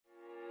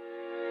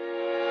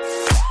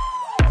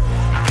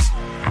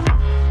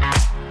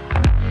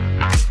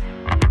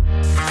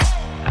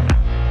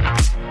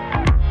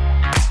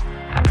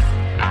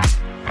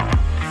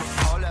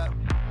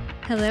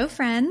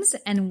friends,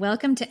 and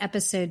welcome to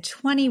episode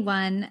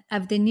 21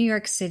 of the New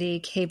York City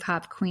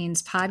K-Pop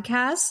Queens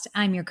podcast.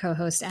 I'm your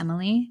co-host,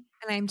 Emily.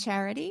 And I'm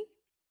Charity.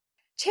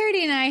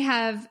 Charity and I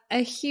have a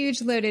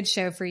huge loaded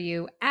show for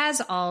you. As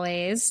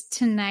always,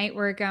 tonight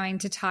we're going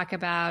to talk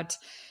about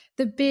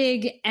the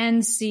big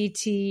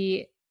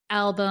NCT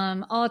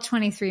album, all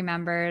 23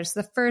 members.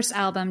 The first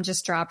album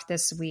just dropped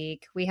this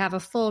week. We have a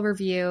full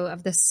review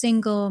of the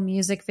single,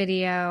 music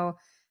video,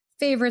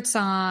 favorite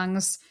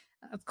songs,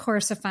 of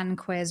course, a fun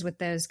quiz with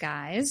those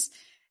guys.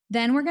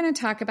 Then we're going to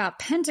talk about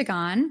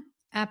Pentagon.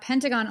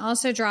 Pentagon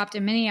also dropped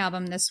a mini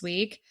album this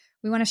week.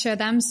 We want to show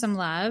them some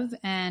love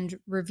and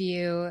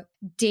review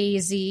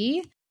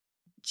Daisy.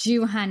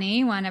 Ju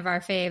Honey, one of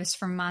our faves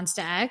from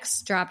Monsta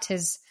X, dropped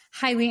his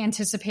highly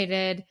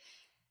anticipated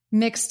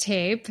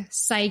mixtape,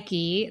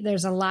 Psyche.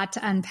 There's a lot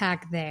to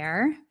unpack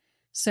there.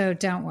 So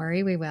don't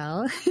worry, we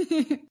will.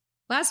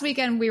 Last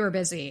weekend, we were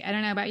busy. I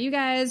don't know about you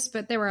guys,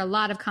 but there were a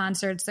lot of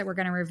concerts that we're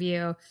going to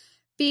review.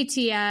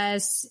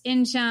 BTS,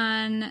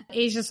 Incheon,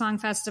 Asia Song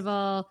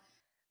Festival.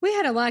 We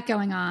had a lot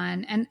going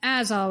on. And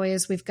as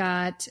always, we've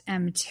got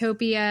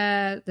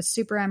Mtopia, the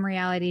Super M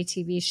reality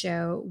TV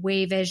show,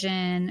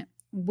 Wayvision,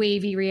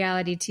 Wavy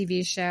reality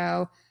TV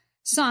show,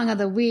 Song of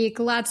the Week,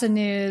 lots of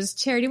news.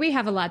 Charity, we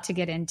have a lot to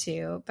get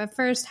into. But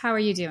first, how are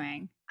you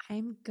doing?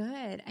 I'm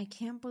good. I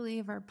can't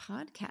believe our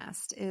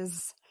podcast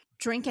is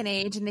drinking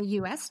age in the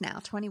U.S. now,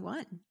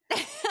 21.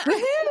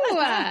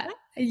 Woohoo!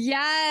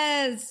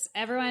 Yes.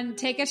 Everyone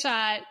take a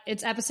shot.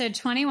 It's episode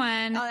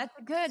 21. Oh, that's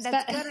good.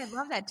 That's good. I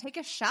love that. Take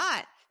a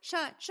shot.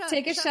 Shot.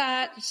 Take a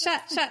shot.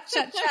 Shots.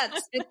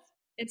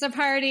 It's a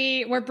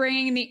party. We're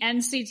bringing the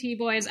NCT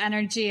boys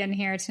energy in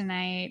here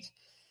tonight.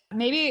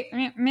 Maybe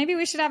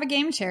we should have a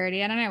game,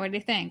 Charity. I don't know. What do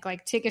you think?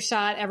 Like take a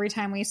shot every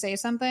time we say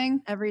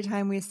something? Every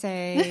time we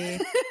say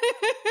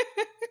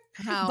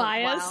how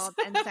biased wild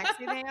and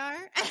sexy they are.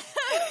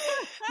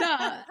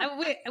 No,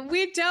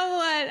 we don't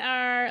want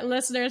our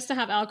listeners to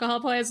have alcohol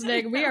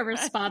poisoning. We are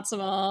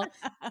responsible.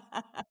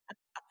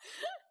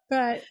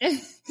 But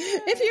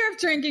if you're of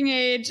drinking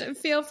age,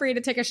 feel free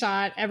to take a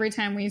shot every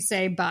time we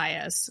say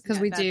bias, because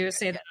we do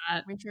say that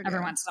every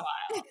once in a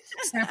while.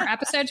 So for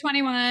episode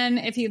 21,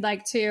 if you'd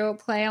like to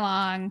play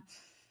along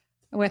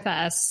with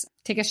us,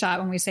 take a shot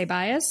when we say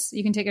bias.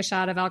 You can take a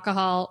shot of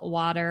alcohol,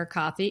 water,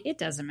 coffee. It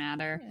doesn't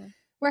matter. Yeah.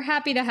 We're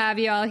happy to have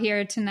you all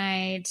here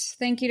tonight.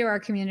 Thank you to our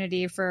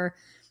community for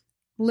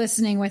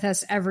listening with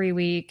us every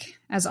week.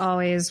 As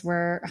always,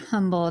 we're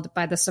humbled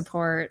by the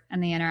support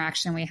and the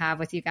interaction we have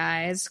with you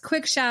guys.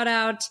 Quick shout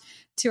out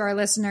to our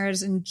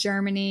listeners in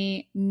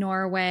Germany,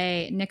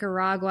 Norway,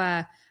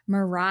 Nicaragua,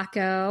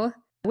 Morocco,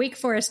 Wake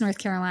Forest, North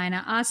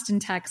Carolina, Austin,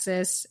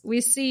 Texas.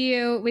 We see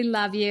you. We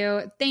love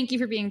you. Thank you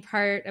for being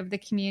part of the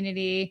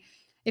community.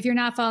 If you're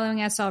not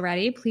following us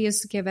already,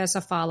 please give us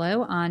a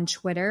follow on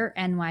Twitter,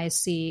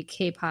 NYC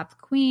K-Pop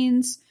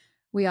Queens.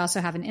 We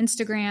also have an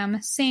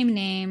Instagram, same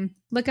name.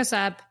 Look us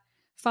up,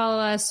 follow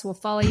us. We'll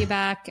follow you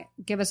back.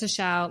 Give us a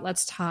shout.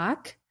 Let's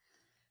talk.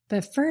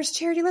 But first,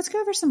 Charity, let's go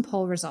over some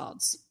poll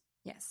results.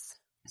 Yes.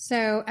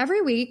 So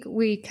every week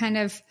we kind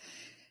of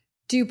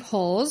do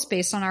polls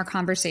based on our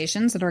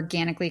conversations that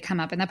organically come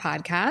up in the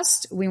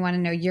podcast. We want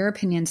to know your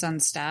opinions on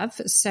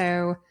stuff.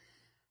 So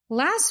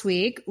last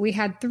week, we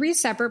had 3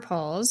 separate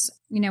polls.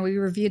 We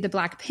reviewed the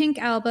Blackpink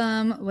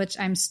album, which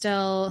I'm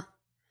still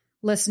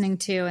listening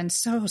to and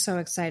so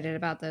excited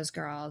about those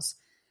girls.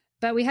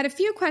 But we had a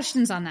few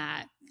questions on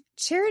that.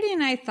 Charity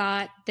and I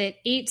thought that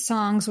 8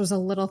 songs was a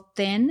little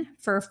thin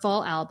for a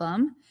full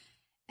album.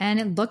 And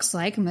it looks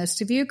like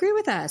most of you agree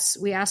with us.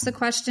 We asked the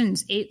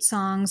questions, 8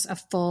 songs, a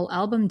full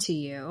album to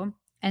you.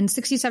 And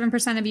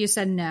 67% of you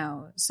said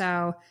no.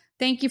 So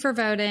thank you for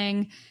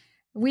voting.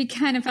 We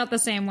kind of felt the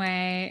same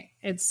way.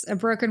 It's a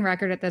broken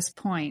record at this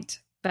point,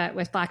 but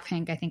with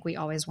Blackpink, I think we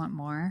always want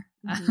more.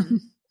 Mm-hmm.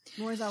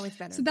 More is always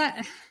better. So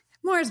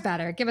more is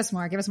better. Give us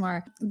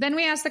more. Then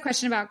we asked the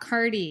question about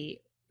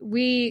Cardi.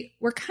 We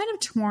were kind of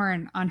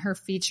torn on her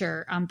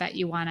feature on Bet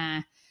You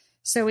Wanna.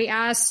 So we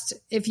asked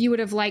if you would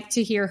have liked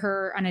to hear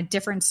her on a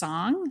different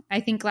song. I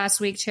think last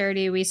week,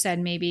 Charity, we said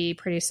maybe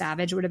Pretty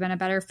Savage would have been a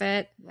better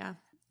fit. Yeah.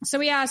 So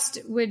we asked,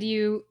 would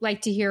you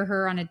like to hear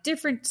her on a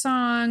different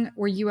song?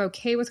 Were you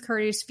okay with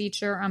Cardi's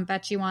feature on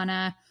Bet You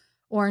Wanna,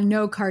 or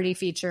no Cardi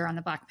feature on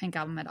the Blackpink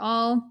album at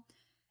all?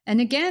 And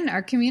again,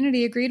 our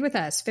community agreed with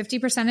us.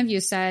 50% of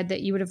you said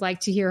that you would have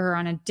liked to hear her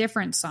on a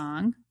different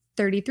song.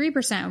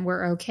 33%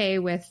 were okay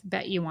with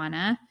Bet You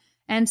Wanna.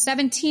 And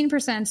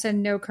 17% said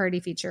no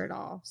Cardi feature at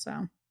all. So,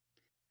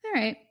 all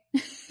right.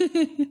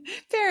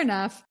 Fair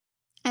enough.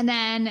 And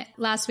then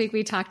last week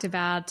we talked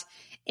about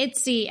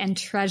ITZY and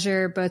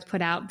Treasure both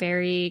put out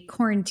very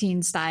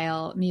quarantine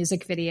style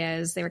music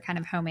videos. They were kind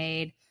of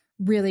homemade,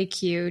 really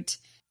cute.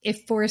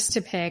 If forced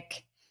to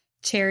pick,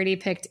 Charity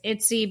picked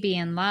ITZY, Be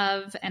in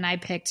Love, and I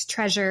picked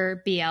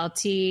Treasure,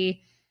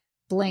 BLT,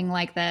 Bling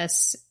Like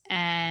This.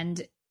 And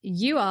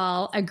you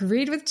all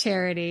agreed with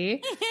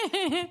Charity.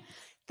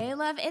 They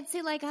love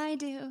ITZY like I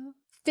do.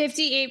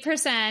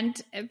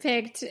 58%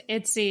 picked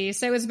ITZY,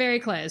 so it was very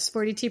close.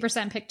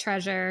 42% picked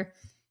Treasure,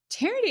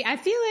 Charity, I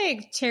feel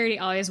like Charity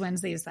always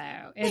wins these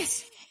though.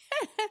 It's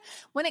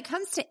when it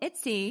comes to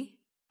ITZY,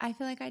 I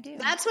feel like I do.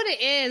 That's what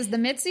it is. The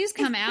Mitzies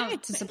come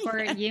out to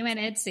support you and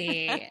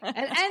ITZY. And the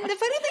funny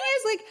thing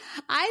is, like,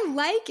 I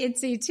like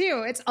ITZY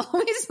too. It's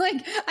always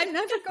like, I'm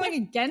never going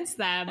against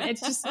them.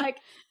 It's just like,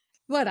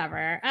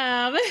 whatever.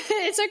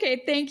 It's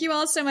okay. Thank you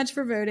all so much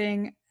for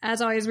voting.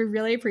 As always, we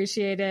really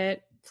appreciate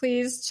it.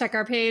 Please check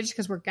our page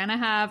because we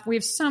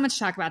have so much to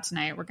talk about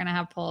tonight. We're going to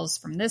have polls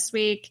from this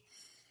week,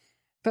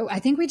 but I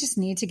think we just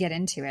need to get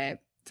into it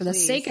for the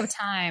sake of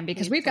time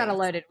because we've got a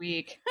loaded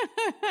week.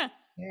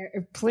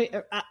 Please,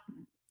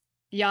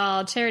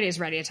 y'all, Charity is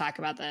ready to talk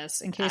about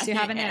this in case you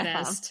haven't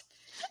noticed.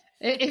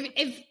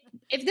 If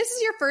this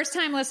is your first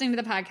time listening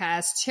to the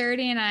podcast,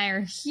 Charity and I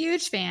are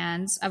huge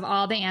fans of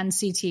all the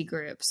NCT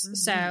groups. Mm-hmm.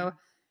 So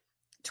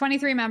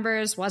 23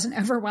 members wasn't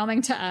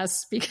overwhelming to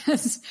us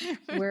because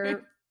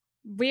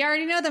we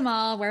already know them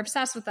all. We're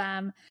obsessed with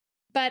them.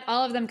 But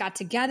all of them got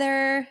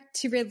together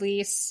to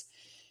release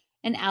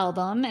an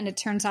album, and it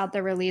turns out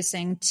they're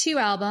releasing 2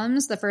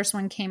 albums. The first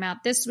one came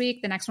out this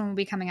week. The next one will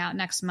be coming out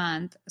next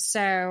month.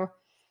 So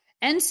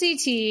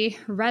NCT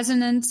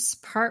Resonance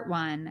Part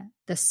 1,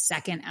 the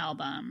second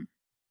album.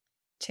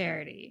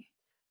 Charity.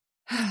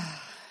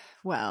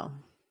 Well,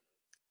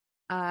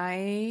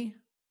 I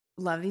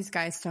love these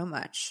guys so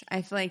much.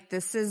 I feel like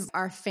this is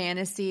our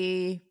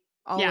fantasy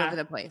all over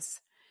the place.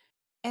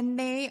 And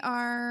they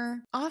are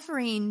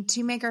offering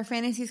to make our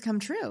fantasies come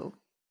true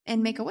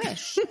and make a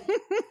wish.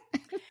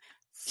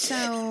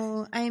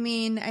 So, I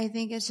mean, I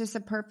think it's just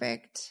a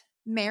perfect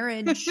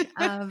marriage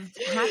of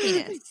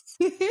happiness.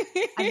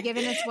 I've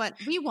given us what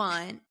we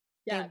want.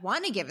 Yeah. They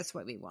want to give us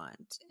what we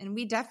want. And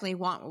we definitely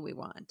want what we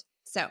want.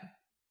 So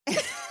I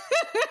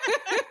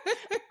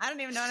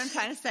don't even know what I'm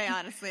trying to say,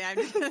 honestly.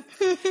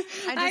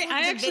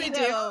 I actually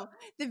do.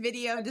 The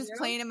video just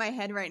playing in my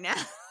head right now.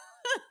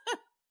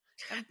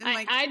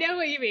 I know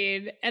what you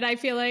mean, and I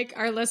feel like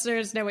our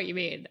listeners know what you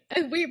mean.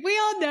 We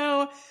all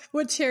know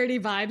what Charity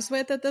vibes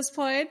with at this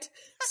point,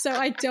 so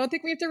I don't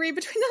think we have to read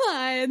between the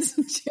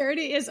lines.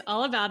 Charity is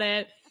all about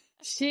it.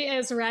 She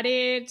is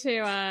ready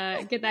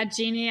to get that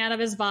genie out of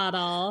his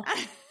bottle.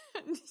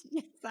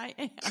 Yes, I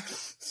am.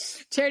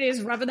 Charity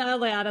is rubbing that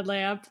Aladdin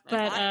lamp,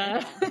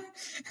 but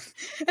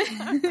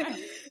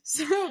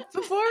so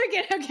before we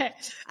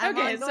get I'm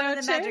going to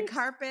the magic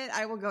carpet.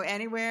 I will go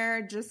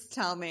anywhere. Just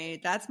tell me.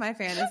 That's my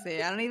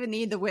fantasy. I don't even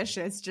need the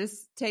wishes.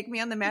 Just take me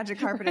on the magic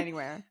carpet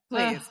anywhere,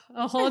 please.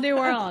 A whole new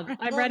world.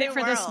 I'm ready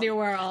for this new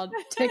world.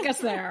 Take us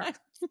there.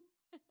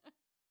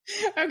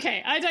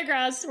 Okay, I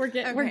digress. We're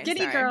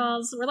giddy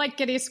girls. We're like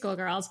giddy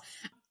schoolgirls.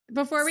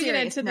 Before we get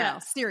into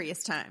that,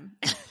 serious time.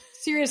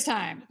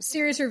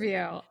 Serious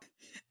review.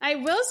 I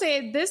will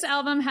say this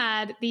album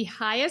had the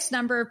highest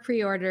number of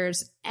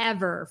pre-orders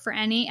ever for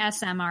any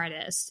SM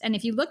artist. And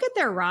if you look at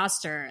their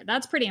roster,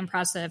 that's pretty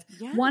impressive.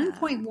 Yeah.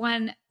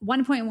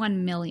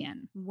 1.1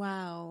 million.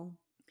 Wow.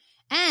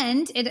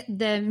 And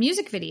the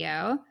music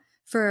video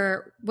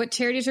for what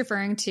Charity is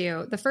referring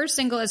to, the first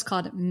single is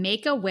called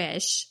Make a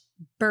Wish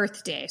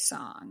Birthday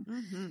Song.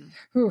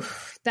 Mm-hmm.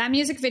 That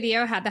music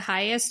video had the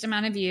highest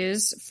amount of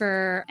views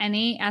for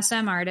any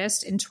SM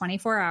artist in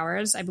 24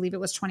 hours. I believe it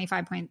was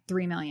 25.3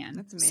 million.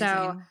 That's amazing.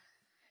 So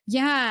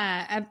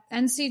yeah,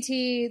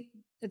 NCT,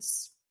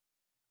 it's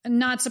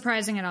not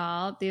surprising at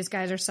all. These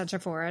guys are such a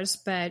force.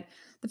 But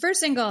the first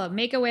single,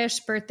 Make a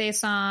Wish Birthday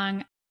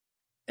Song,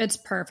 it's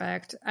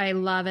perfect. I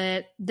love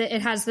it.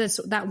 It has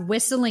that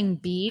whistling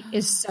beat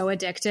is so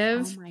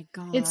addictive. Oh my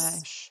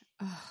gosh.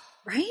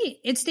 Right.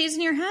 It stays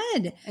in your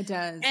head. It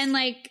does. And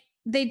like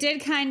they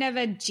did kind of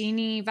a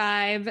genie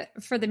vibe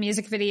for the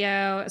music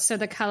video. So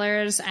the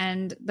colors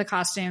and the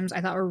costumes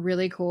I thought were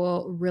really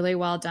cool, really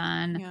well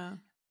done. Yeah.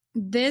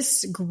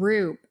 This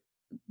group,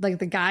 like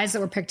the guys that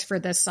were picked for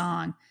this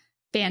song,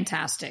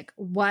 fantastic.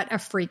 What a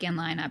freaking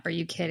lineup. Are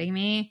you kidding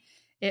me?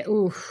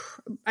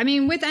 I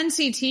mean, with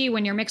NCT,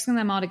 when you're mixing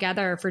them all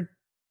together for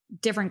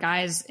different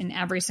guys in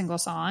every single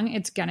song,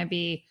 it's going to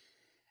be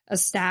a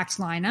stacked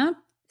lineup.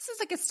 This is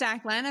like a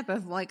stacked lineup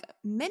of like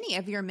many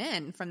of your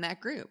men from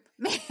that group.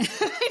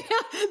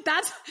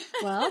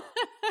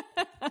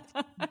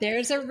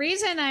 There's a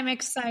reason I'm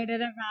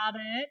excited about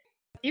it.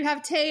 You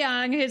have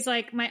Taeyong, who's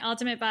like my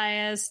ultimate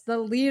bias, the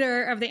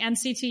leader of the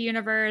NCT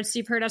universe.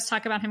 You've heard us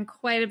talk about him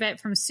quite a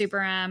bit from Super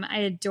M. I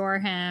adore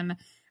him.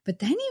 But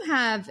then you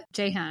have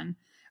Jaehyun,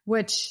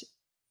 which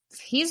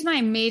he's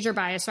my major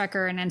bias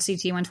wrecker in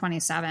NCT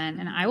 127.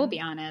 And I will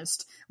be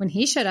honest, when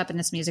he showed up in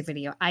this music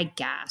video, I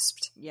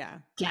gasped. Yeah.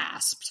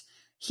 Gasped.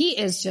 He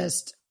is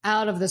just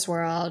out of this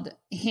world,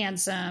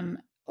 handsome.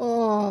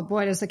 Oh,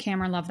 boy, does the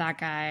camera love that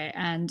guy.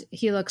 And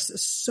he looks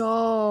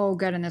so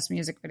good in this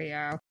music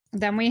video.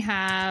 Then we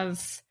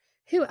have,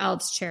 who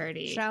else,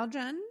 Charity?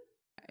 Xiaojun?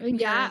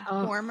 Yeah.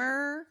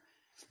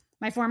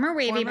 My former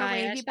wavy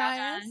bias.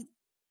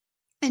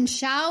 And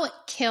Xiao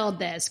killed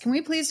this. Can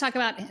we please talk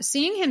about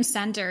seeing him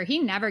center? He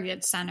never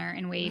gets center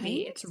in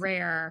wavy. Right? It's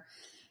rare.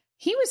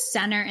 He was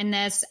center in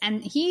this,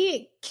 and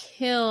he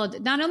killed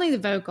not only the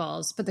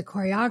vocals, but the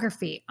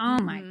choreography. Oh,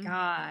 my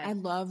God. I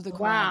love the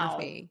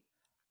choreography.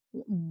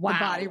 Wow. The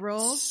body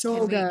rolls.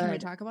 So good. Can we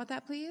talk about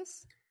that,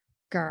 please?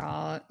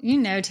 Girl, you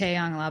know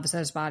Taeyong loves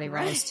those body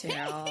rolls too.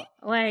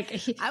 Like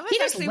I was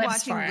actually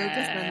watching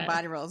Lucas doing the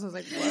body rolls. I was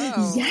like,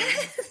 whoa.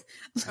 Yes.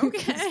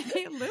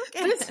 Okay,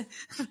 Lucas.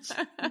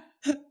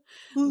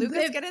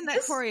 Lucas, get in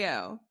that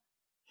choreo.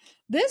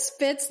 This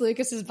fits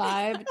Lucas's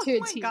vibe to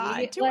a T.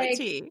 God, to a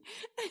T.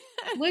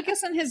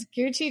 Lucas in his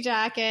Gucci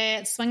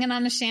jacket, swinging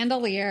on a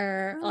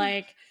chandelier.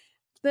 Like,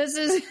 this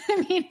is,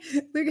 I mean,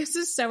 Lucas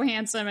is so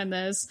handsome in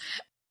this.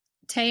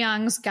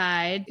 Taeyong's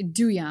guide,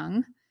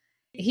 Do-young,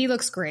 he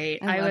looks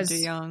great. I love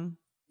Do-young.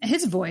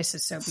 His voice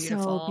is so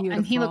beautiful.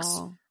 And he looks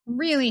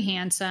really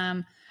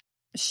handsome.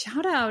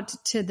 Shout out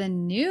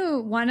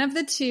to one of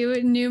the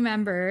two new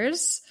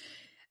members.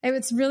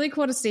 It's really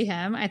cool to see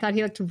him. I thought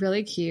he looked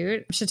really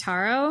cute.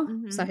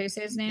 Shotaro, is that how you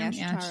say his name?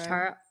 Yeah,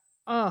 Shotaro.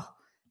 Oh,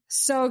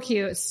 so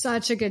cute.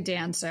 Such a good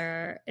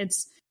dancer.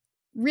 It's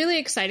really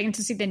exciting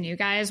to see the new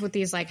guys with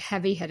these like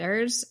heavy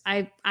hitters.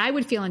 I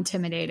would feel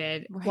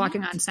intimidated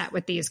walking on set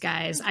with these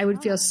guys. I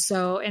would feel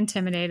so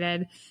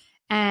intimidated.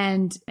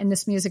 And in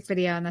this music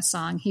video and this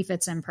song, he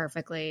fits in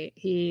perfectly.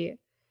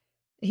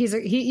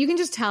 You can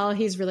just tell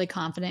he's really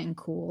confident and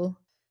cool.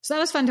 So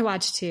that was fun to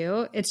watch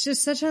too. It's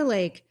just such a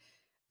like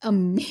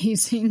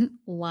amazing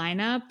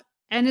lineup,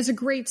 and it's a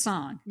great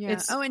song. Yeah.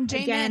 And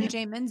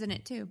Jaemin's in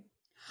it too.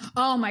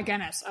 Oh my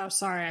goodness. Oh,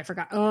 sorry, I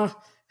forgot. Oh,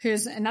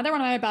 here's another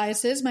one of my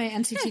biases, my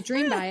NCT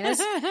Dream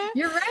bias.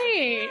 You're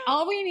right.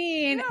 All we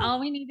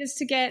need is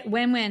to get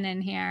Win-Win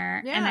in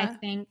here, and I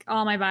think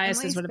all my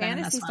biases would have been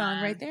in this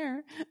song right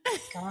there.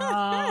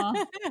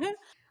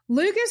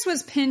 Lucas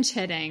was pinch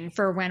hitting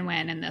for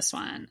Win-Win in this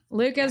one.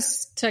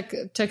 Lucas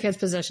took his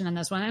position in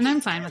this one, and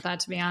I'm fine with that,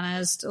 to be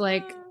honest.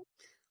 Like,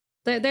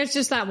 there's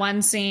just that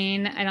one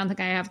scene. I don't think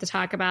I have to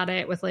talk about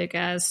it with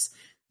Lucas.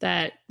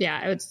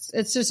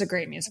 It's just a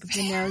great music. If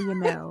you know, you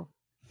know.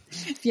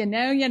 If you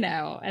know, you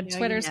know. And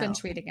Twitter's been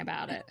tweeting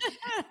about it.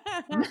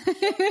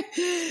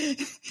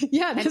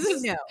 Yeah,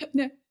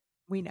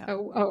 we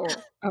know.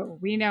 Oh,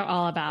 we know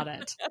all about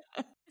it.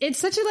 It's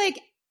such a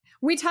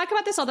we talk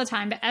about this all the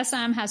time, but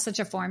SM has such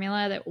a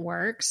formula that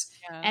works.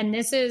 Yeah. And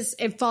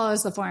it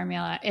follows the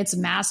formula. It's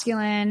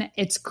masculine,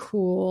 it's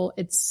cool,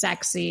 it's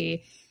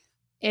sexy.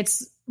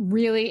 It's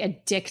really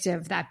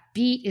addictive. That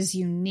beat is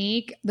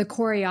unique. The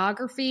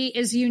choreography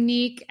is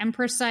unique and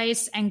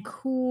precise and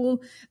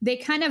cool. They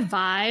kind of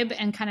vibe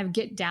and kind of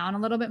get down a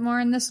little bit more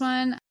in this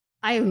one.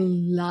 I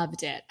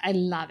loved it. I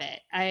love it.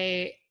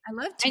 I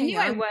knew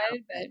I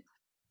would,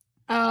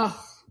 but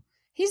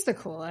he's the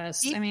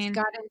coolest. He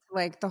got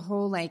into the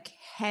whole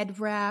head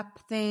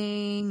wrap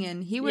thing,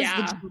 and he was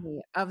the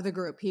genie of the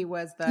group. He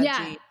was the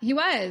genie. He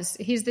was.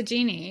 He's the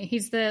genie.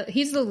 He's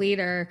the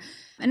leader,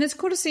 and it's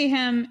cool to see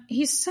him.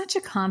 He's such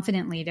a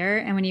confident leader,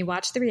 and when you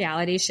watch the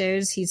reality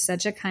shows, he's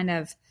such a kind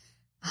of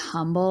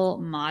humble,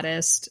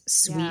 modest,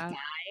 sweet guy.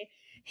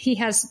 He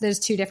has those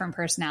two different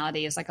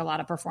personalities, like a lot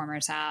of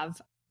performers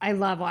have. I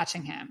love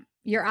watching him.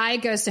 Your eye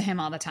goes to him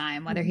all the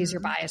time, whether he's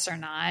your bias or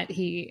not.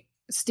 He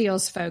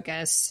steals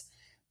focus.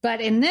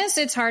 But in this,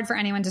 it's hard for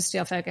anyone to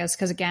steal focus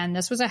because, again,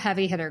 this was a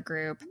heavy hitter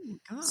group.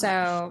 Oh,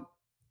 so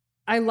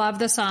I love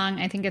the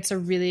song. I think it's a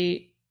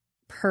really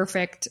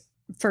perfect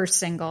first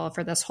single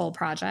for this whole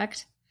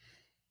project.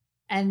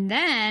 And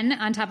then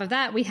on top of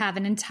that, we have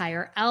an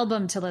entire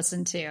album to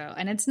listen to.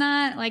 And it's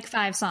not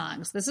 5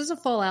 songs. This is a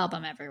full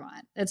album,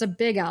 everyone. It's a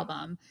big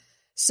album.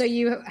 So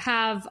you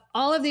have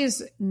all of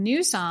these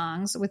new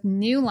songs with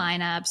new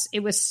lineups. It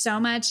was so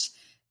much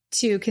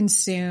to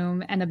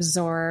consume and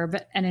absorb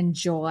and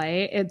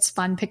enjoy. It's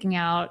fun picking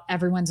out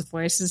everyone's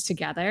voices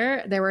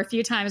together. There were a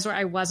few times where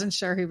I wasn't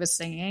sure who was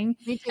singing,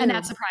 and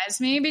that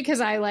surprised me because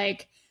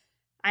I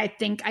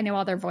think I know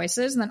all their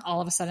voices, and then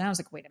all of a sudden I was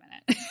like, wait a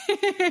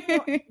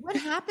minute. Well, what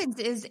happens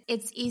is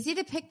it's easy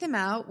to pick them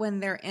out when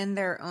they're in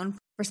their own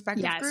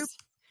respective group,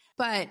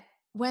 but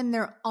when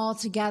they're all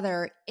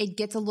together, it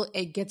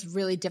gets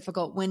really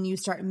difficult when you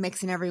start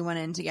mixing everyone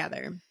in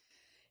together.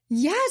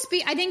 Yes,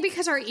 I think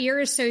because our ear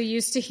is so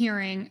used to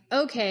hearing,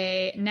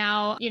 okay,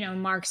 now,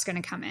 Mark's going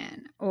to come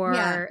in,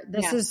 or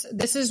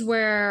this is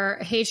where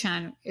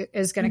Haechan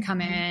is going to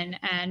come in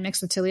and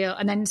mix with Taeil,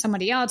 and then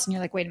somebody else, and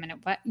you're like, wait a minute,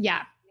 what?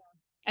 Yeah,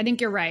 I think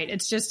you're right.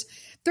 It's just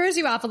throws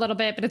you off a little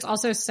bit, but it's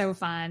also so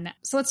fun.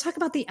 So let's talk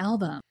about the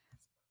album.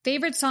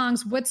 Favorite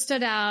songs, what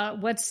stood out?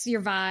 What's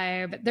your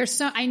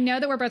vibe? I know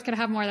that we're both going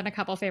to have more than a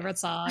couple favorite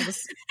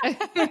songs.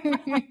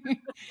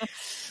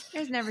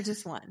 There's never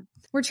just one.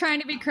 We're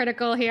trying to be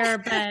critical here,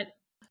 but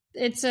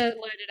it's a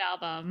loaded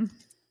album.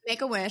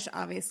 Make a Wish,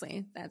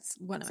 obviously. That's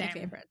one of my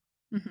favorites.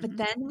 Mm-hmm. But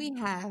then we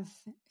have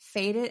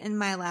Faded in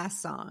My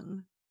Last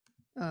Song.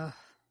 Ugh.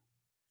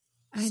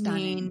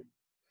 Stunning.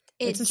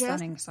 It's a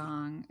stunning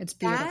song. It's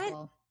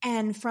beautiful.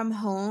 And From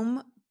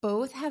Home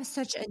both have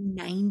such a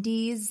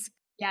 90s.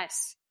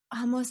 Yes.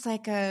 Almost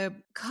like a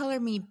Color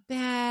Me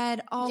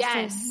Bad, All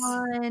for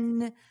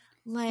One.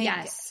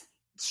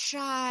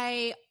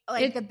 Shy.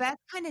 The best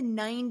kind of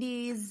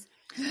 90s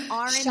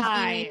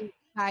R&B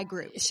guy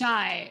group.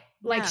 Shy.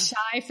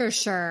 Shy for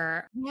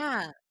sure.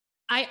 Yeah.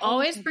 I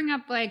always bring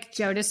up like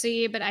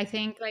Jodeci, but I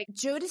think like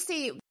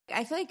Jodeci,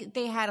 I feel like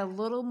they had a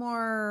little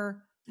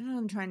more, I don't know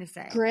what I'm trying to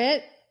say.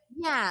 Grit?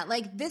 Yeah,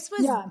 like this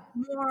was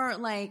more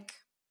like,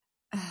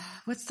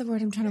 what's the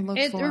word I'm trying to look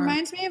for? It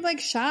reminds me of like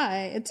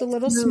Shy. It's a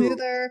little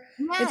smoother.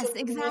 Yes,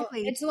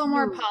 exactly. It's a little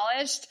more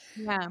polished.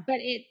 Yeah. But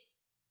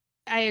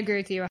I agree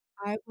with you.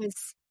 I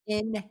was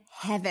in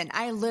heaven.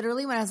 I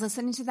literally, when I was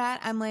listening to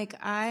that, I'm like,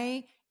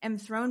 I am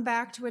thrown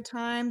back to a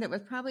time that was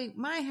probably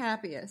my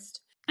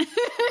happiest.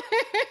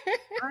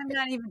 I'm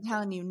not even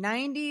telling you.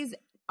 90s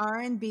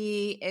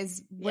R&B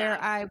is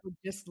where I would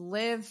just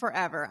live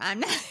forever. I'm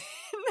not.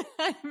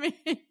 I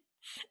mean,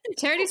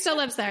 Charity still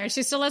lives there.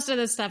 She still listens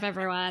to this stuff,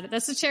 everyone.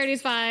 This is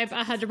Charity's vibe,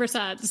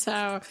 100%.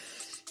 So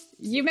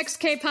you mix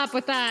K-pop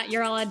with that,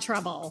 you're all in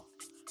trouble.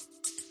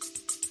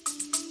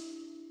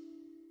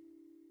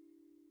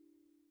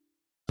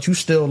 You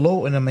still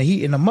loading them and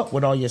heating them up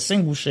with all your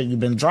single shit you've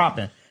been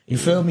dropping. You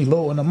feel me?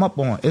 Loading them up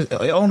on. It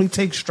only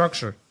takes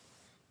structure.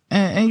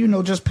 And you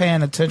know, just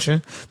paying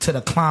attention to the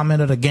climate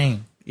of the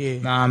game. Yeah.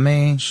 Know what I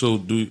mean? So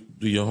do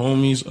your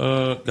homies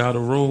got a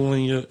role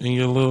in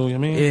your little, you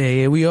mean?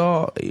 Yeah, we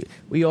all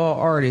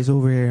artists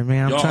over here,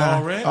 man.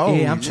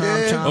 I'm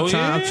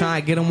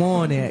trying to get them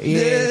on there.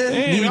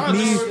 Yeah.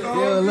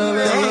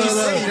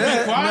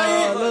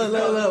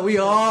 Look, we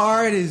all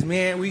artists,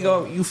 man.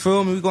 You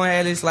feel me? We gonna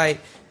have this like,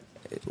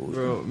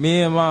 bro,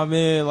 me and my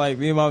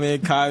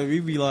man Kai, we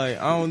be like,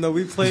 I don't know,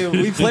 we play with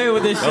this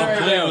shit right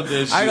now. I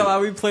ain't gonna lie,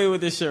 we play with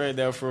this shit right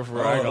now for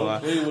I ain't gonna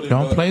lie.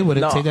 Don't play with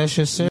it. Take that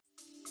shit serious.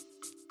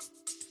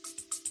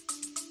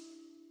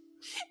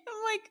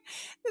 I'm like,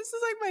 this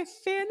is like my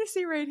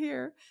fantasy right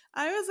here.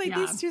 I was like,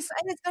 these two,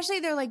 and especially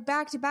they're like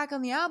back to back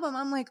on the album.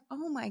 I'm like,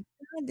 oh my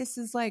God, this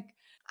is like,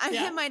 I'm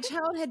in my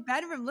childhood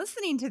bedroom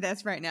listening to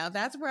this right now.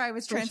 That's where I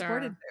was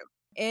transported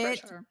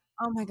to.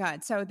 Oh my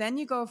God. So then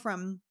you go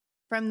from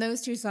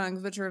those two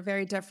songs, which were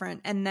very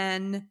different, and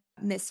then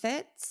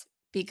Misfits,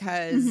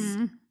 because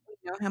you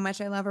know how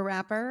much I love a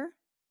rapper,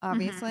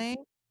 obviously,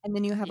 and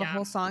then you have a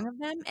whole song of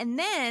them, and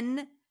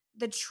then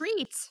the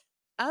treat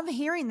of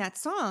hearing that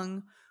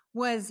song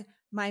was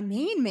my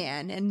main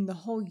man in the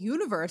whole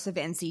universe of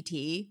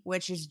NCT,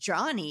 which is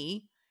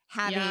Johnny,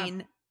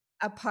 having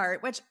a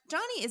part, which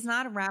Johnny is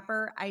not a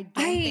rapper. I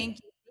don't think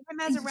him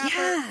as a rapper,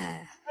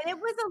 and it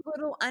was a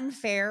little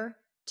unfair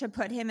to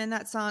put him in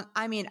that song.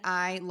 I mean,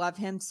 I love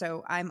him,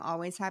 so I'm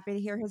always happy to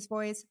hear his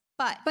voice.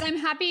 But I'm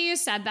happy you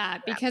said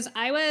that because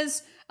I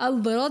was a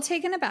little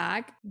taken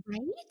aback. Right?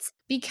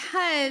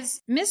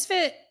 Because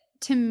Misfit,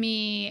 to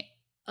me,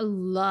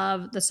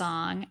 love the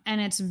song.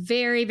 And it's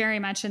very, very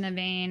much in the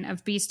vein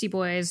of Beastie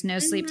Boys, No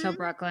Sleep Till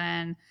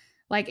Brooklyn.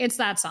 Like, it's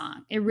that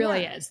song. It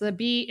really is. The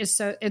beat is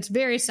it's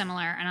very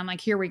similar. And I'm like,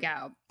 here we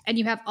go. And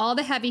you have all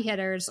the heavy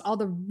hitters, all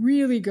the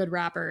really good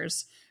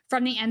rappers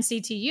from the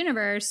NCT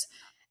universe.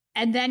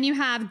 And then you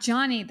have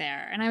Johnny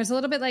there. And I was a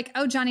little bit like,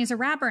 oh, Johnny's a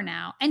rapper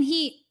now. And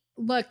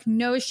look,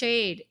 no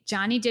shade.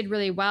 Johnny did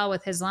really well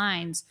with his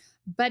lines,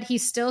 but he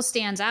still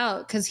stands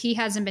out because he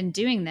hasn't been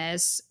doing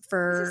this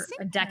for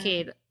a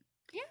decade.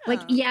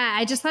 Yeah.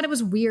 I just thought it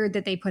was weird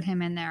that they put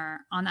him in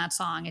there on that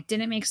song. It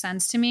didn't make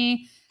sense to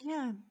me.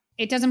 Yeah.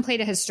 It doesn't play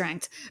to his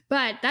strength,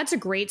 but that's a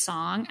great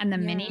song. And the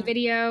mini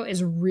video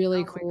is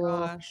really cool.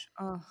 My gosh.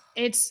 Oh.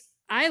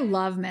 I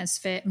love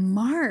Misfit.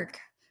 Mark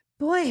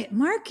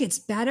gets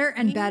better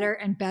and better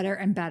and better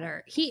and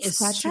better. He is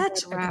such a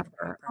good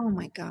rapper. Oh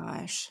my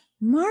gosh.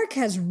 Mark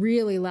has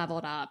really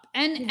leveled up.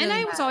 And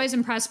I was always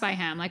impressed by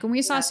him. Like when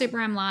we saw Super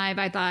M live,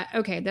 I thought,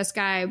 okay, this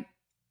guy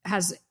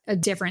has a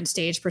different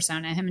stage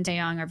persona. Him and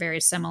Taeyong are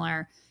very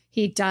similar.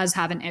 He does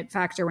have an it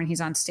factor when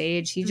he's on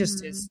stage. He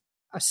just is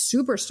a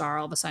superstar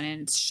all of a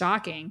sudden. It's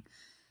shocking.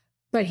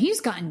 But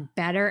he's gotten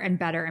better and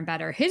better and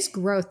better. His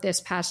growth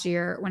this past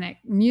year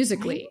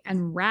musically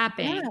and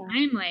rapping,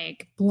 I'm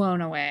like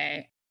blown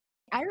away.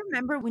 I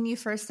remember when you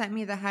first sent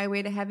me the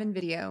Highway to Heaven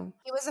video.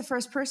 He was the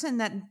first person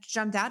that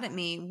jumped out at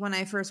me when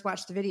I first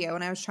watched the video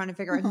and I was trying to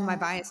figure out who my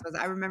bias was.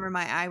 I remember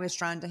my eye was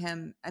drawn to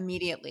him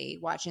immediately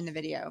watching the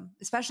video,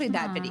 especially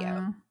that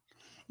video.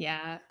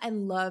 Yeah. I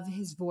love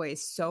his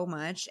voice so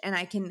much. And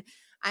I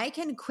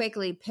can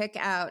quickly pick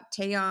out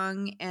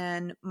Taeyong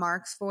and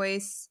Mark's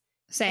voice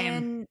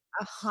in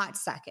a hot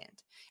second.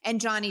 And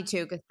Johnny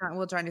too, because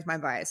Johnny's my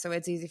bias. So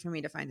it's easy for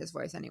me to find his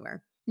voice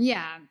anywhere.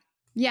 Yeah.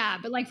 Yeah,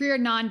 but like for your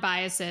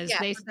non-biases,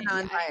 they say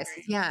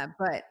non-biases. Yeah,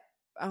 but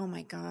oh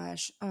my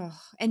gosh. Oh,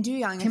 and Do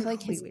Young, I feel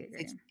like he's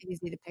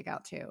easy to pick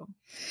out too.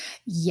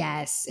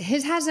 Yes,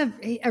 his has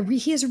he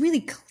has a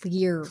really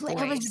clear voice.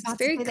 I was about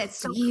to say that's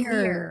so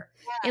clear.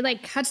 Yeah. It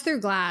like cuts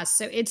through glass.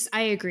 So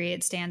I agree,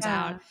 it stands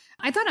out.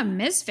 I thought a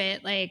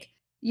Misfit, like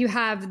you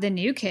have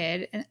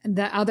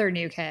the other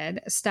new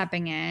kid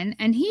stepping in,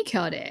 and he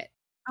killed it.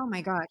 Oh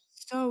my gosh,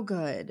 so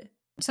good.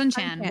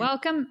 Sunchan,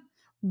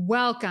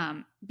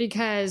 welcome,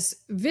 because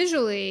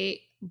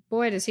visually,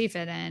 boy, does he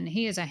fit in.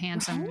 He is a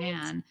handsome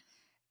man.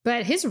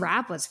 But his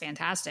rap was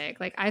fantastic.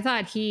 Like I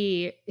thought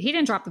he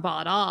didn't drop the ball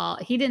at all.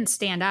 He didn't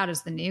stand out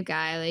as the new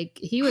guy. Like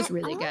he was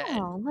really good.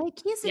 Like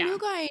he's a new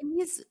guy and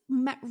he's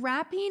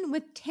rapping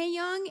with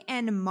Taeyong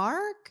and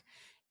Mark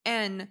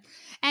and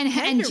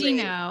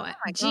Gino,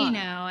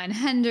 and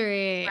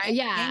Henry. Right?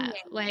 Yeah. Yang.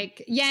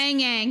 Like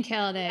Yang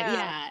killed it.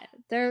 Yeah.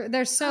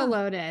 They're so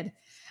loaded.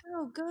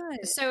 Oh, good.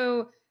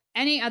 So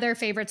any other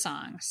favorite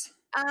songs?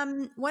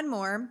 One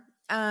more.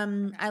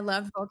 I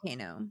love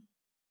Volcano.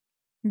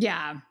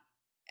 Yeah.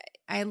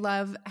 I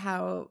love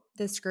how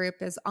this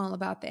group is all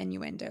about the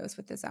innuendos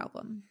with this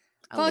album.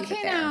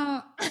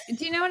 Volcano.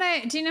 Do you know what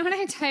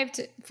I typed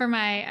for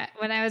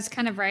when I was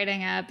kind of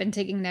writing up and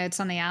taking notes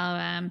on the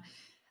album?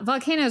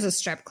 Volcano is a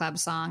strip club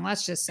song.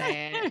 Let's just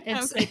say it.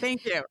 Okay,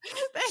 thank you.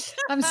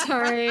 I'm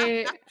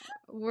sorry.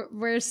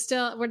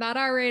 We're not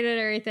R-rated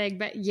or anything,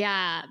 but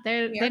yeah,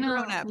 they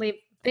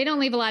don't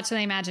leave a lot to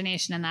the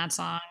imagination in that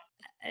song.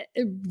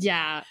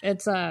 Yeah,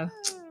 it's a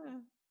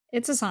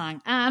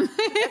song.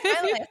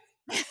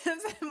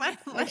 That's my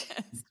list.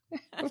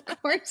 Of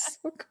course.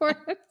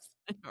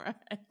 Right.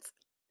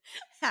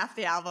 Half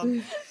the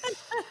album.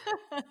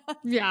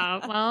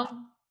 Yeah,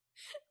 well,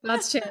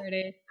 that's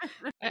charity.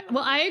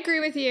 Well, I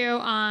agree with you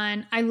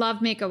on, I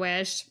love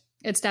Make-A-Wish.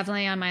 It's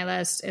definitely on my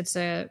list. It's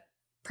a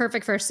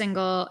perfect first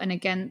single. And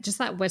again, just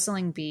that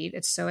whistling beat.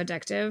 It's so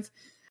addictive.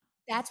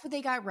 That's what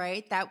they got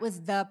right. That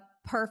was the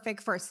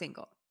perfect first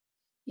single.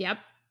 Yep.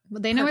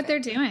 Well, they know what they're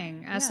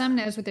doing. SM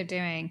knows what they're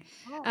doing.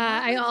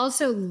 I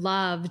also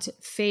loved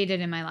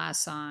Faded in my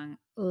last song.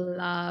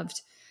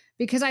 Loved.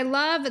 Because I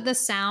love the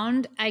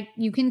sound.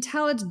 You can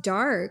tell it's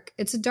dark.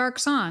 It's a dark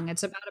song.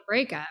 It's about a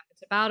breakup.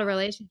 It's about a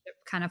relationship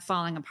kind of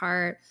falling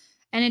apart.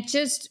 And it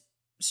just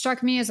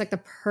struck me as like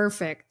the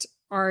perfect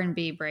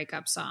R&B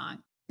breakup song.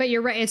 But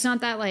you're right. It's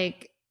not that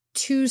like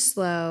too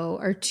slow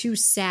or too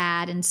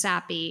sad and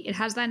sappy. It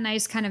has that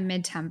nice kind of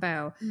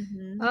mid-tempo.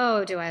 Mm-hmm.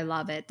 Oh, do I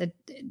love it.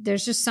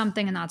 There's just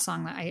something in that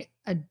song that I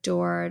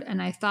adored.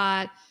 And I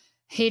thought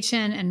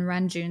Haechan and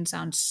Renjun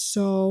sound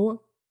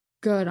so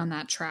good on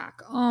that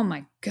track. Oh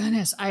my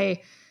goodness.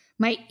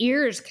 My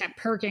ears kept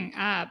perking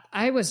up.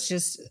 I was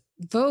just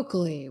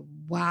vocally,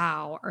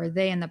 wow, are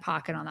they in the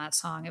pocket on that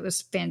song? It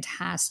was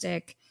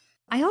fantastic.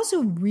 I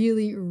also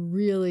really,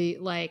 really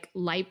like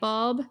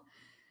Lightbulb.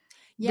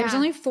 Yeah. There's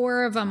only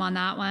 4 of them on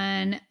that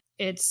one.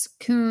 It's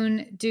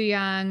Kun,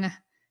 Dooyoung,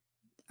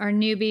 our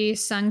newbie,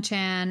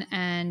 Sungchan,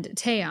 and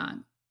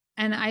Taeyong.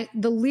 And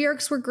the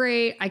lyrics were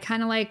great. I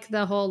kind of like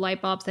the whole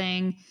Lightbulb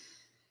thing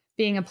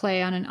being a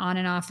play on an on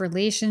and off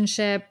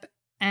relationship.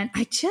 And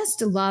I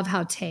just love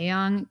how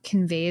Taeyong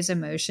conveys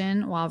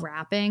emotion while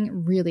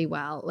rapping really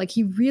well. Like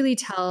he really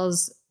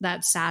tells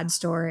that sad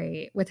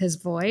story with his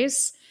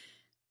voice.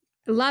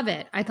 Love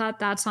it. I thought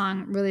that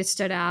song really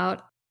stood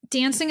out.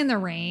 Dancing in the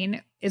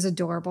Rain is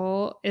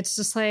adorable. It's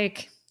just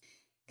like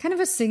kind of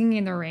a singing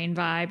in the rain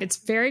vibe. It's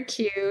very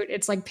cute.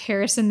 It's like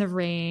Paris in the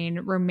rain,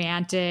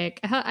 romantic.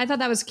 I thought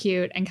that was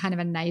cute and kind of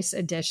a nice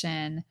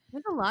addition.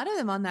 There's a lot of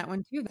them on that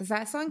one too. Does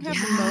that song have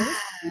the most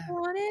people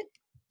on it?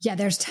 Yeah,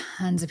 there's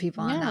tons of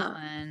people on that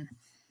one.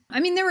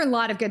 I mean, there were a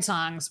lot of good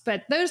songs,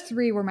 but those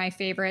 3 were my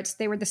favorites.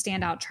 They were the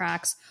standout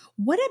tracks.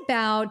 What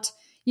about,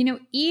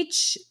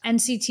 each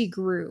NCT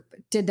group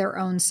did their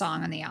own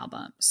song on the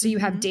album. So you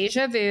have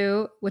Deja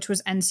Vu, which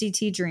was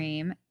NCT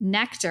Dream,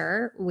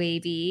 Nectar,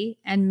 Wavy,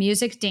 and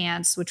Music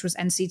Dance, which was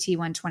NCT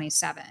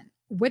 127.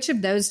 Which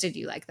of those did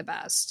you like the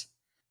best?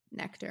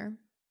 Nectar.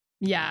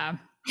 Yeah,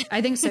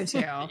 I think so too.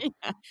 Yeah.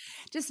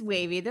 Just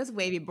Wavy. Those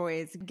Wavy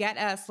boys get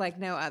us like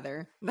no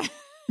other.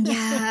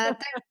 Yeah,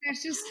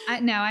 there's just,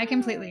 I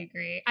completely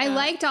agree. I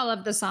liked all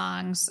of the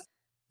songs.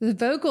 The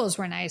vocals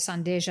were nice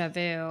on Deja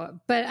Vu,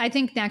 but I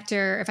think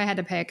Nectar, if I had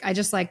to pick, I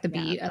just like the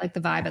beat. I like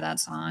the vibe of that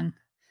song.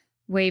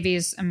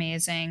 Wavy's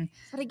amazing.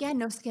 But again,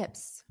 no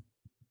skips.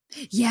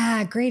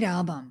 Yeah, great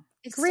album.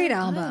 It's great so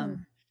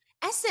album.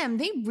 SM,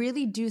 they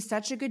really do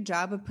such a good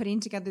job of putting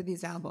together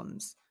these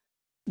albums.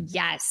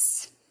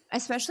 Yes.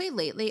 Especially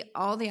lately,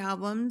 all the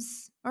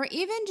albums, or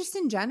even just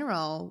in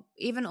general,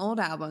 even old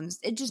albums,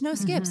 it just no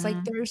skips.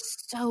 Like they're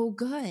so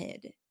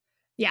good.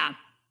 Yeah.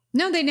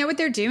 No, they know what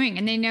they're doing,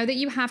 and they know that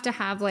you have to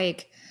have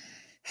like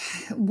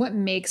what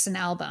makes an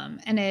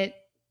album. And it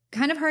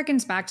kind of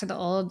harkens back to the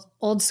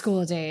old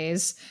school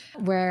days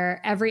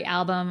where every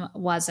album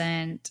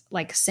wasn't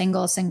like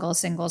single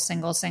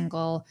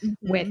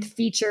with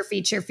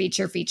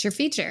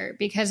feature.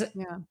 Because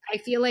I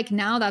feel like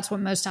now that's what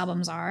most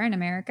albums are in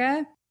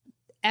America.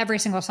 Every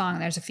single song,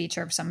 there's a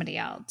feature of somebody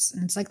else.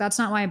 And it's like, that's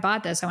not why I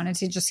bought this. I wanted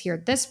to just hear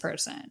this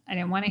person. I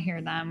didn't want to hear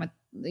them with,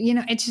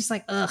 it's just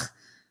like, ugh.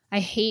 I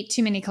hate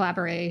too many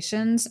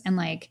collaborations, and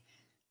like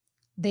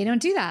they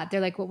don't do that. They're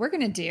like, what we're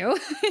going to do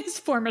is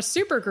form a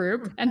super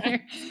group.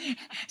 And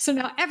so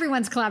now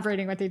everyone's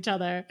collaborating with each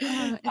other.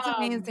 It's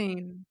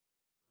amazing.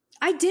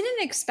 I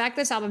didn't expect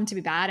this album to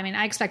be bad. I mean,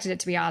 I expected it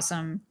to be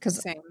awesome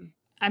because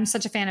I'm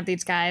such a fan of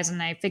these guys,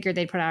 and I figured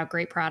they'd put out a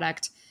great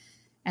product,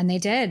 and they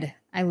did.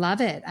 I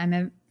love it.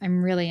 I'm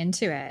really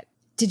into it.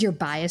 Did your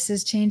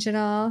biases change at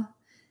all?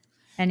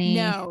 Any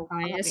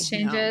bias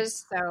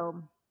changes? No.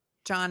 So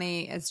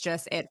Johnny is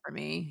just it for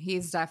me.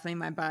 He's definitely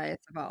my bias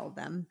of all of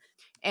them.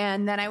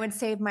 And then I would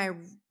say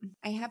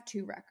I have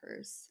 2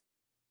 wreckers.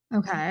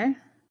 Okay.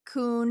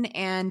 Kun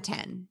and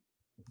Ten.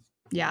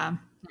 Yeah.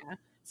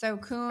 So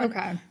Kun.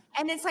 Okay.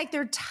 And it's like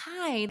they're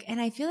tied.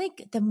 And I feel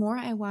like the more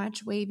I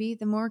watch Wavy,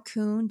 the more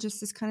Kun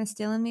just is kind of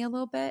stealing me a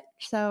little bit.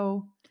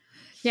 So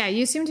yeah,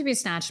 you seem to be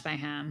snatched by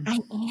him. I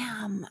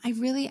am.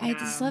 I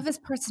just love his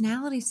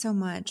personality so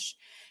much.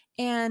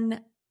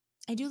 And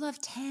I do love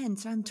 10,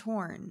 so I'm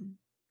torn.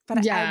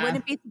 But I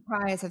wouldn't be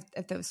surprised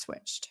if those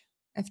switched.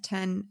 If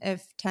 10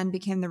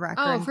 became the wrecker.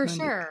 Oh, for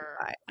sure.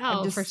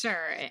 For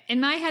sure.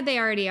 In my head, they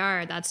already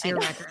are. That's your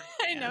record.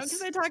 I know,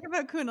 because I talk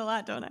about Kun a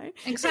lot, don't I?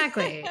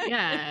 Exactly.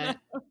 Yeah.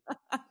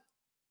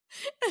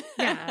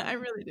 Yeah. I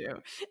really do.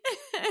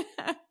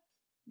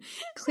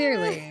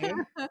 Clearly.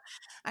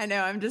 I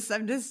know. I'm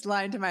just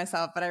lying to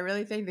myself, but I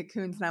really think that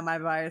Kun's not my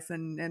bias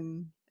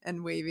and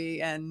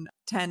Wavy, and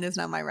 10 is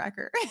not my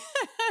record.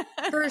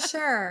 For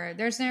sure.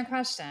 There's no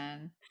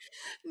question.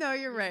 No,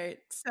 you're right.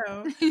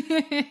 So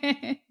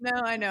no,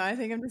 I know. I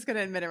think I'm just going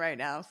to admit it right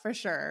now, for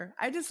sure.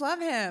 I just love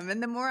him,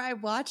 and the more I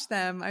watch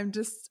them, I'm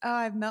just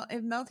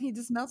he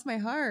just melts my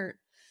heart.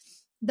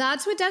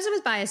 That's what does it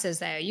with biases,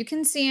 though. You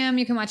can see him,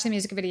 you can watch the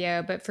music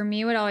video, but for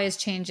me, what always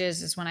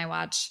changes is when I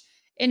watch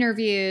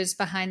interviews,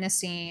 behind the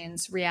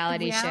scenes,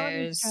 reality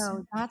shows.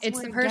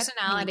 It's the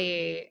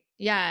personality.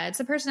 Yeah, it's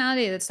the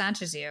personality that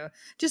snatches you.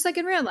 Just like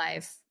in real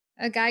life,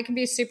 a guy can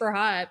be super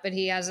hot, but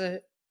he has a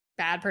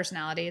bad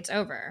personality. It's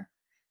over.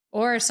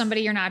 Or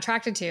somebody you're not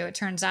attracted to, it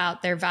turns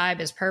out their vibe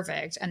is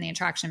perfect and the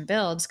attraction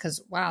builds because,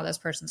 wow, this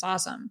person's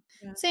awesome.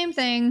 Yeah. Same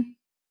thing,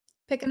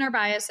 picking our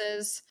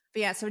biases.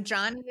 But yeah, so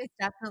Johnny is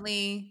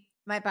definitely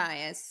my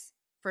bias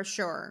for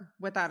sure,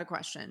 without a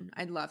question.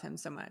 I love him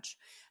so much.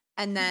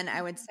 And then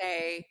I would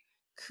say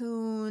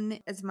Kun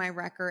is my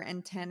wrecker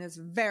and 10 is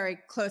very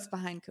close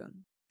behind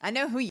Kun. I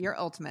know who your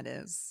ultimate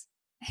is.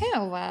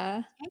 Who?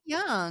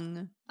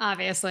 Young.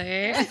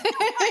 Obviously.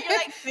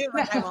 You're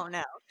like, I won't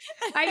know.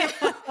 I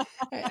know.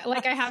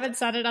 Like, I haven't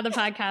said it on the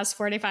podcast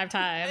 45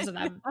 times. And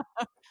I'm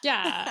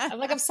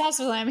like obsessed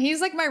with him.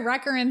 He's like my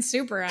wrecker in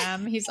Super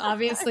M. He's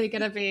obviously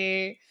going to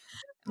be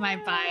my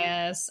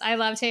bias. I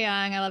love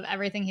Taeyong. I love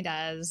everything he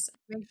does.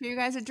 Make sure you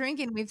guys are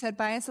drinking. We've said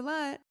bias a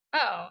lot.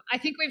 Oh, I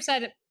think we've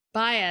said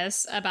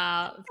bias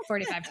about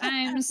 45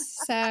 times.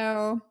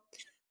 So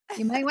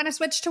you might want to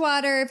switch to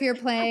water if you're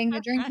playing the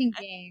drinking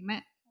game.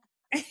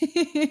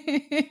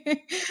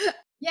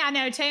 Yeah,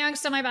 no, Taeyong's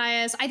still my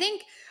bias. I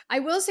think I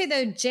will say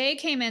though, Jay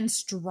came in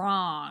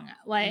strong.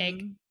 Like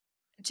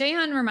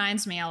Jaehyun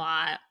reminds me a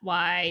lot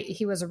why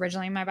he was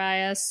originally my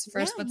bias for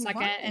a split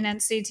second in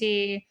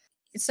NCT.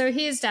 So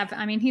he's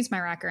definitely, I mean, he's my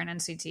wrecker in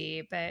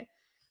NCT, but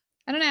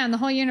I don't know. In the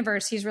whole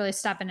universe, he's really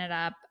stepping it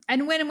up.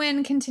 And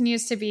Win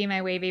continues to be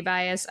my Wavy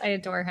bias. I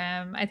adore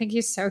him. I think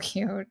he's so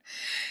cute.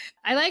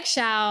 I like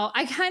Xiao.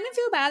 I kind of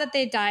feel bad that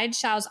they dyed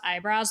Xiao's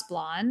eyebrows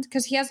blonde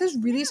because he has those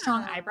really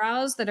strong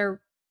eyebrows that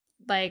are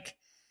like,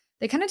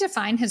 they kind of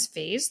define his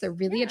face. They're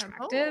really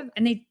attractive.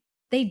 And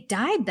they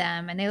dyed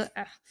them and they,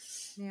 I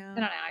don't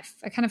know.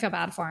 I kind of feel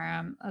bad for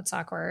him. That's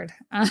awkward.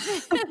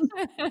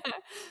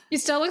 He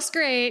still looks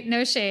great.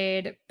 No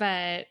shade,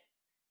 but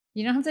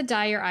you don't have to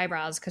dye your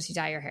eyebrows because you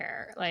dye your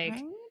hair. Like,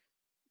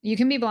 you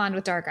can be blonde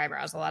with dark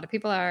eyebrows. A lot of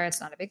people are.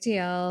 It's not a big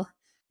deal.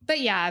 But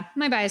yeah,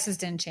 my biases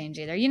didn't change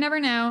either. You never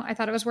know. I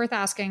thought it was worth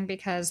asking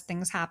because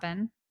things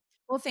happen.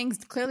 Well, things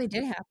clearly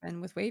did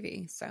happen with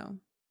Wavy, so.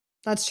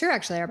 That's true,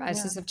 actually. Our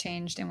biases have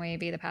changed in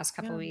Wavy the past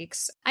couple of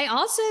weeks. I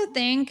also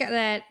think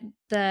that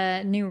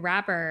the new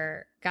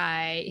rapper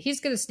guy, he's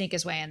going to sneak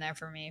his way in there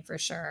for me, for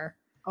sure.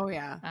 Oh,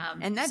 yeah.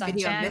 And that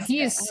video, I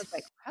was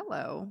like,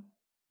 hello,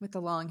 with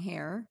the long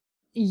hair.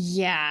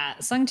 Yeah,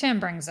 Sungchan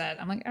brings it.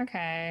 I'm like,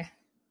 okay,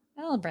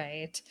 all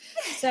right.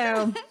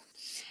 So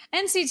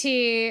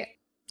NCT,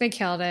 they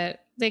killed it.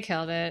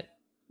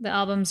 The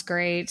album's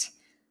great.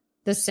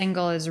 The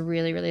single is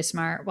really, really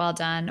smart. Well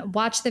done.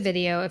 Watch the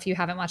video if you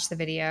haven't watched the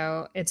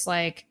video. It's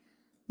like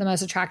the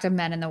most attractive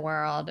men in the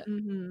world.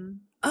 Mm-hmm.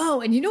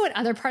 Oh, and you know what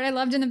other part I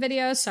loved in the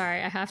video?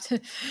 Sorry, I have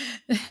to.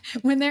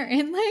 When they're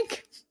in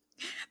like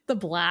the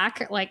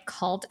black like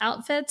cult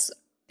outfits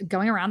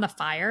going around the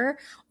fire.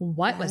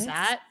 What was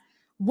that?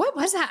 What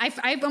was that?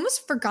 I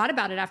almost forgot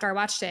about it after I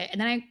watched it.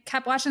 And then I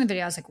kept watching the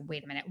video. I was like,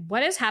 wait a minute.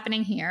 What is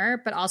happening here?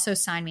 But also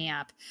sign me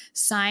up.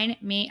 Sign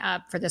me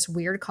up for this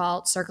weird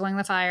cult circling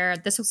the fire.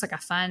 This looks like a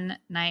fun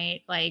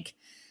night. Like,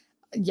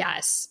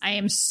 yes, I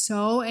am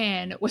so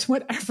in with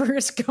whatever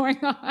is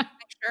going on.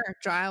 Sure.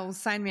 Giles,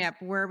 sign me up.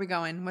 Where are we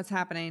going? What's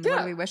happening? Yeah.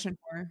 What are we wishing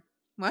for?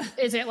 What?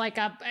 Is it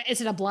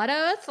a blood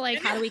oath?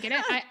 Like, how do we get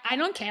it? I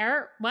don't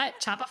care. What?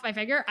 Chop off my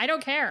finger? I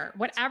don't care.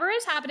 Whatever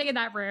is happening in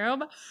that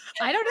room,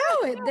 I don't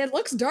know. It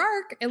looks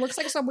dark. It looks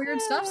like some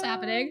weird stuff's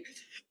happening.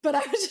 But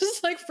I was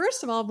just like,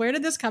 first of all, where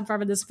did this come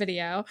from in this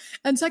video?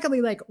 And secondly,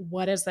 like,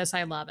 what is this?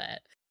 I love it.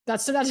 That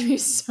stood out to me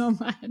so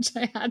much.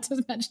 I had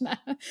to mention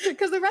that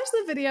because the rest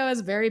of the video is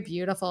very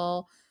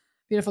beautiful.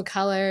 Beautiful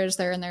colors.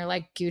 They're in their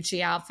like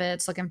Gucci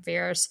outfits looking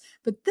fierce.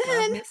 But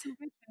then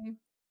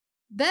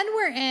Then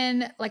we're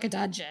in like a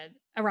dungeon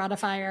around a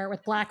fire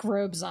with black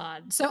robes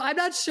on. So I'm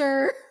not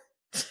sure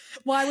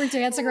why we're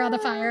dancing around the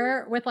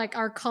fire with like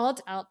our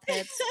cult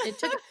outfits. It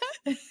took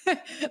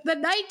the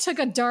night took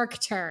a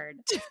dark turn.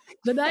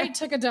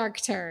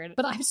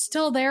 But I'm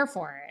still there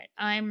for it.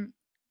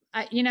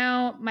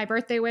 My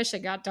birthday wish, it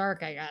got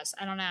dark, I guess.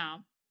 I don't know.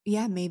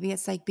 Yeah, maybe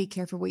it's like, be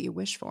careful what you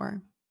wish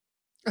for.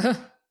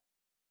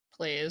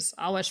 Please,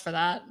 I'll wish for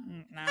that.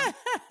 No.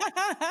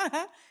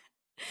 I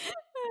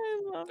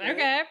love it.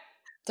 Okay.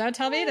 Don't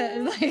tell me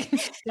to, like,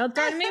 don't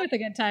threaten me with a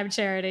good time,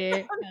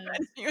 Charity.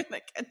 With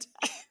a good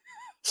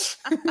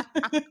time.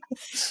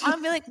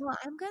 I'll be like, well,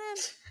 I'm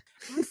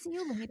gonna see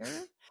you later.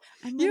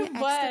 You would.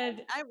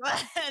 I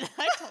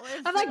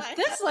would. I'm like,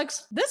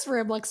 this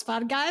room looks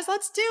fun, guys.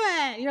 Let's do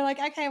it. You're like,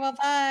 okay, well,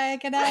 bye.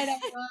 Good night,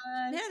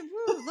 everyone. Man,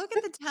 woo, look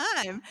at the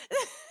time.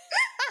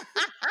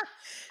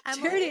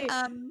 Charity,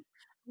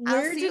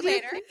 I'll see you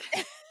later.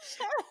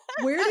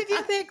 Where did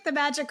you think the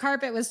magic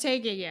carpet was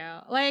taking you?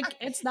 Like,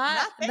 it's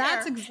not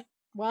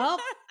well,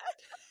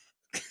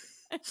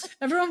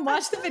 everyone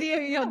watch the video.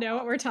 You'll know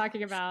what we're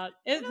talking about.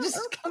 It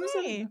comes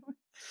in.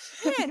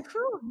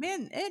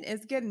 Man, it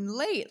is getting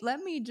late. I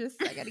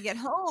gotta get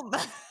home.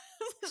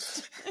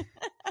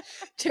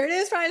 Charity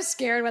was probably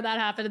scared when that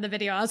happened in the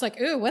video. I was like,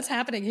 ooh, what's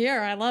happening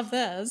here? I love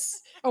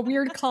this. A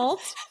weird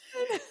cult.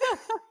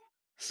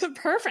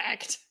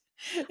 Perfect.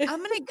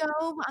 I'm gonna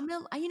go.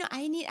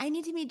 I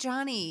need to meet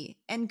Johnny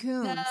and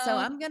Coon. No. So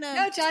I'm gonna.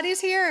 No,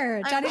 Johnny's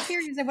here. Johnny's here.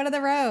 He's in one of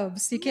the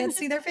robes. You can't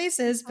see their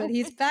faces, but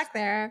he's back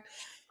there.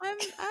 I'll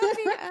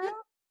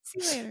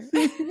see you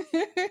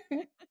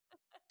later.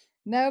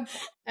 Nope.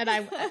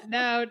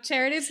 And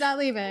Charity's not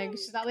leaving.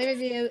 She's not leaving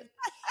me.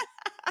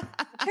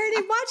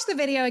 Charity, watch the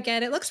video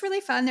again. It looks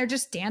really fun. They're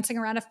just dancing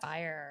around a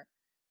fire.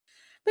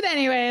 But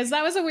anyways,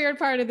 that was a weird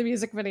part of the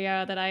music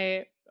video that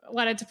I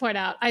wanted to point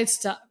out. I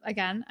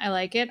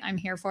like it. I'm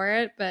here for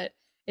it, but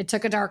it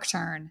took a dark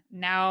turn.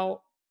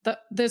 Now,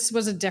 this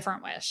was a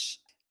different wish.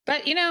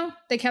 But,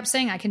 they kept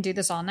saying I can do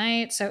this all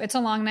night. So it's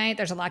a long night.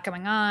 There's a lot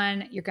going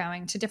on. You're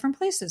going to different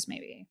places,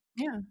 maybe.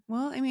 Yeah.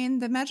 Well,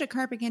 the magic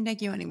carpet can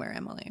take you anywhere,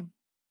 Emily.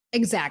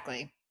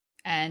 Exactly.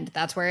 And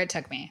that's where it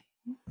took me.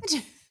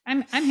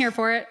 I'm here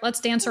for it. Let's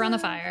dance around the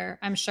fire.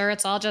 I'm sure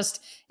it's all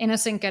just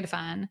innocent, good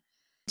fun.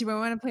 Do I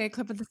want to play a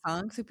clip of the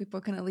song so people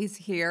can at least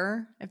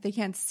hear? If they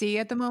can't see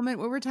at the moment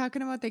what we're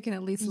talking about, they can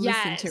at least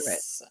listen to it.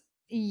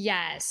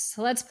 Yes.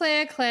 Let's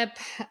play a clip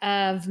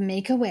of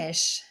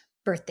Make-A-Wish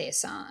birthday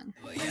song.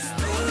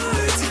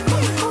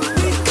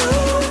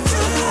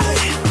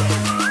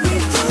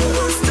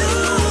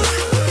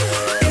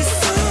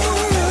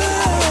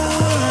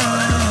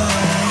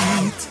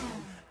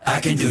 I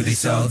can do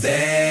this all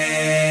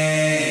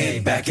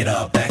day. Back it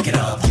up,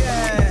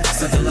 yeah.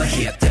 서둘러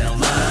hit that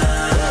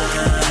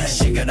line.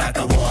 시간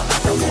아까워.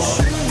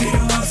 필요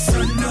없어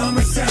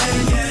놈을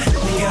사랑해.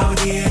 네가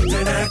어디에 있든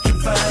I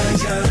can find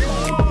you.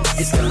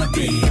 It's gonna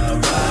be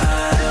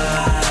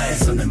alright.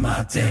 손을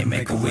맞대,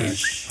 make a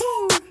wish.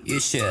 You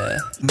should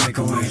make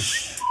a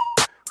wish.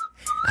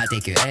 I'll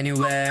take you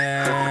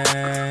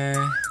anywhere.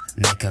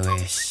 Make a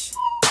wish.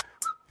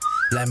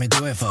 Let me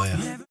do it for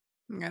you.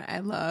 I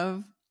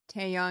love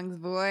Taeyong's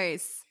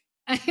voice.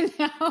 I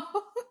know.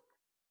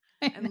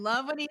 I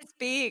love when he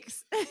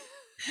speaks.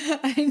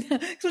 I know.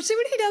 Especially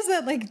when he does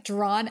that like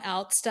drawn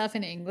out stuff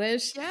in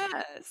English.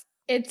 Yes.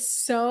 It's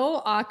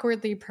so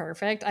awkwardly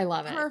perfect. I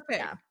love it. Perfect.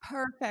 Yeah.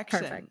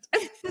 Perfection.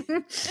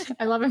 Perfect.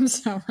 I love him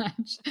so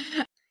much.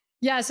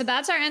 Yeah, so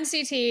that's our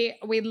NCT.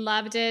 We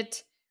loved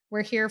it.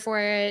 We're here for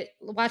it.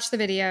 Watch the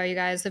video, you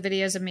guys. The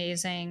video is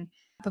amazing.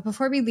 But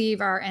before we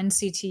leave our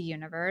NCT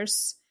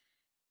universe,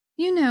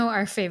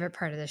 our favorite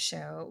part of the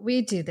show.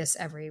 We do this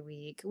every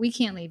week. We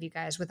can't leave you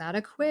guys without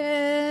a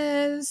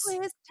quiz.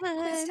 Quiz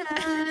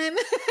time.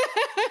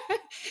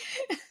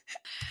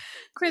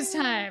 Quiz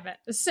time.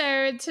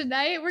 So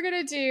tonight we're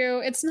going to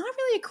do, it's not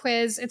really a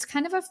quiz. It's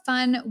kind of a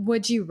fun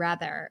would you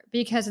rather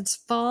because it's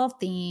fall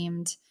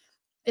themed.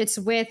 It's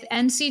with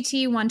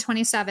NCT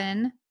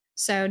 127.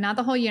 So not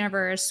the whole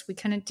universe. We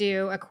couldn't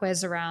do a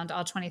quiz around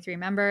all 23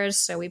 members.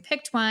 So we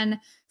picked one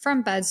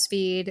from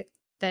BuzzFeed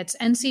that's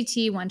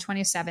NCT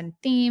 127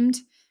 themed.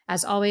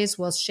 As always,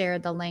 we'll share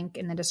the link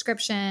in the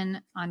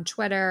description on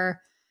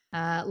Twitter.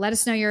 Let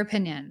us know your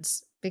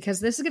opinions because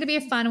this is going to be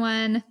a fun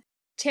one.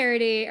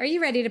 Charity, are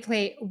you ready to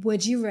play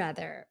Would You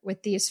Rather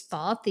with these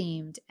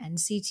fall-themed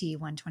NCT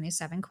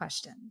 127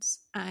 questions?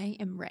 I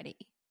am ready.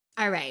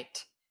 All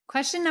right.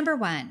 Question number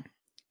 1.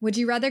 Would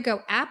you rather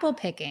go apple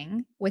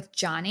picking with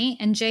Johnny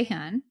and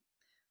Jaehyun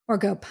or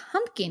go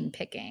pumpkin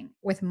picking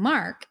with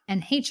Mark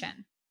and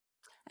Haechan?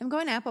 I'm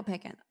going apple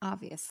picking,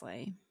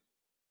 obviously.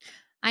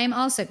 I am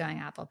also going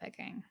apple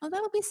picking. Oh,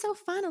 that would be so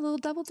fun. A little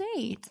double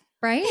date.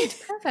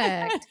 Right?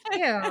 Perfect.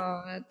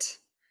 Cute.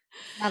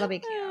 That'll be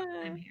cute.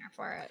 I'm here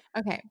for it.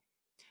 Okay.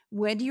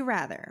 Would you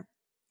rather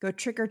go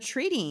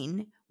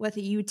trick-or-treating with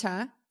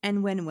Yuta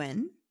and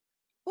Win-Win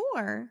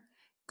or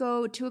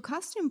go to a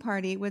costume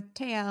party with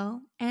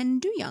Taeil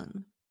and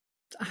Dooyoung?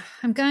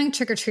 I'm going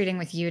trick-or-treating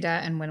with Yuta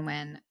and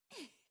Win-Win.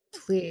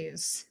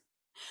 Please.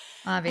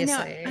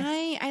 obviously.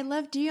 I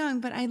love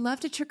Dooyoung, but I love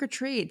to trick or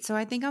treat. So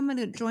I think I'm going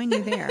to join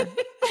you there.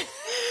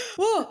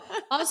 Well,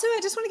 also, I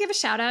just want to give a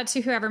shout out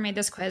to whoever made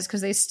this quiz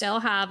because they still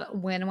have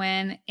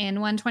Win-Win in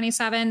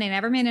 127. They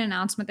never made an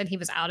announcement that he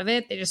was out of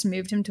it. They just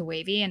moved him to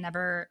Wavy and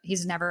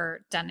he's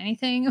never done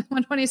anything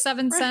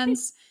 127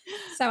 since.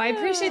 So I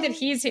appreciate that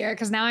he's here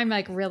because now I'm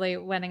like really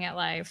winning at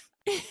life.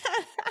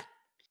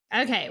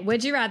 Okay.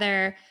 Would you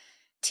rather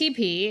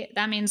TP?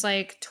 That means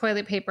like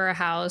toilet paper a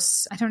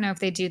house. I don't know if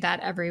they do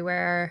that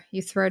everywhere.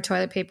 You throw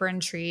toilet paper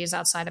in trees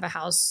outside of a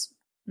house.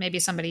 Maybe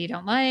somebody you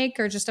don't like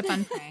or just a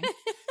fun prank.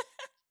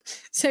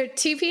 So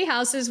TP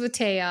houses with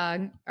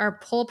Taeyong or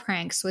pull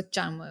pranks with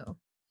Jungwoo.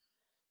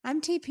 I'm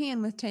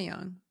TPing with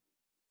Taeyong.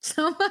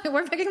 So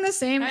we're picking the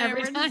same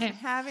every we're time. Just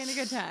having a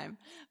good time.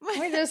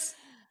 We just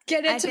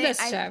get into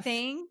mischief.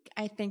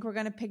 I think we're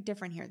going to pick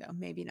different here, though.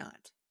 Maybe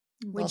not.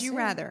 We'll Would you see.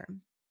 rather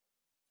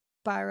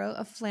borrow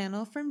a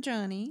flannel from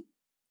Johnny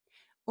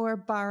or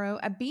borrow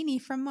a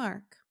beanie from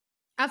Mark?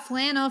 A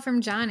flannel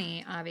from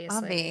Johnny,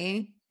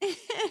 obviously.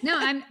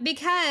 No,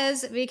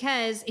 because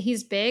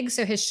he's big,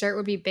 so his shirt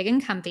would be big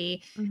and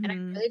comfy, and I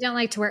really don't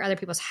like to wear other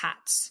people's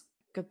hats.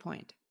 Good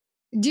point.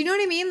 Do you know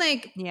what I mean?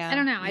 Like, yeah, I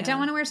don't know. Yeah. I don't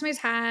want to wear somebody's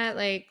hat.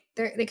 Like,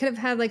 they could have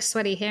had like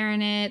sweaty hair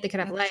in it. They could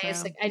have That's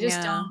lice. true. Like, I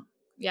just don't.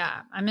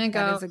 Yeah, I'm gonna go.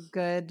 That is a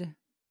good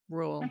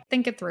rule.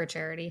 Think it through,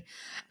 Charity.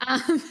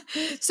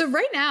 So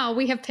right now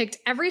we have picked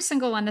every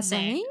single one the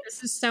same. Right?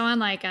 This is so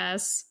unlike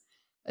us.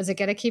 Is it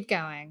gonna keep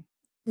going?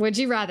 Would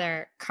you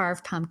rather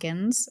carve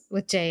pumpkins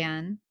with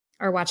Jaehyun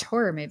or watch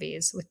horror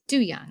movies with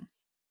Dooyoung?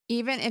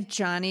 Even if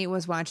Johnny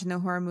was watching the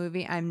horror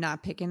movie, I'm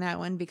not picking that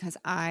one because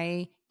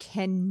I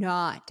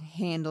cannot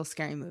handle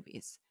scary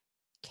movies.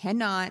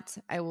 Cannot.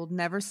 I will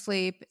never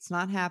sleep. It's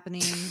not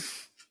happening.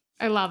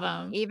 I love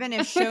him. Even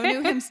if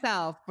Shonu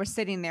himself were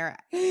sitting there,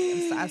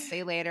 I'll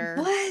say later.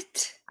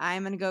 What?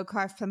 I'm going to go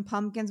carve some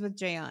pumpkins with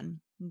Jaehyun.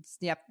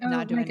 Not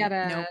Oh doing my God.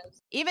 it. Nope.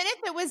 Even if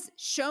it was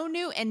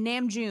Shonu and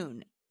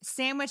Namjoon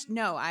sandwich,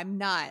 no, I'm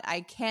not.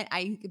 I can't.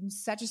 I'm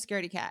such a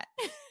scaredy cat.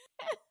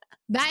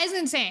 That is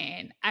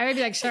insane. I would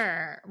be like,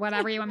 sure,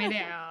 whatever you want me to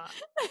do.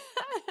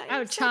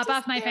 Oh, chop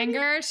off my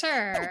finger?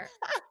 Sure.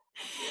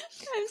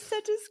 I'm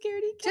such a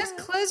scaredy cat. Just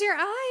close your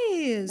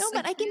eyes. No,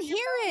 but I can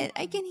hear it.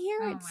 I can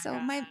hear it. So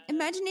my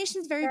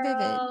imagination is very vivid.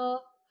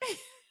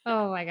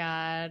 Oh my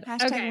God.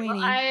 Hashtag okay, well,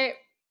 weenie.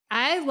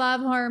 I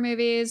love horror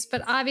movies,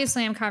 but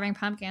obviously I'm carving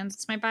pumpkins.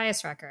 It's my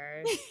bias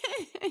record.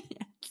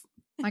 Yes.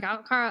 Like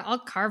I'll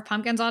carve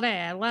pumpkins all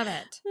day. I love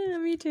it. Yeah,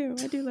 me too.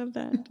 I do love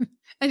that.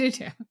 I do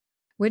too.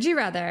 Would you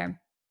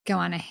rather go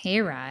on a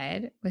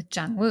hayride with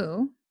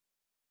Jungwoo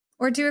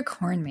or do a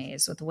corn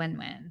maze with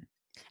Win-Win?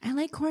 I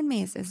like corn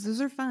mazes.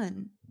 Those are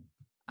fun.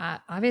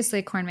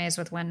 Obviously, corn maze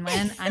with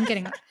Win-Win.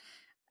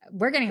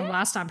 We're getting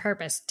lost on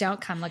purpose. Don't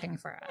come looking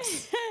for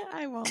us.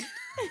 I won't.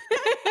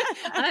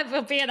 I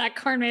will be in that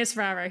corn maze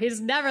forever.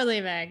 He's never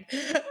leaving.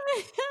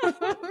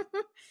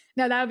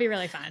 No, that would be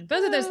really fun.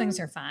 Both of those things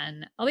are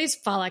fun. All these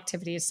fall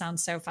activities sound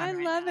so fun.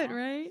 I love it,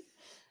 right?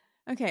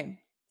 Okay.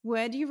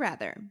 Would you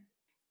rather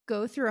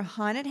go through a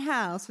haunted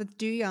house with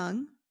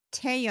Dooyoung,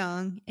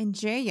 Taeyong, and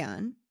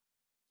Jaehyun,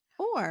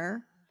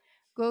 or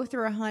go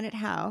through a haunted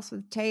house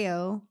with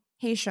Taeo,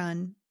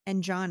 Haeshan,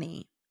 and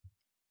Johnny?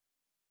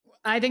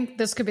 I think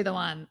this could be the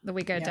one that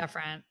we go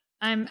different.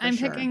 I'm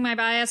sure. picking my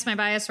bias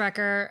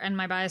wrecker, and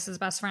my bias's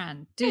best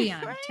friend.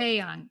 Dooyoung, Right?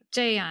 Taeyong,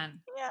 Jaehyun.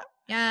 Yeah.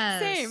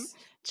 Yes. Same.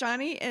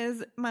 Johnny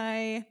is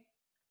my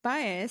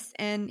bias,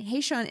 and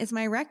Haeshan is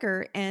my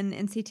wrecker and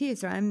NCT.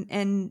 So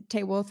and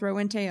Tae will throw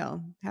in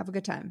Taeo. Have a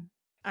good time.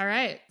 All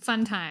right.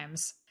 Fun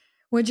times.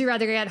 Would you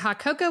rather get hot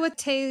cocoa with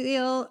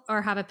Taeil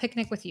or have a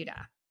picnic with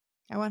Yuta?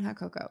 I want hot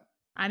cocoa.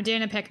 I'm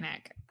doing a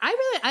picnic.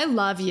 I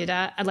love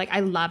Yuta. I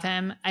love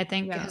him. I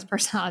think his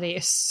personality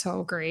is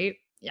so great.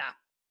 Yeah.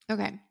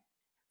 Okay.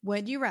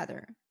 Would you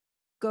rather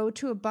go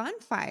to a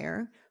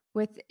bonfire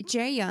with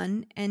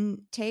Jaehyun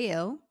and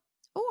Taeil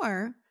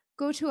or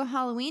go to a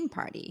Halloween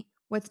party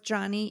with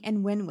Johnny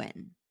and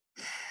Win-Win?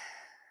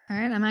 All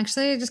right. I'm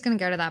actually just going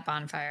to go to that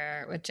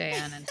bonfire with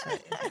Jaehyun and Taeil.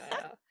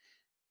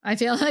 I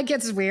feel like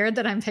it's weird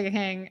that I'm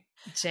picking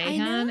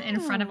Jaehyun in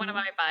front of one of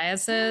my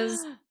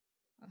biases.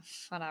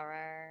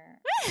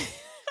 Whatever.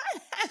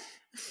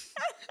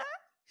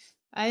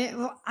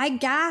 I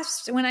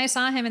gasped when I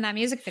saw him in that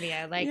music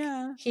video.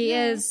 He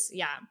is,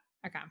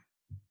 okay.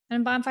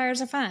 And bonfires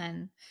are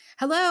fun.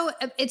 Hello,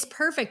 it's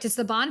perfect. It's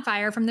the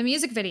bonfire from the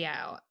music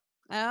video.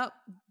 Oh,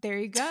 there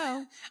you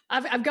go.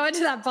 I'm going to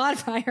that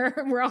bonfire.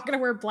 We're all going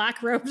to wear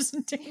black robes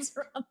and dance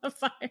around the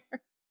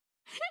fire.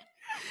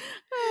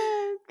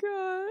 Oh,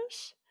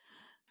 gosh.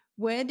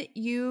 Would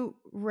you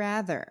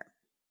rather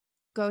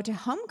go to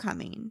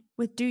homecoming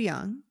with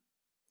Dooyoung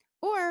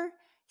or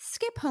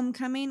skip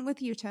homecoming with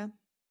Yuta?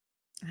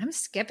 I'm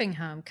skipping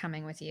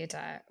homecoming with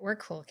Yuta. We're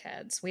cool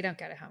kids. We don't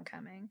go to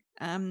homecoming.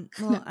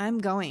 Well, I'm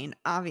going.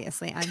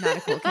 Obviously, I'm not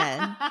a cool kid.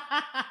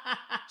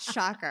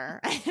 Shocker.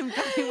 I'm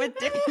going with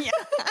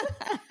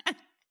Dooyoung.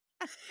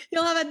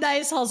 You'll have a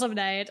nice, wholesome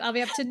night. I'll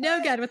be up to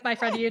no good with my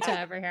friend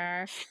Yuta over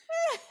here.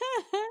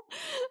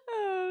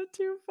 Oh,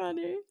 too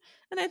funny.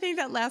 And I think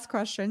that last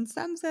question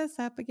sums us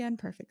up again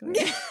perfectly.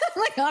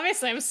 Like,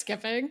 obviously, I'm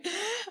skipping.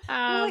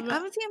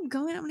 Obviously, I'm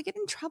going to get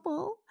in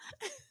trouble.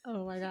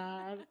 Oh my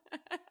God.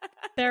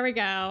 There we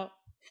go.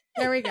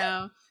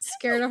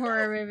 Scared of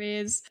horror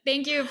movies.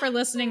 Thank you for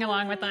listening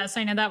along with us.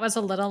 I know that was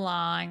a little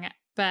long,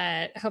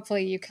 but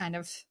hopefully you kind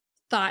of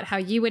thought how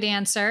you would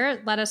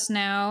answer. Let us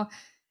know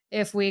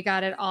if we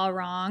got it all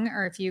wrong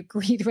or if you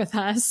agreed with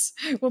us.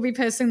 We'll be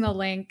posting the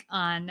link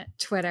on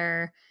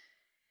Twitter.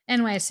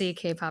 NYC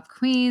K-Pop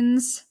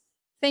Queens.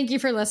 Thank you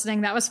for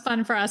listening. That was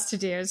fun for us to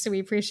do, so we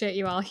appreciate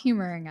you all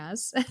humoring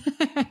us.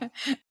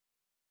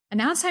 And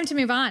now it's time to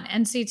move on.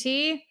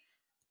 NCT,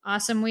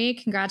 awesome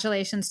week.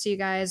 Congratulations to you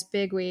guys.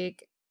 Big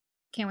week.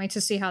 Can't wait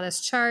to see how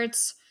this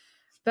charts.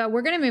 But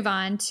we're going to move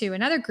on to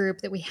another group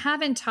that we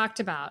haven't talked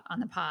about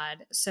on the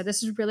pod. So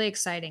this is really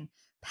exciting.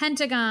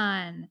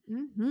 Pentagon.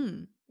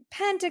 Mm-hmm.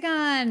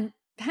 Pentagon.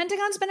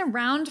 Pentagon's been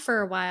around for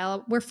a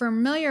while. We're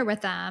familiar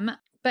with them,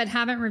 but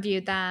haven't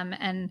reviewed them.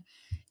 And,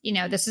 you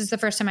know, this is the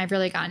first time I've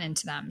really gotten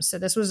into them. So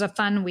this was a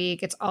fun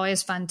week. It's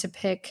always fun to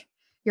pick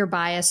your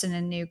bias in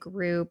a new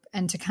group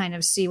and to kind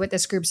of see what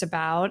this group's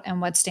about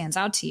and what stands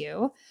out to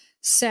you.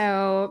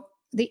 So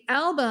the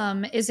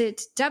album, is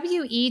it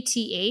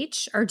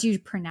WETH or do you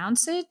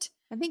pronounce it?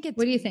 I think it's.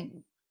 What do you think?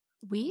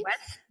 Weeth?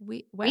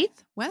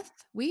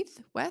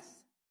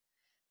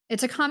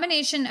 It's a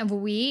combination of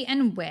we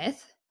and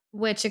with,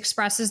 which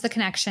expresses the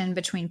connection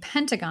between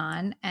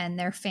Pentagon and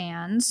their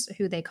fans,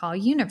 who they call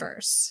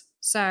Universe.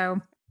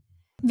 So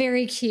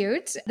very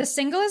cute. The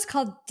single is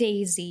called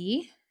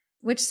Daisy,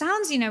 which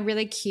sounds, you know,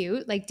 really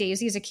cute. Like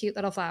Daisy is a cute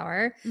little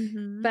flower.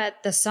 Mm-hmm. But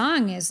the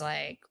song is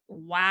like,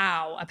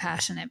 wow, a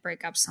passionate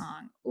breakup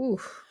song. Ooh.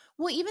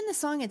 Well, even the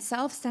song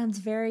itself sounds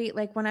very,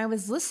 like when I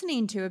was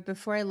listening to it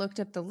before I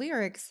looked up the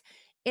lyrics,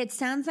 it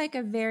sounds like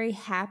a very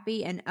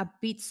happy and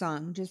upbeat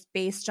song just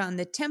based on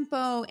the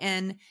tempo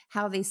and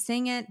how they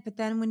sing it. But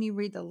then when you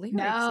read the lyrics,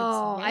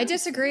 no, I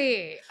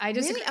disagree.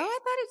 Really? Oh, I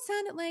thought it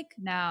sounded like.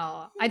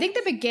 No, I think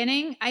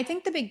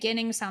the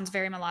beginning sounds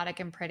very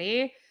melodic and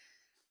pretty.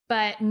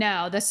 But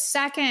no, the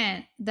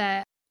second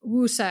that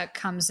Wooseok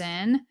comes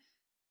in,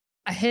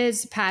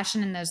 his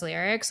passion in those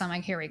lyrics, I'm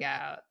like, here we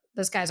go.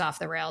 This guy's off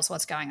the rails.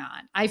 What's going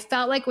on? I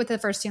felt like with the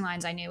first 2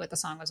 lines, I knew what the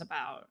song was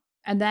about.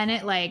 And then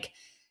it like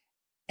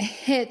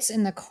hits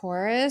in the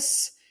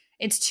chorus.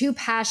 It's too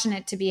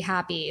passionate to be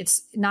happy.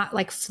 It's not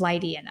like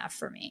flighty enough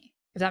for me,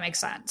 if that makes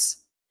sense.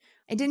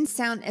 It didn't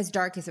sound as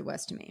dark as it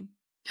was to me.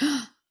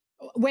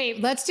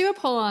 Wait, let's do a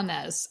poll on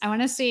this. I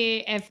want to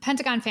see if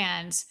Pentagon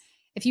fans,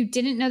 if you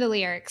didn't know the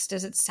lyrics,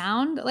 does it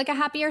sound like a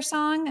happier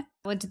song?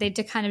 Or did they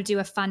kind of do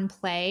a fun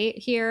play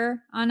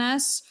here on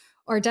us?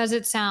 Or does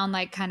it sound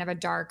like kind of a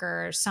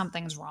darker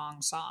something's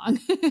wrong song?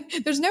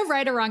 There's no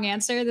right or wrong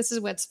answer. This is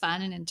what's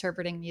fun in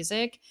interpreting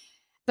music.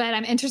 But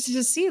I'm interested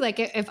to see like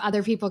if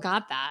other people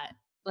got that.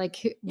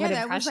 Like what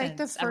that was like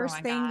the first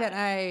thing got.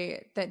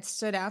 that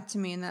stood out to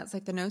me, and that's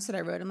like the notes that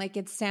I wrote. I'm like,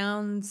 it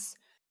sounds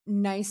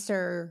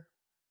nicer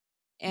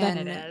than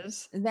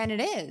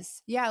it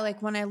is. Yeah,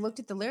 like when I looked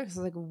at the lyrics,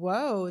 I was like,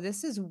 whoa,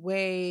 this is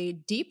way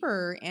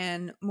deeper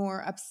and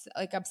more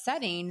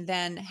upsetting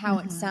than how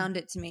it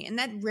sounded to me. And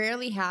that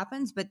rarely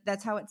happens, but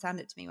that's how it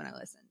sounded to me when I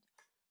listened.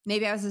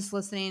 Maybe I was just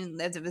listening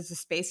as it was the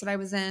space that I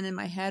was in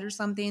my head or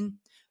something,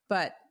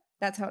 but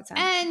that's how it sounds.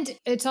 And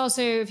it's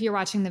also if you're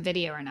watching the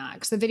video or not,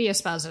 because the video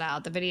spells it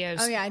out. The video's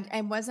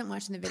I wasn't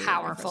watching the video.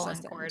 Powerful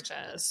and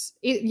gorgeous.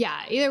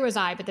 Either was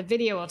I, but the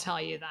video will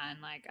tell you then,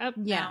 like, oh,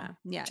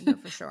 no,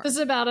 for sure. This is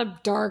about a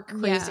dark,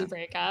 crazy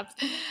breakup.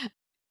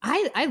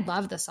 I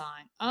love the song.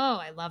 Oh,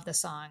 I love the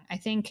song. I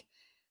think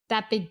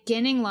that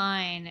beginning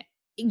line,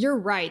 you're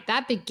right.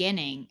 That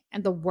beginning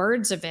and the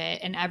words of it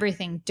and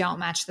everything don't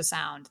match the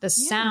sound. The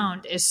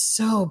sound is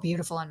so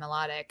beautiful and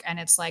melodic, and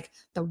it's like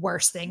the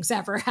worst things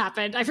ever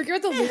happened. I forget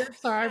what the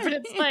lyrics are, but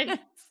it's like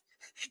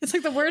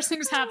the worst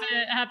things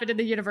happened in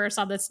the universe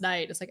on this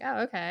night. It's like,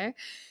 oh, okay,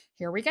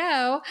 here we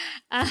go.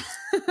 I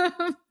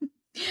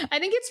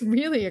think it's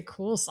really a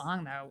cool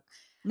song, though.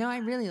 No, I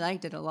really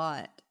liked it a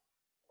lot.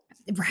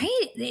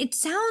 Right? It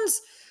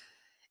sounds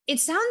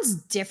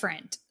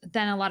different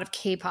than a lot of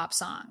K-pop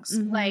songs.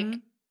 Mm-hmm. Like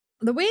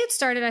the way it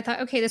started, I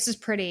thought, okay, this is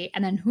pretty.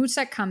 And then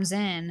Wooseok comes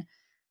in.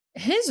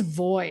 His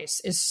voice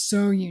is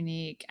so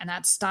unique. And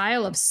that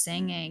style of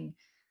singing,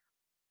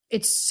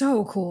 it's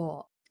so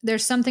cool.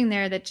 There's something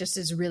there that just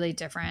is really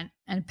different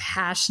and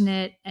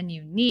passionate and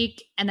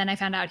unique. And then I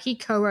found out he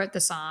co-wrote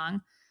the song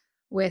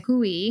with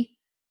Hui,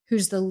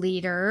 who's the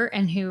leader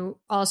and who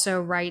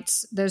also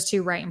writes, those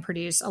two write and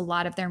produce a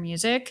lot of their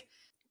music.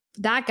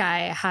 That guy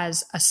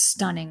has a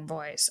stunning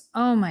voice.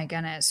 Oh my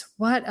goodness.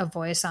 What a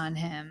voice on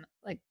him.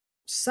 Like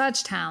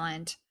such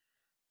talent.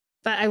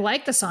 But I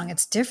like the song.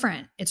 It's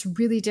different. It's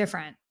really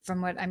different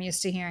from what I'm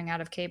used to hearing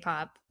out of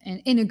K-pop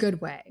in a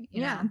good way.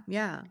 You know?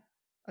 Yeah.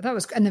 I thought it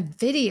was, and the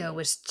video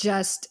was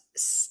just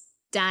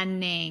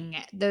stunning.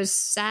 Those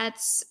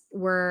sets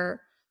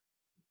were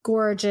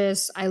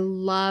gorgeous. I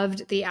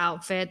loved the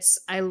outfits.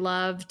 I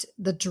loved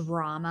the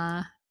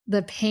drama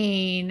the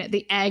pain,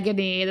 the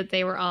agony that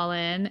they were all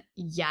in.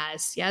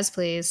 Yes,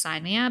 please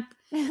sign me up.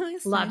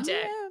 Loved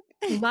it.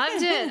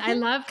 Loved it. I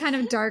love kind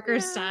of darker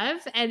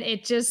stuff, and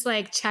it just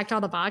like checked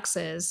all the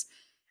boxes.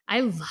 I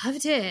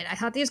loved it. I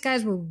thought these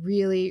guys were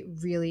really,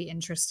 really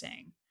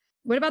interesting.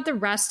 What about the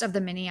rest of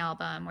the mini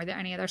album? Were there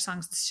any other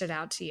songs that stood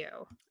out to you?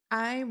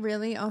 I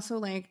really also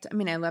liked,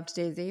 I loved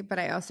Daisy, but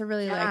I also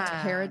really liked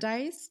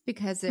Paradise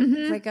because it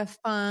was like a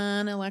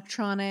fun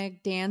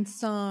electronic dance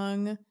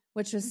song,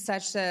 which was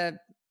such a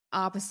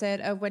opposite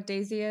of what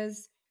Daisy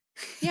is.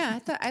 Yeah,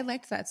 I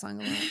liked that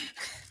song a lot.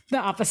 The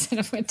opposite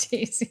of what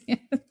Daisy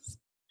is.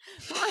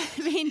 Well,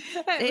 I mean,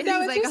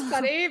 it's just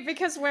funny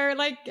because we're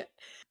like,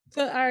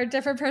 our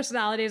different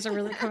personalities are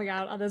really coming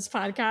out on this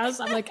podcast.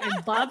 I'm like,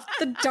 I love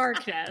the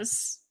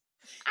darkness.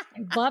 I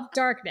love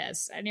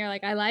darkness. And you're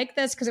like, I like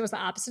this because it was the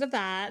opposite of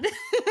that.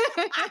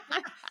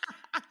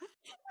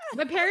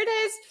 But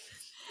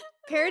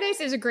Paradise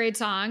is a great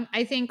song.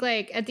 I think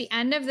like at the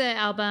end of the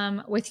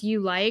album with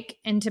You Like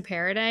Into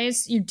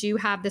Paradise, you do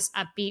have this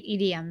upbeat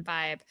EDM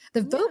vibe.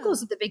 The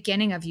vocals at the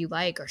beginning of You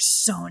Like are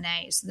so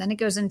nice. Then it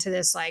goes into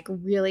this like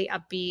really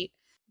upbeat,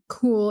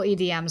 cool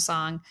EDM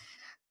song.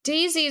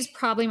 Daisy is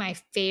probably my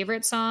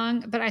favorite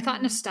song, but I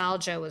thought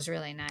Nostalgia was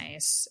really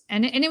nice.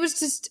 And it was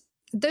just,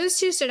 those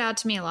two stood out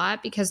to me a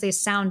lot because they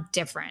sound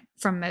different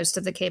from most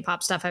of the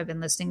K-pop stuff I've been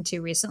listening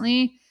to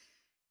recently.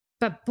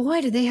 But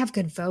boy, do they have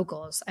good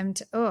vocals.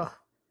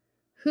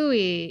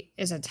 Hui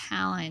is a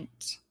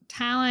talent.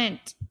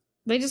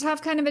 They just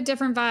have kind of a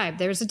different vibe.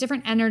 There's a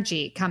different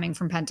energy coming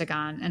from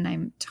Pentagon, and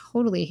I'm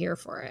totally here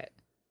for it.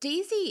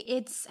 Daisy,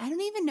 I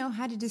don't even know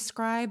how to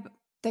describe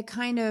the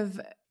kind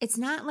of, it's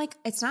not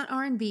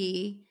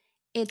R&B.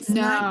 It's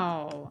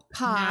not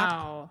pop.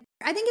 No.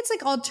 I think it's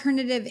like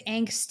alternative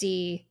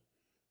angsty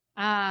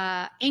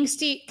kind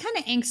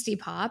of angsty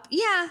pop.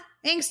 Yeah.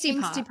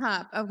 Angsty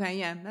pop. Okay.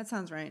 Yeah. That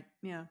sounds right.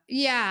 Yeah.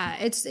 Yeah.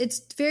 It's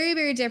very,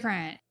 very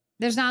different.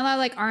 There's not a lot of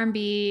like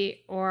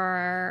R&B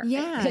or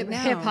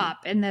hip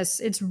hop in this.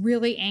 It's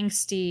really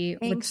angsty.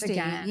 Which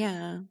again,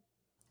 yeah.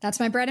 That's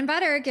my bread and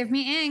butter. Give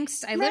me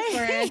angst. I live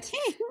for it.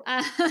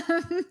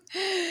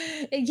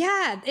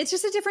 Yeah, it's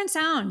just a different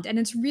sound. And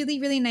it's really,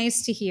 really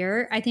nice to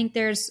hear. I think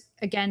there's,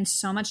 again,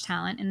 so much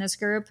talent in this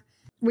group.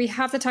 We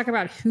have to talk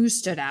about who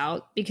stood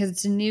out because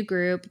it's a new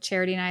group.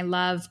 Charity and I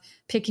love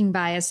picking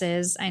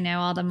biases. I know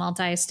all the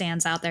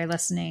multi-stans out there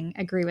listening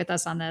agree with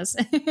us on this.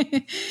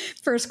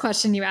 First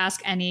question you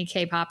ask any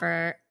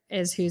K-popper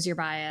is, who's your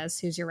bias?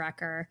 Who's your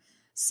wrecker?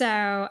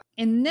 So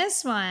in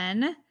this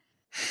one,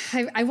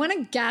 I want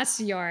to guess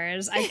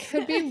yours. I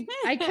could be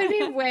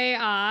way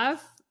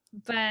off,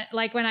 but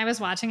like when I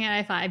was watching it,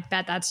 I thought, I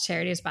bet that's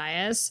Charity's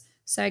bias.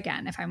 So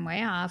again, if I'm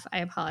way off, I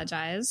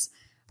apologize.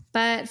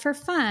 But for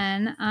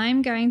fun,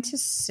 I'm going to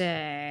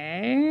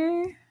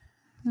say,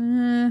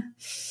 I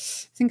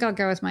think I'll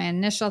go with my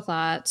initial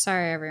thought.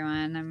 Sorry,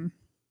 everyone. I'm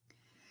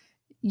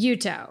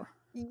Yuto.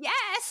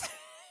 Yes.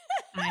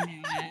 I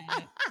knew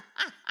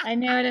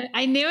it.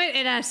 I knew it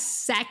in a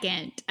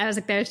second. I was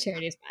like, there's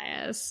Charity's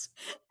bias.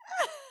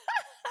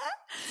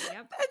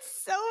 Yep.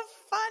 That's so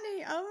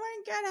funny. Oh my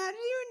God. How do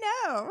you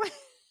know?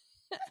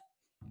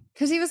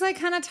 Because he was like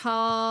kind of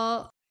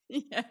tall.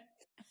 Yeah.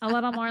 A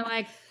little more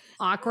like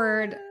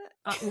awkward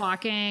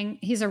walking.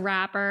 He's a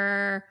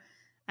rapper.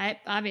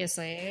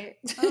 Obviously.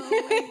 Oh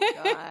my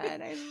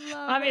God. I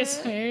love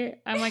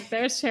it. I'm like,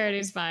 there's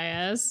Charity's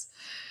bias.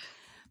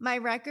 My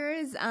wrecker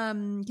is,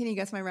 can you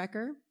guess my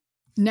wrecker?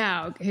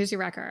 No. Who's your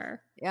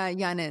wrecker?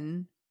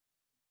 Yeonin.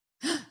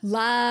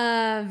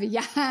 Love.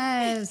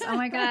 Yes. Oh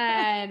my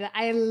God.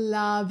 I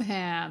love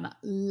him.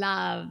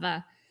 Love.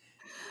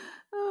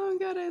 Oh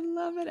God. I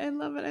love it. I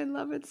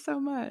love it so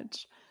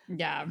much.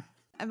 Yeah.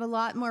 I'm a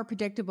lot more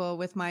predictable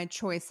with my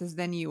choices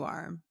than you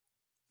are.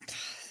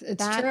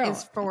 It's that true.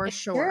 is for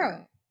sure.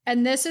 True.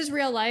 And this is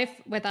real life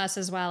with us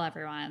as well,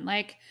 everyone.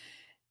 Like,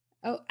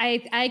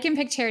 I can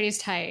pick Charity's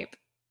type.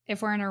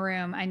 If we're in a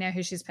room, I know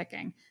who she's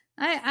picking.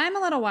 I'm a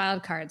little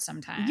wild card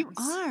sometimes. You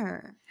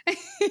are.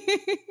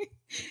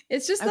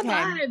 It's just the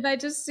vibe. I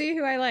just see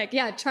who I like.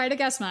 Yeah, try to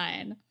guess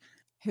mine.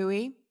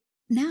 Hui?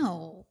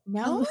 No.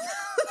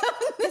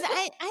 Because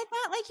I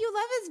thought like you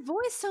love his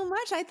voice so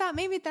much. I thought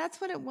maybe that's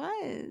what it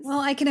was. Well,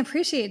 I can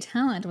appreciate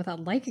talent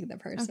without liking the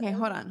person. Okay,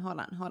 hold on.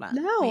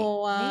 No.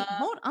 Wait,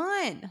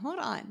 hold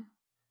on.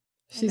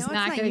 She's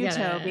not going to get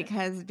it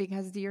because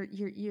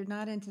you're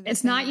not into this.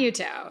 It's not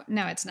Yuto.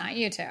 No, it's not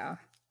Yuto.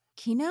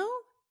 Kino?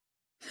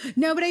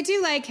 No, but I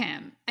do like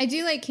him. I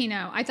do like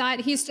Kino. I thought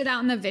he stood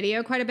out in the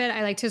video quite a bit.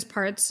 I liked his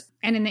parts.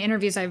 And in the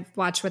interviews I've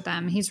watched with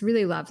them, he's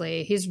really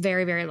lovely. He's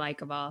very, very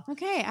likable.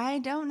 Okay, I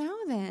don't know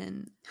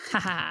then.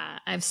 Haha,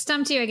 I've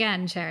stumped you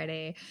again,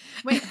 Charity.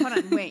 Wait, hold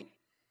on. Wait.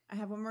 I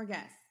have one more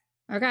guess.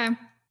 Okay.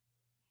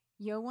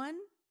 Yeowon?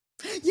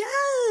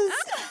 Yes!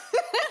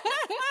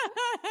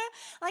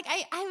 Like,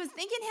 I was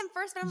thinking him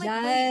first, but I'm like,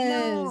 yes. wait,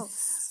 no.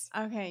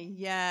 Okay,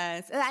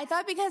 yes. I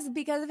thought because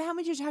of how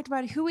much you talked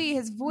about Hui,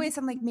 his voice,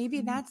 I'm like,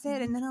 maybe that's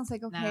it. And then I was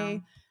like, okay,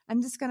 no.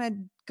 I'm just going to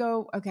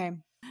go, okay.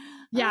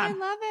 Yeah. Oh, I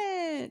love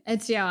it.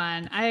 It's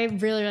Yeowon. I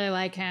really, really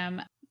like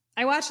him.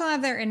 I watched a lot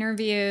of their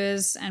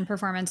interviews and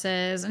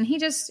performances, and he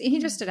just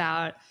stood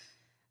out.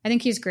 I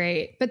think he's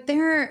great. But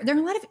there are a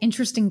lot of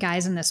interesting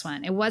guys in this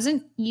one. It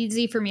wasn't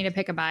easy for me to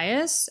pick a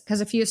bias because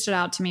a few stood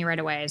out to me right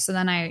away. So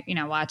then I,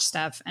 watched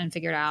stuff and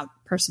figured out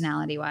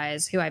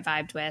personality-wise who I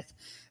vibed with.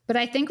 But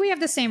I think we have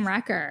the same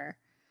wrecker.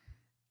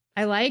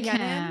 I like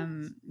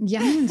him.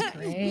 Yeon's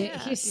great.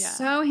 He's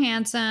so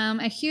handsome.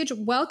 A huge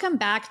welcome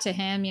back to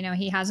him.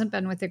 He hasn't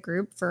been with the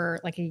group for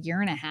like a year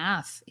and a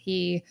half.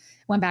 He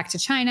went back to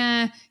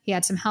China. He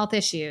had some health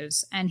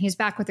issues and he's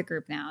back with the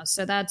group now.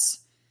 So that's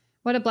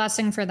what a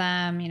blessing for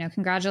them.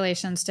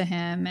 Congratulations to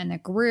him and the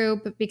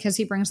group because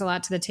he brings a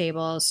lot to the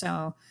table.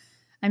 So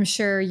I'm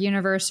sure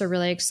Universe are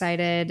really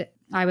excited.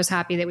 I was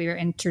happy that we were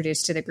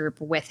introduced to the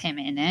group with him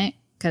in it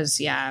because,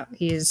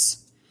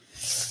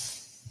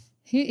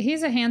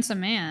 He's a handsome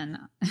man.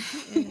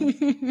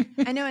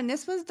 I know. And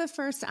this was the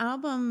first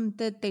album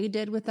that they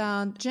did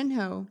without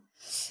Jinho.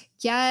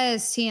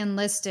 Yes, he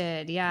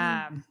enlisted.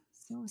 Yeah.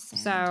 So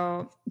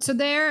sad. So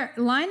their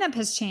lineup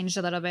has changed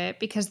a little bit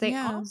because they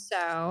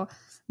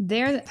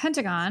they're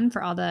Pentagon,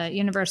 for all the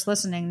Universe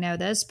listening know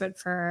this, but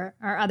for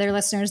our other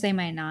listeners, they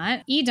might not.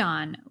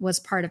 Edon was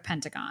part of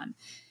Pentagon.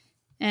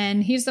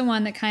 And he's the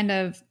one that kind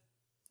of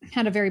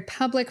had a very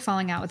public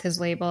falling out with his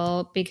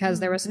label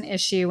because there was an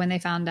issue when they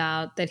found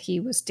out that he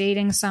was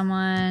dating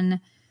someone.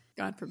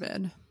 God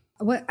forbid.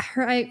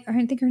 I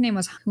think her name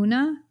was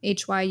Hyuna,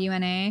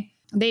 Hyuna.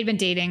 They'd been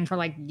dating for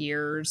like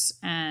years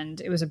and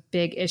it was a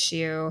big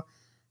issue.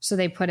 So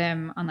they put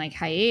him on like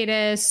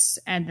hiatus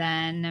and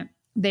then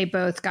they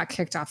both got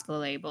kicked off the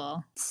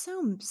label.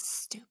 So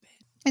stupid.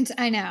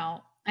 I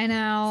know.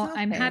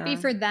 I'm happy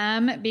for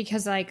them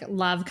because like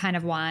love kind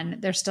of won.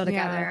 They're still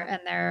together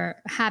and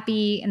they're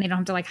happy and they don't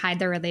have to like hide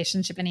their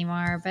relationship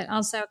anymore. But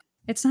also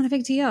it's not a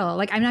big deal.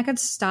 Like I'm not going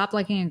to stop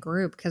liking a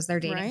group because they're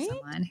dating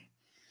someone.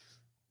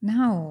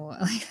 No,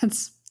 like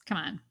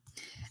come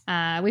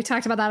on. We've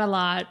talked about that a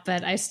lot,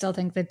 but I still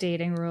think the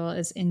dating rule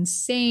is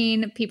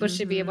insane. People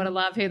should be able to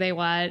love who they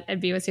want and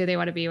be with who they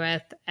want to be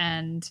with.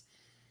 And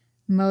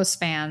most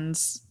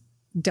fans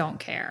don't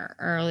care,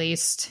 or at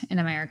least in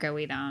America,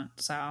 we don't.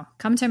 So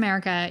come to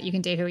America. You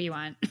can date who you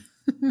want.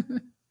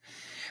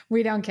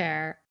 We don't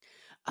care.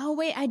 Oh,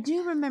 wait. I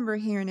do remember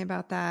hearing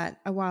about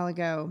that a while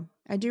ago.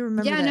 I do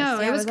remember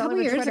this. It was a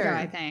couple years ago,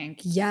 I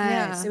think.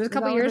 Yes, it was a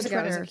couple years ago.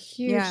 It was a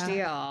huge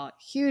deal.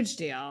 Huge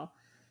deal.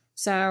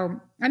 So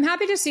I'm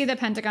happy to see the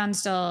Pentagon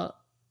still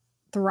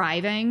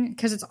thriving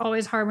because it's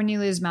always hard when you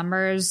lose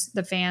members.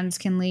 The fans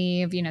can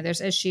leave.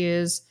 There's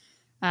issues.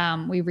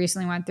 We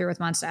recently went through with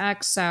Monsta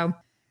X. So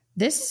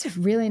this is a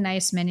really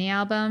nice mini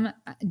album.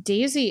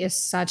 Daisy is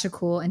such a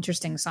cool,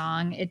 interesting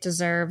song. It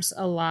deserves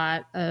a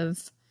lot of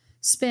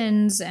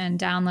spins and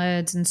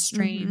downloads and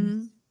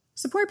streams.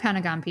 Support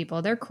Pentagon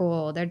people. They're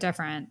cool. They're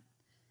different.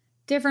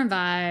 Different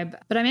vibe.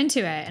 But I'm into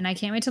it and I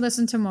can't wait to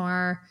listen to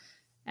more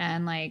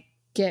and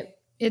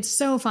it's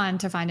so fun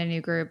to find a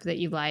new group that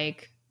you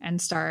like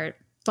and start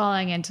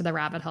falling into the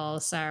rabbit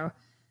hole. So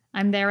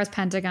I'm there with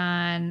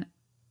Pentagon.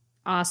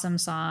 Awesome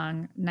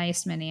song.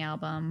 Nice mini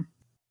album.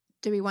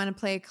 Do we want to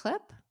play a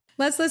clip?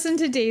 Let's listen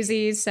to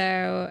Daisy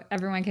so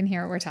everyone can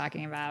hear what we're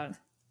talking about.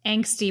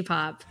 Angsty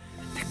pop.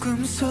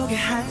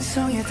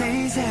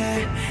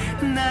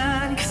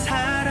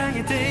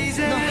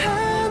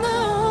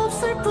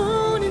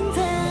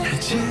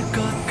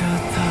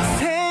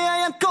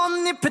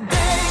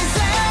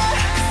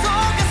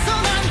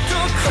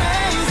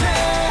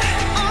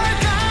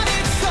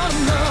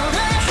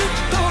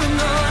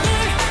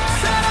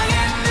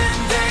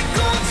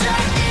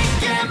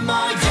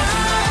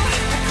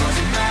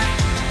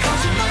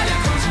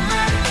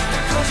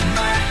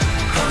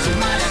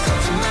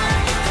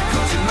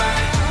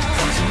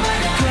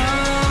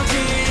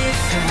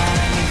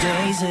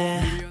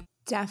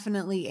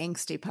 Definitely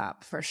angsty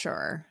pop for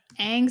sure.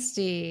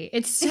 Angsty.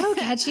 It's so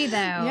catchy though.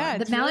 Yeah,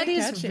 the melody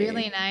is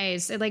really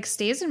nice. It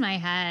stays in my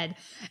head.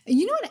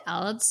 You know what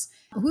else?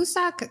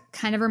 Hoosok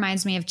kind of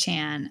reminds me of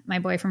Chan, my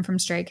boyfriend from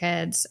Stray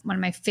Kids, one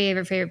of my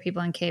favorite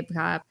people in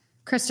K-pop,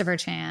 Christopher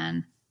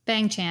Chan,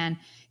 Bang Chan.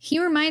 He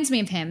reminds me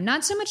of him,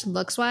 not so much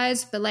looks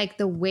wise, but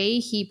the way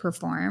he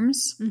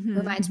performs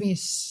reminds me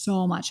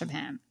so much of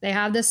him. They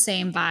have the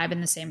same vibe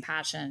and the same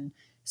passion.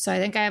 So I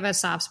think I have a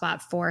soft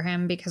spot for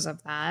him because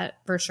of that,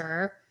 for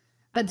sure.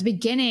 But at the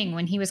beginning,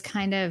 when he was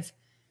kind of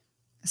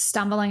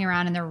stumbling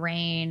around in the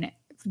rain,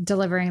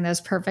 delivering those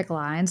perfect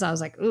lines, I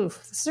was like, ooh,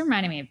 this is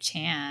reminding me of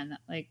Chan.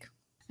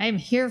 I'm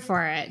here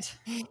for it.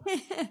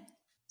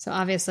 So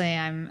obviously,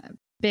 I'm a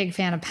big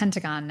fan of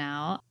Pentagon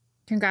now.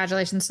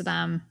 Congratulations to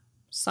them.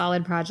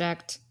 Solid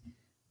project.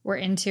 We're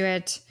into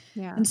it.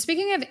 Yeah. And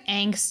speaking of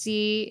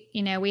angsty,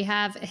 we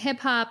have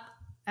hip-hop,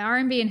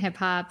 R&B and hip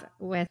hop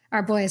with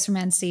our boys from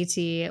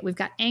NCT. We've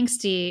got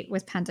Angsty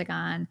with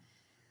Pentagon.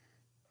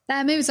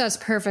 That moves us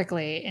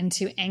perfectly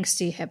into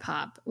angsty hip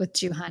hop with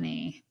Ju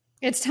Honey.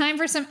 It's time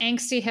for some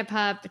angsty hip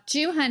hop.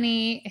 Ju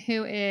Honey,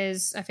 who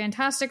is a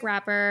fantastic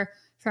rapper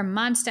from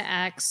Monsta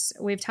X.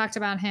 We've talked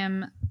about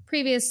him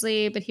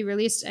previously, but he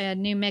released a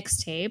new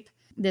mixtape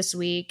this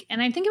week,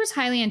 and I think it was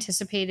highly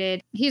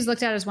anticipated. He's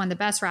looked at as one of the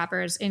best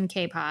rappers in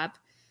K-pop,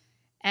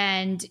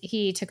 and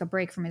he took a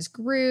break from his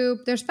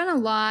group. There's been a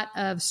lot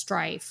of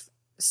strife.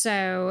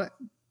 So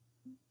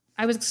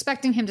I was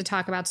expecting him to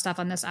talk about stuff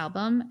on this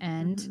album,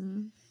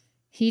 and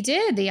he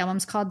did. The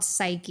album's called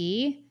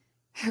Psyche.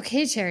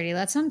 Okay, Charity,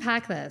 let's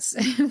unpack this.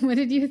 What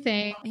did you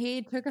think?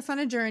 He took us on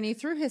a journey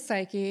through his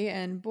psyche,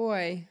 and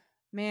boy,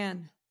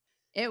 man,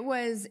 it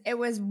was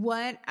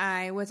what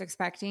I was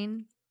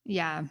expecting.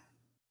 Yeah.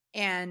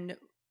 And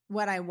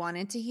what I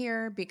wanted to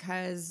hear,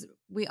 because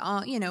we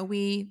all,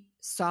 we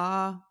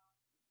saw,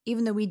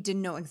 even though we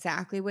didn't know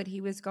exactly what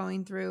he was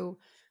going through,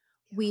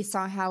 we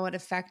saw how it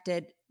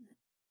affected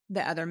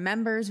the other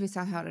members. We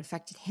saw how it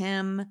affected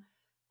him.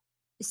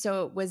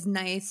 So it was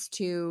nice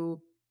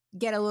to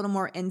get a little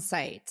more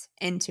insight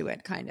into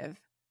it, kind of.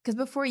 Because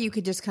before you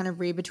could just kind of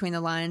read between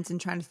the lines and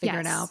try to figure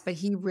it out. But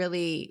he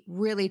really,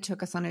 really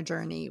took us on a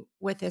journey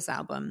with this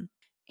album.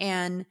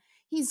 And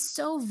he's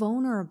so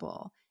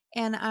vulnerable.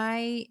 And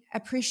I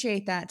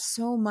appreciate that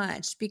so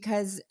much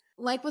because,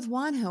 like with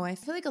Wonho, I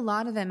feel like a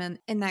lot of them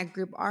in that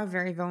group are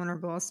very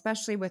vulnerable,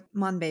 especially with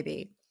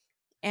Monbaby.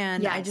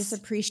 And I just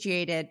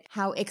appreciated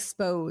how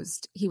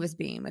exposed he was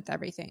being with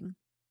everything.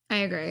 I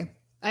agree.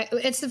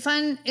 It's the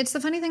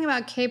funny thing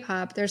about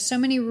K-pop. There's so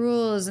many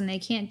rules and they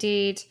can't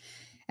date.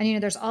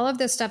 And, there's all of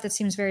this stuff that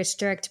seems very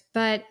strict,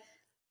 but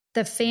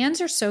the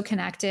fans are so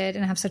connected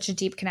and have such a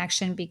deep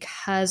connection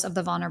because of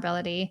the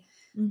vulnerability.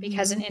 Mm-hmm.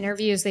 Because in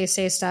interviews, they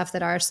say stuff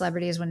that our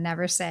celebrities would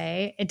never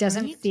say. It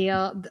doesn't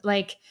feel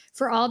like,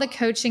 for all the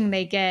coaching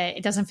they get,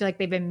 it doesn't feel like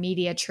they've been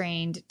media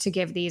trained to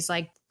give these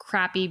like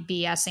crappy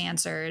BS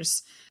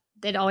answers.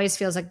 It always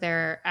feels like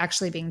they're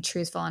actually being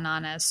truthful and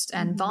honest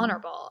and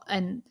vulnerable.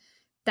 And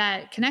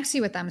that connects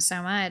you with them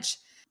so much.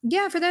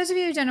 Yeah, for those of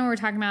you who don't know what we're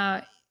talking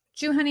about,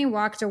 Ju Honey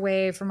walked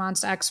away from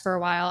Monsta X for a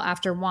while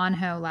after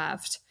Wonho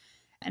left.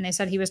 And they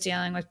said he was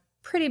dealing with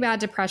pretty bad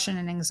depression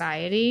and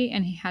anxiety,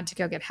 and he had to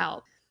go get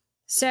help.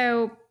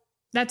 So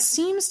that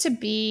seems to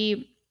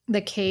be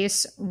the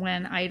case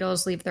when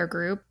idols leave their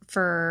group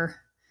for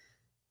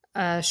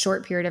a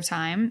short period of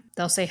time.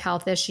 They'll say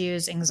health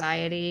issues,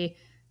 anxiety.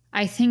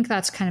 I think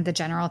that's kind of the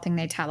general thing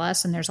they tell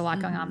us, and there's a lot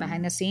going on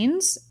behind the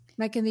scenes.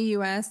 Like in the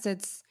US,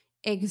 it's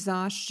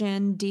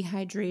exhaustion,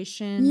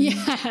 dehydration.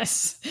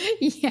 Yes.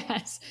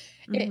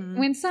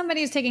 When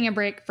somebody's taking a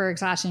break for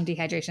exhaustion and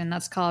dehydration,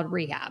 that's called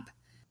rehab.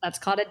 That's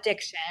called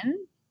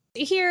addiction.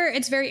 Here,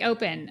 it's very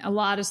open. A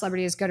lot of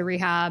celebrities go to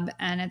rehab,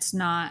 and it's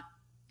not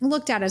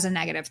looked at as a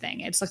negative thing.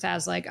 It's looked at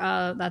as like,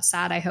 oh, that's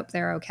sad. I hope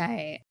they're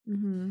okay.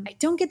 I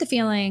don't get the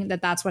feeling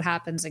that that's what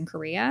happens in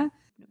Korea.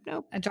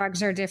 Nope.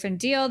 Drugs are a different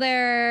deal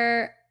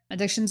there.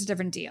 Addiction's a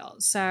different deal.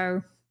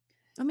 So,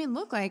 I mean,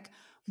 look, like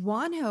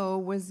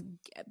Wonho was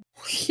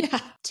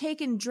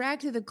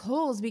dragged to the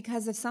coals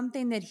because of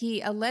something that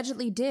he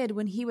allegedly did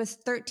when he was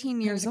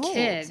 13 years old.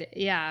 Kid.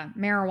 Yeah.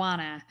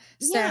 Marijuana.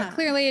 So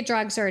clearly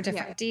drugs are a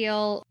different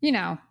deal. You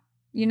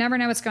never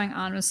know what's going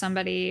on with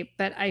somebody,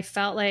 but I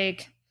felt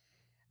like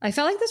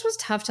this was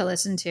tough to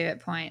listen to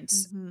at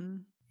points.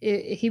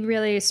 He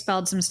really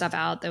spelled some stuff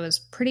out that was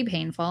pretty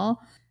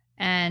painful,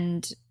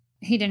 and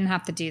he didn't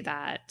have to do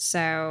that.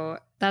 So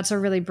that's a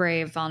really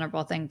brave,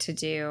 vulnerable thing to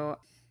do.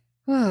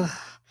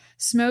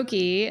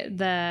 Smokey,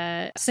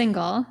 the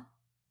single,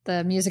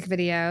 the music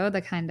video,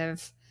 the kind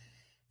of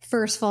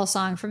first full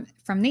song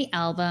from the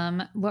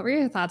album. What were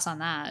your thoughts on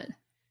that?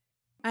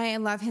 I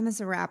love him as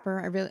a rapper.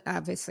 I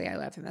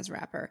love him as a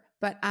rapper,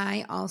 but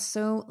I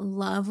also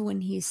love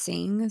when he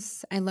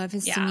sings. I love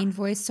his singing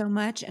voice so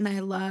much. And I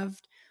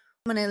loved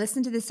when I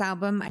listened to this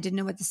album, I didn't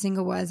know what the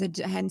single was.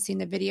 I hadn't seen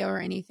the video or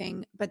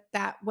anything, but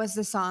that was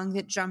the song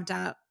that jumped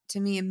out to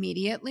me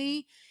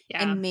immediately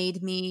and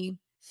made me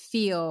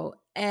feel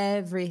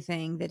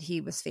everything that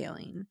he was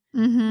feeling.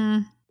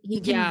 He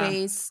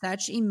conveys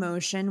such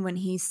emotion when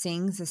he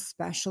sings,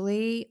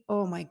 especially.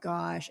 Oh my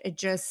gosh, it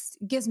just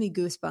gives me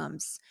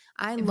goosebumps.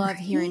 I love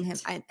hearing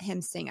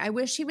him sing. I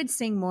wish he would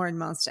sing more in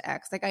Monsta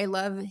X. Like, I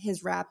love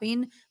his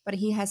rapping, but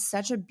he has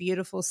such a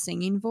beautiful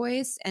singing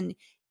voice, and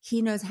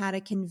he knows how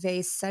to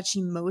convey such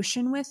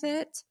emotion with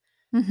it.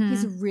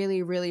 He's a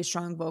really, really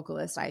strong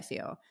vocalist, I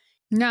feel.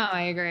 No,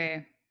 I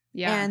agree.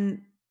 Yeah.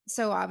 And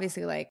so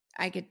obviously, like,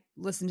 I could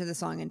listen to the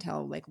song and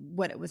tell like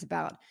what it was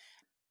about.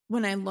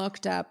 When I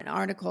looked up an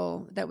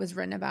article that was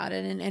written about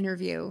it in an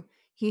interview,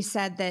 he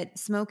said that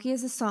Smokey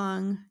is a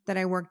song that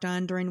I worked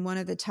on during one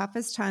of the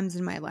toughest times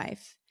in my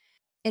life.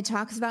 It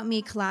talks about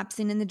me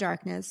collapsing in the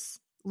darkness,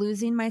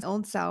 losing my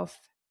old self,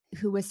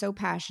 who was so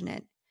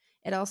passionate.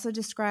 It also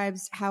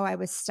describes how I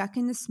was stuck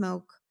in the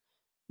smoke,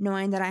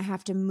 knowing that I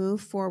have to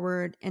move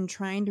forward and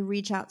trying to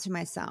reach out to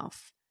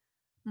myself,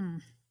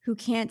 who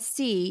can't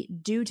see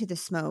due to the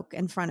smoke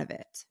in front of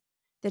it.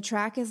 The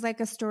track is like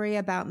a story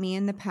about me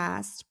in the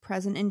past,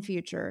 present, and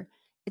future.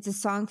 It's a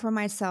song for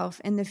myself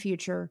in the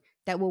future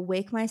that will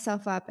wake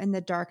myself up in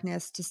the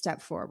darkness to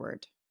step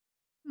forward.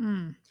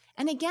 And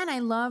again, I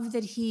love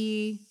that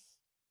he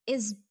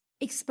is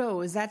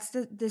exposed. That's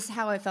this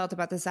how I felt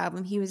about this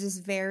album. He was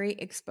just very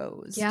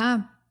exposed.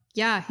 Yeah.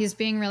 Yeah, he's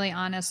being really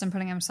honest and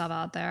putting himself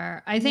out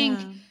there. I think,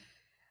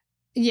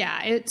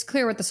 yeah, it's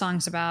clear what the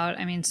song's about.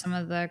 I mean, some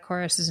of the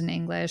chorus is in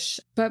English,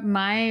 but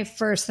my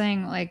first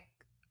thing, like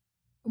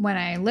when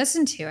I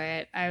listened to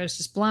it, I was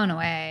just blown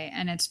away,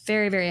 and it's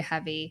very, very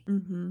heavy.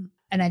 Mm-hmm.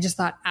 And I just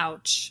thought,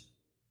 ouch,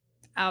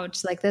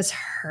 like this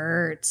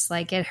hurts.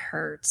 Like it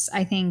hurts.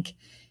 I think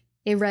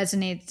it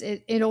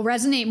resonates. It'll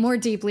resonate more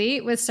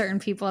deeply with certain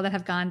people that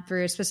have gone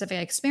through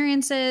specific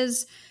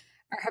experiences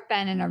or have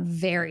been in a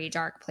very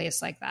dark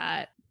place like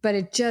that. But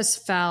it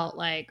just felt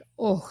like,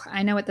 oh,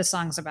 I know what the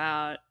song's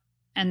about.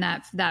 And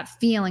that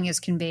feeling is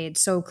conveyed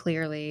so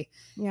clearly.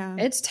 Yeah.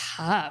 It's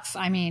tough.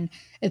 I mean,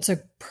 it's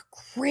a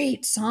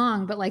great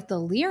song, but like the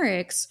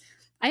lyrics,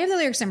 I have the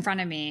lyrics in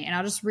front of me, and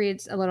I'll just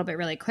read a little bit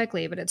really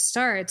quickly, but it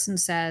starts and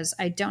says,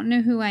 I don't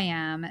know who I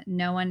am.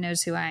 No one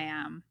knows who I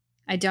am.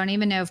 I don't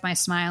even know if my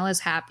smile is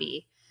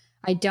happy.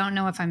 I don't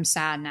know if I'm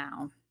sad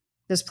now.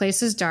 This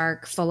place is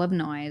dark, full of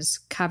noise.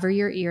 Cover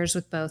your ears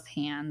with both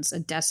hands, a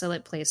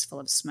desolate place full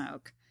of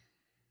smoke.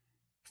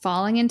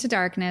 Falling into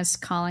darkness,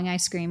 calling, I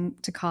scream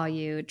to call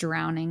you.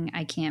 Drowning,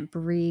 I can't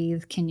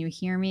breathe. Can you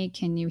hear me?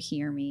 Can you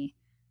hear me?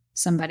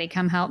 Somebody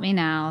come help me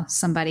now.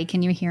 Somebody,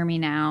 can you hear me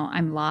now?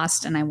 I'm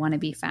lost and I want to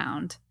be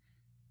found.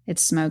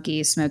 It's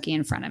smoky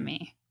in front of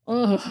me.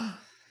 Oh,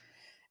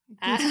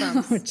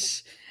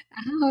 ouch,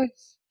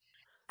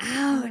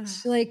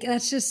 ouch. Like,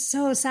 that's just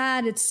so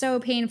sad. It's so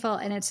painful.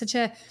 And it's such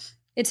a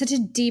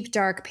deep,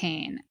 dark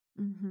pain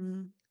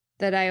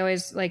that I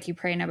always, like, you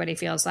pray nobody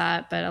feels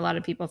that, but a lot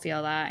of people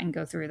feel that and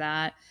go through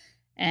that.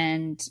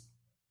 And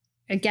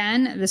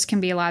again, this can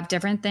be a lot of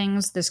different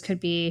things. This could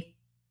be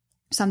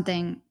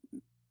something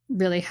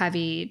really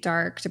heavy,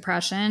 dark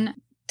depression.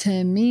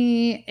 To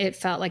me, it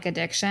felt like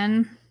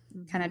addiction,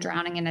 kind of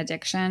drowning in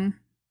addiction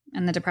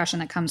and the depression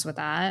that comes with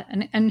that.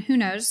 And who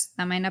knows,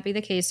 that might not be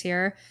the case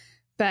here.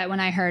 But when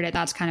I heard it,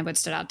 that's kind of what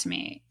stood out to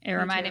me. It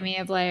reminded me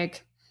of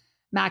like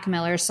Mac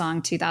Miller's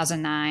song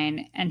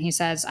 2009. And he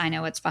says, I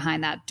know what's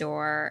behind that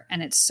door.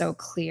 And it's so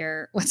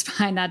clear what's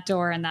behind that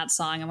door in that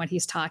song and what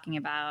he's talking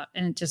about.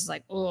 And it's just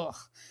like, oh,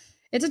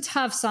 it's a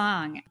tough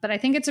song, but I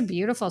think it's a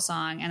beautiful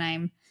song. And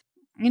I'm,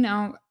 you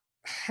know,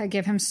 I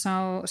give him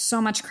so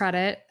much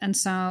credit and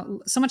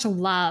so much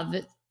love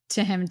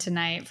to him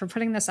tonight for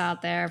putting this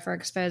out there, for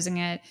exposing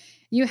it.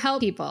 You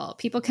help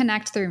people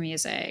connect through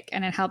music,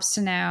 and it helps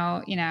to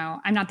know, you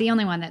know, I'm not the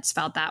only one that's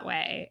felt that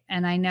way.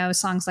 And I know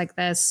songs like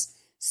this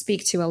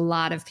speak to a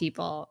lot of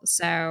people.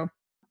 So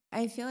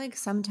I feel like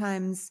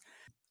sometimes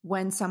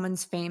when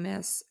someone's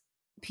famous,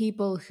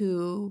 people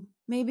who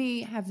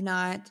maybe have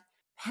not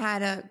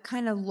had a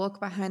kind of look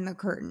behind the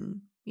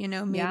curtain, you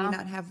know, maybe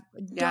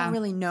don't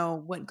really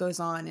know what goes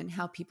on and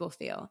how people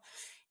feel.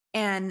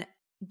 And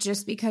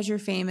just because you're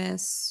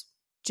famous,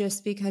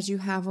 just because you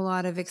have a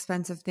lot of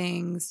expensive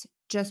things,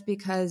 just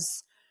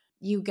because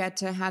you get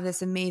to have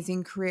this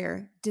amazing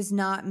career does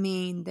not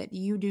mean that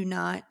you do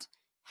not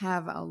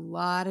have a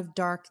lot of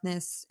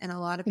darkness and a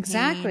lot of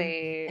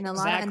pain and a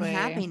lot of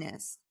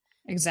unhappiness.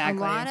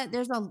 Exactly.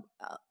 There's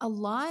a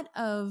lot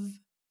of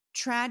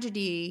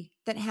tragedy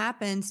that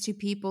happens to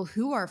people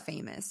who are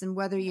famous, and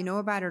whether you know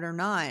about it or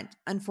not,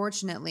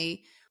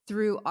 unfortunately,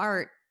 through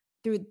art,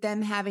 through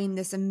them having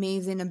this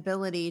amazing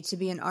ability to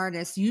be an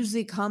artist,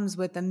 usually comes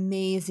with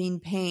amazing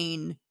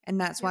pain. And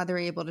that's why they're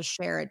able to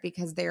share it,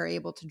 because they're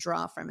able to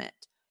draw from it.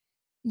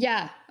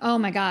 Yeah. Oh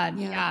my God.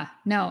 Yeah.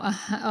 No,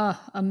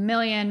 a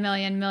million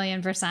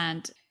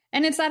 %.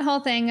 And it's that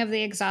whole thing of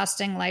the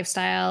exhausting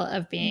lifestyle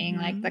of being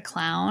like the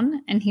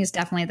clown. And he's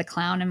definitely the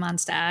clown in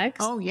Monsta X.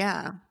 Oh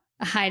yeah.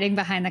 Hiding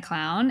behind the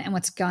clown, and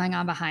what's going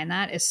on behind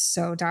that is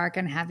so dark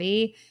and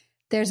heavy.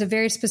 There's a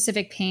very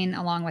specific pain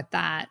along with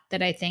that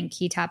I think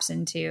he taps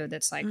into.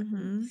 That's like,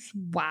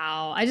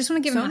 wow. I just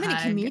want to give him a hug. So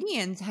many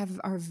comedians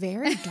are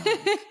very dark.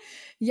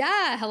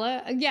 Yeah.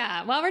 Hello.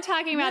 Yeah. While we're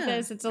talking about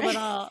this, it's a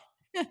little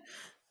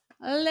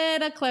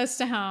close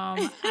to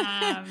home.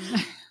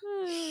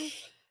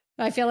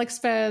 I feel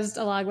exposed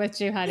along with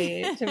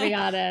Juhani, to be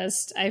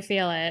honest. I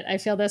feel it. I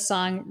feel this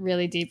song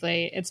really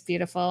deeply. It's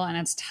beautiful and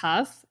it's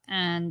tough.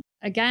 And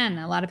again,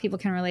 a lot of people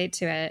can relate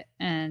to it.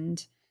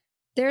 And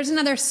there's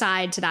another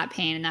side to that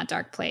pain in that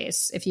dark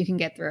place if you can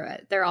get through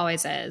it. There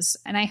always is.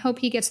 And I hope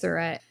he gets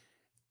through it.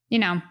 You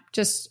know,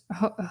 just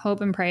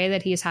hope and pray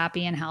that he's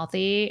happy and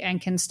healthy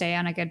and can stay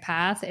on a good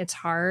path. It's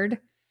hard,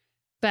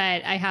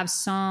 but I have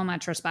so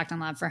much respect and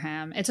love for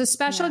him. It's a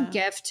special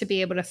gift to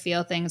be able to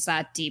feel things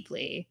that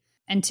deeply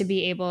and to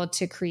be able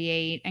to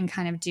create and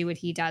kind of do what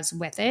he does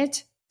with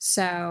it.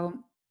 So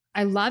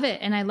I love it.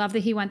 And I love that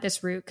he went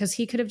this route, because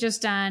he could have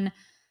just done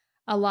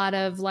a lot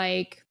of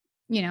like,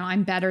 you know,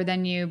 I'm better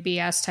than you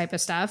BS type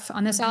of stuff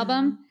on this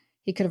album.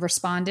 He could have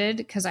responded,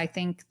 because I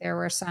think there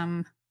were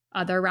some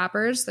other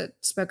rappers that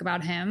spoke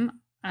about him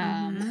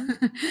on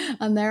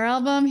their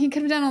album. He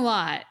could have done a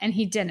lot, and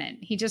he didn't.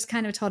 He just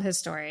kind of told his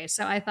story.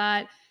 So I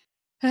thought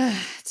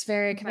it's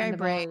very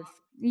commendable. Very brave.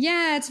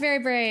 Yeah, it's very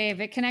brave.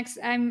 It connects.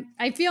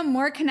 I feel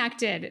more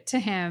connected to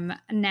him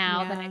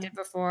now than I did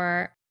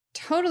before.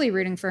 Totally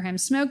rooting for him.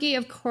 Smokey,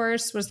 of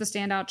course, was the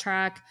standout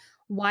track.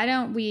 why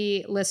don't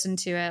we listen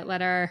to it?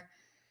 Let our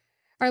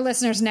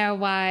listeners know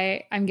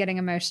why I'm getting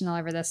emotional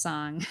over this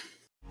song.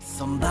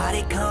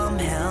 Somebody come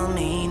help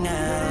me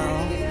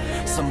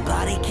now.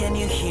 Somebody, can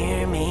you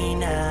hear me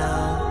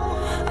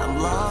now? I'm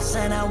lost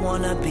and I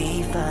wanna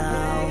be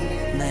found.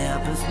 내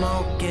앞은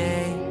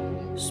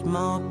smoking,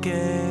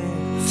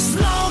 smoking,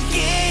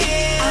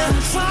 smoking. I'm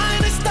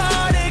trying to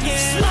start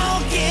again.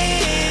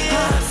 Smoking,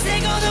 I'm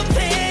sick of the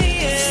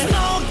pain.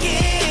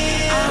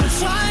 Smoking, I'm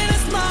trying to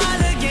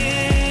smile again.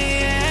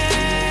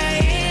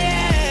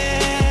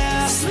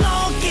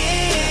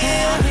 Smoking,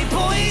 앞이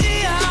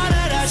보이지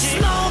않아 다시.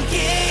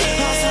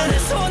 Smoking, 어서 내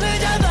손을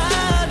잡아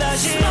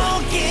다시.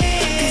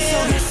 Smoking, 그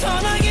속에서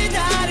널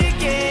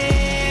기다릴게.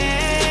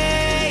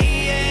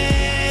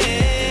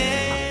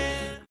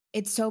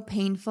 It's so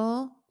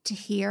painful to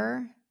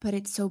hear, but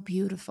it's so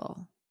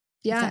beautiful.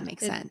 Yeah, if that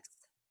makes sense.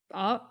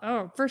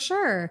 Oh, for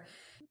sure.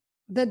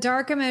 The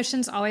dark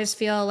emotions always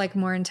feel like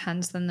more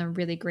intense than the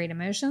really great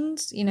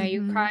emotions. You know,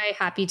 you cry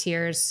happy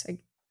tears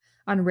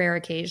on rare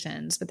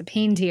occasions, but the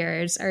pain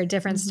tears are a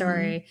different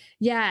story.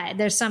 Yeah,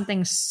 there's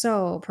something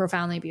so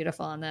profoundly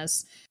beautiful in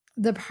this.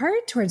 The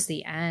part towards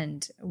the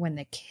end when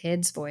the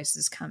kids'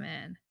 voices come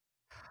in,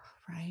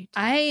 Right.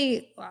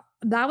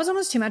 that was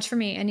almost too much for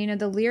me. And, you know,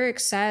 the lyric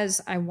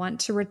says, I want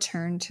to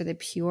return to the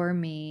pure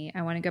me.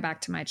 I want to go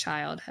back to my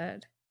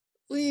childhood.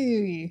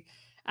 Ooh.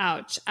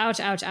 Ouch, ouch,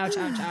 ouch, ouch,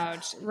 ouch,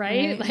 ouch.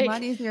 Right? Like, a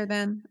lot easier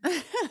then.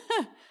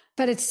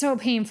 But it's so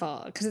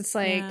painful because it's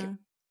like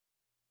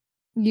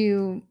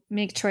you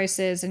make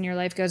choices and your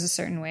life goes a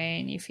certain way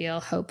and you feel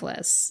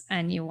hopeless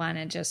and you want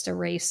to just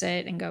erase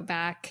it and go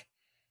back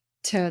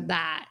to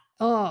that.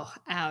 Oh,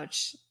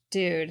 ouch,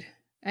 dude.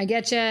 I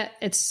get you.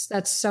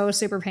 That's so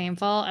super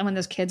painful. And when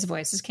those kids'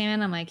 voices came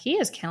in, I'm like, he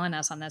is killing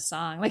us on this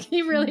song. Like,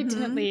 he really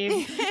didn't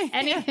leave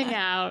anything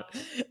out.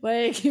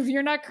 Like, if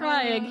you're not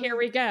crying, here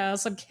we go.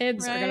 Some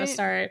kids are going to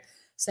start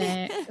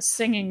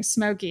singing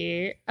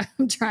Smokey.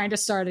 I'm trying to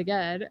start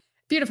again.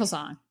 Beautiful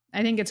song.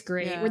 I think it's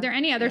great. Yeah. Were there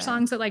any other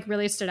songs that like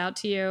really stood out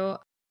to you?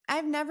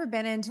 I've never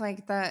been into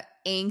like the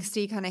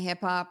angsty kind of hip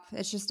hop.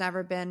 It's just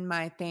never been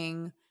my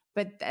thing.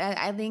 But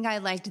I think I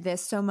liked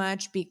this so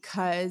much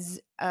because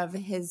of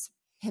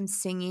him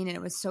singing, and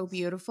it was so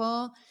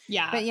beautiful.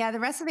 Yeah. But yeah, the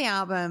rest of the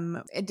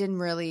album, it didn't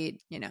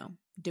really,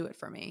 do it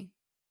for me.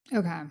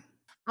 Okay.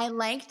 I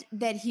liked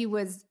that he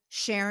was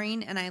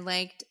sharing, and I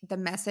liked the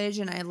message,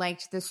 and I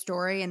liked the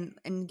story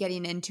and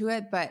getting into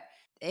it, but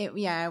it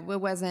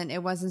wasn't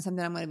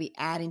something I'm going to be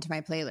adding to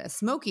my playlist.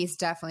 Smokey's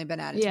definitely been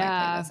added to my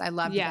playlist. I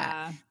loved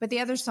that. But the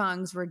other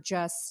songs were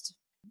just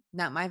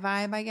not my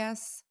vibe, I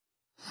guess.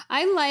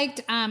 I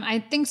liked, I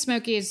think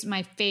Smokey is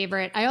my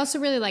favorite. I also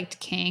really liked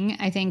King.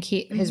 I think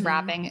his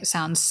rapping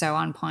sounds so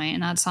on point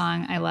in that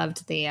song. I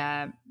loved the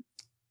kind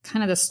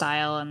of the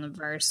style and the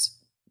verse.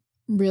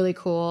 Really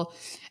cool.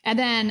 And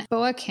then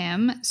Boa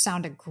Kim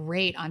sounded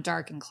great on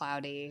Dark and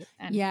Cloudy.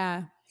 And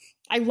yeah.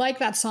 I like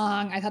that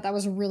song. I thought that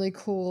was really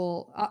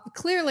cool.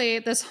 Clearly,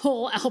 this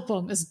whole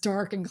album is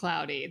dark and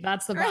cloudy.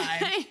 That's the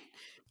vibe. Right.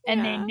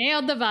 And they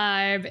nailed the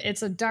vibe.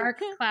 It's a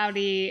dark,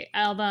 cloudy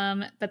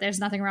album, but there's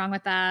nothing wrong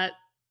with that.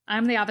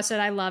 I'm the opposite.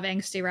 I love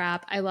angsty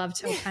rap. I love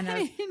to kind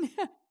of,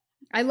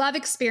 I love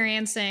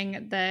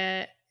experiencing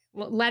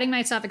letting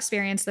myself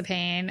experience the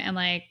pain and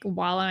like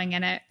wallowing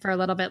in it for a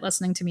little bit,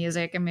 listening to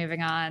music and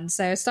moving on.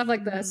 So stuff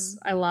like this,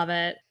 I love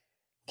it.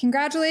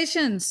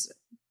 Congratulations.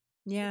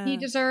 Yeah. He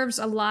deserves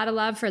a lot of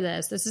love for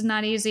this. This is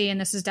not easy, and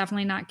this is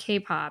definitely not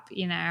K-pop,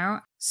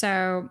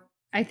 So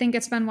I think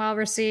it's been well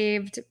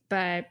received,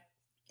 but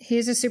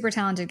he's a super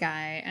talented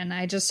guy, and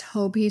I just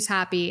hope he's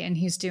happy and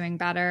he's doing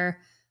better.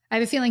 I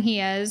have a feeling he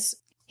is.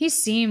 He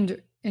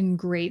seemed in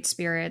great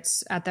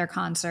spirits at their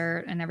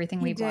concert and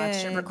everything we've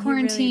watched over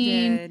quarantine. He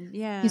really did.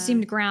 Yeah. He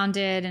seemed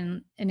grounded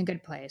and in a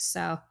good place.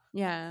 So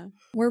yeah,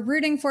 we're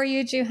rooting for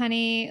you, Ju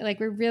Honey. Like,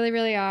 we really,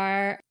 really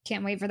are.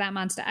 Can't wait for that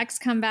Monsta X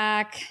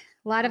comeback.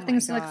 A lot of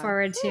things to look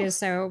forward to.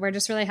 So we're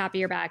just really happy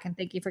you're back. And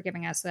thank you for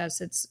giving us this.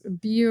 It's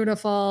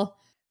beautiful.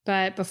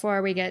 But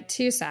before we get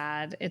too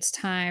sad, it's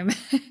time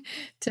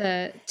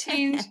to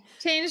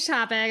change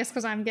topics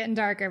because I'm getting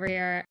dark over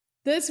here.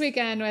 This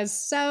weekend was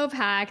so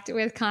packed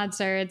with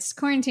concerts.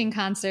 Quarantine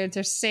concerts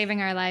are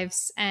saving our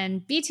lives.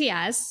 And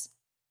BTS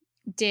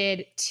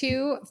did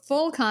 2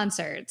 full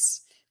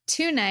concerts,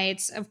 2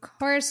 nights. Of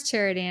course,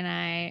 Charity and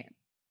I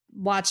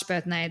watched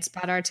both nights,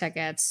 bought our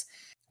tickets.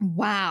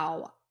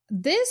 Wow.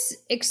 This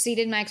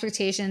exceeded my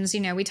expectations.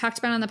 We talked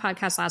about it on the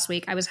podcast last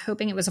week. I was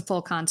hoping it was a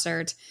full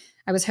concert.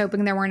 I was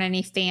hoping there weren't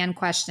any fan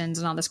questions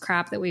and all this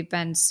crap that we've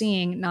been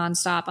seeing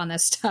nonstop on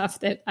this stuff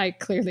that I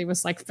clearly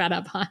was like fed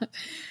up on.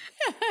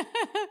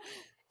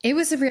 It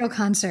was a real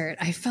concert.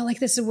 I felt like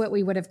this is what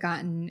we would have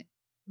gotten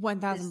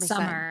 1,000%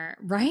 summer,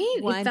 right?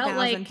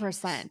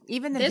 1,000%.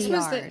 Even the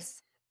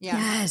VRs.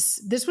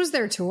 Yes, this was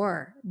their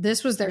tour.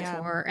 This was their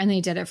tour, and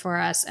they did it for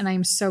us. And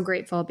I'm so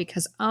grateful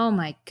because, oh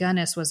my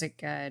goodness, was it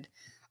good?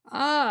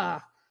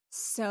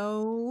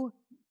 So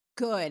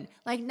good.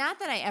 Like, not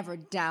that I ever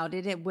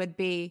doubted it would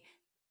be,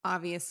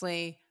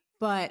 obviously,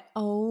 but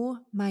oh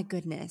my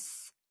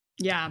goodness.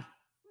 Yeah.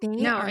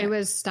 It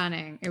was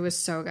stunning. It was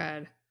so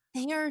good.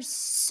 They are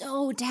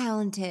so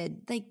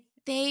talented. Like,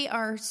 they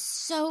are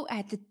so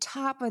at the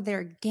top of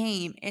their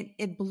game.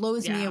 It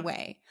blows me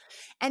away.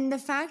 And the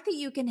fact that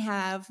you can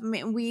have, I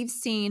mean,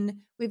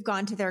 we've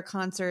gone to their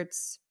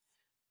concerts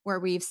where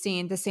we've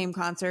seen the same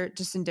concert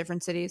just in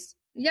different cities.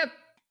 Yep.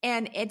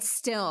 And it's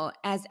still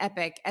as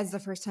epic as the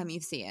first time you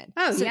see it.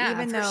 Oh, so yeah,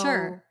 even for though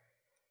sure.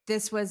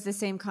 This was the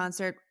same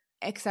concert,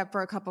 except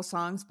for a couple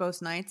songs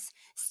both nights,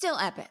 still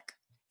epic.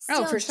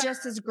 Still for sure.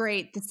 just as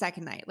great the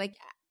second night. Like,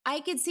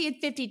 I could see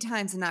it 50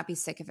 times and not be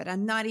sick of it.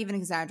 I'm not even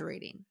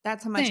exaggerating.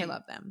 That's how much I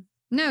love them.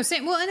 No,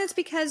 same. Well, and it's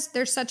because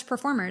they're such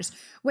performers.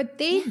 What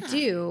they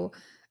do,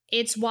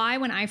 it's why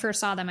when I first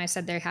saw them, I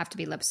said they have to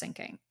be lip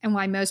syncing, and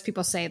why most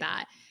people say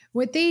that.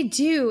 What they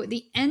do,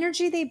 the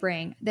energy they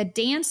bring, the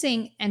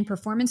dancing and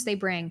performance they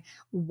bring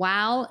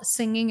while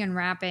singing and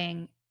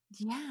rapping.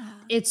 Yeah.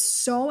 It's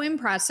so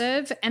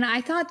impressive. And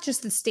I thought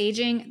just the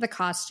staging, the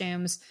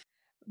costumes,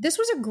 this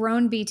was a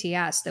grown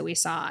BTS that we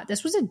saw.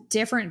 This was a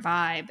different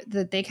vibe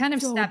that they kind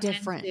of stepped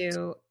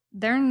into.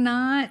 They're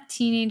not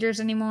teenagers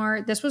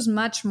anymore. This was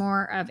much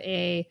more of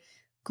a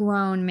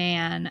grown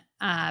man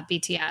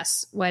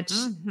BTS, which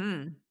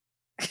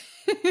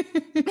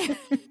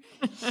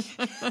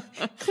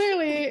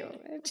clearly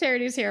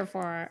Charity's here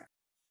for.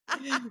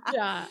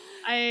 Yeah.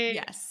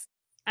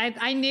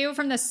 I knew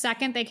from the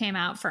second they came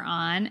out for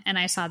On, and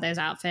I saw those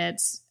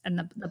outfits and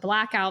the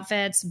black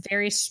outfits,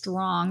 very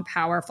strong,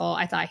 powerful.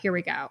 I thought, here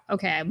we go.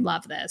 Okay, I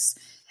love this.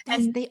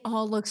 And they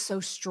all look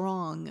so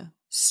strong.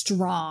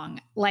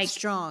 Like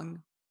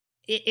strong.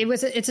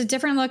 It's a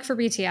different look for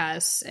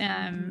BTS.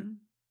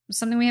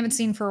 Something we haven't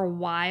seen for a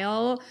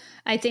while.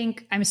 I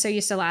think I'm so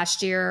used to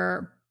last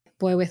year,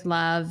 Boy with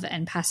Love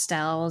and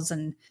pastels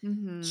and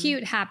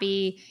cute,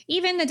 happy,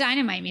 even the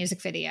Dynamite music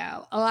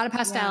video, a lot of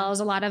pastels,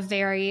 a lot of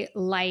very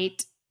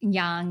light,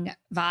 young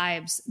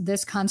vibes.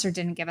 This concert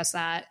didn't give us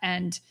that.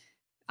 And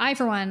I,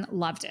 for one,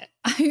 loved it.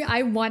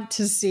 I want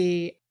to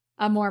see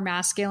a more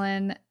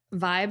masculine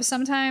vibe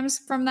sometimes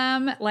from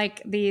them.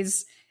 Like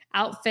these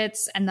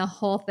outfits and the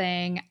whole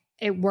thing,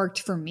 it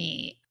worked for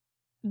me.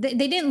 They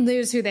didn't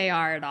lose who they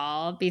are at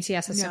all.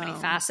 BTS has so many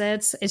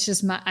facets. It's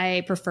just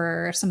I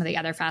prefer some of the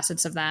other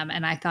facets of them.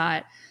 And I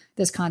thought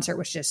this concert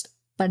was just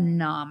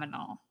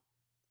phenomenal.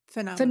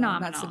 Phenomenal.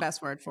 That's the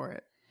best word for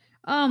it.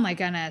 Oh my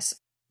goodness.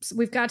 So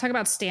we've got to talk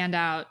about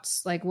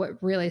standouts, like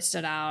what really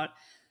stood out.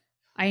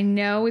 I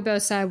know we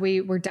both said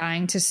we were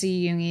dying to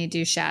see Yoongi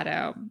do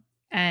Shadow,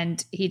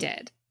 and he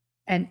did.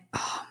 And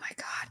oh my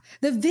God,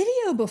 the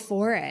video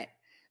before it,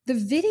 the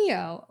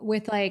video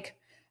with like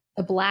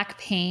the black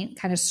paint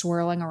kind of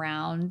swirling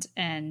around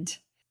and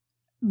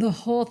the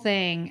whole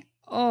thing.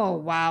 Oh,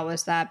 wow.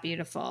 Was that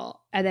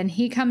beautiful? And then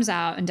he comes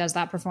out and does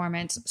that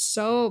performance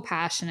so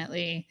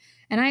passionately.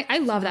 And I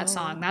love that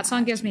song. That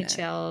song gives me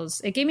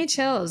chills. It gave me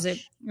chills. It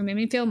made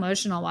me feel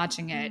emotional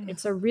watching it.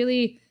 It's a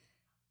really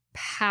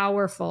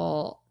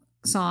powerful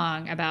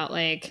song about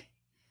like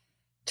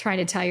trying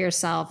to tell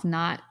yourself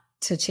not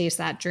to chase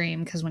that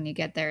dream, because when you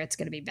get there, it's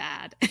going to be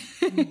bad.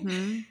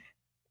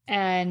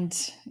 And,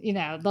 you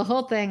know, the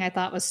whole thing I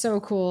thought was so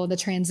cool. The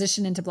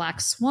transition into Black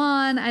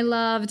Swan, I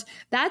loved.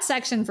 That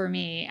section for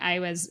me, I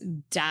was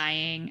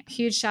dying.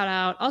 Huge shout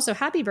out. Also,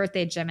 happy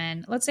birthday,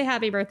 Jimin. Let's say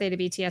happy birthday to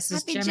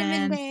BTS's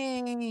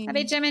Jimin.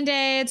 Happy Jimin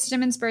Day. It's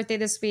Jimin's birthday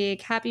this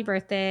week. Happy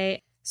birthday.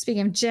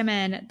 Speaking of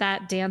Jimin,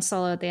 that dance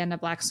solo at the end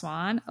of Black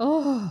Swan.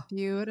 Oh,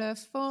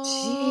 beautiful.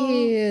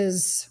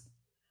 Jeez.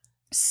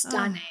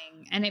 Stunning.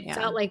 And it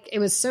felt like it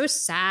was so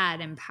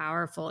sad and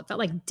powerful. It felt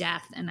like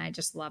death, and I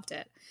just loved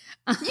it.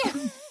 I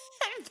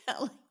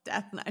felt like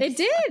death. It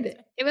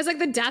did. It was like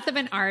the death of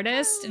an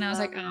artist, and I was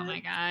like, "Oh my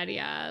God,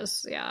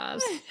 yes." I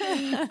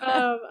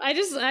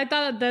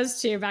thought of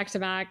those two back to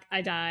back.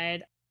 I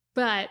died,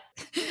 but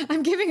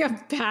I'm giving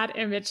a bad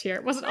image here.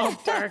 It wasn't all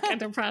dark and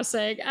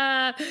depressing.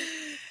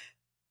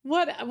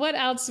 What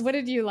else? What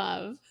did you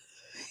love?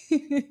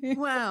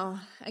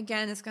 Well,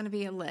 again, it's going to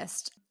be a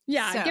list.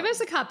 Yeah, so, give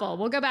us a couple.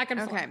 We'll go back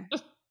and forth.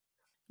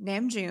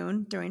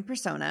 Namjoon doing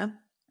Persona,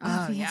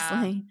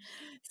 obviously.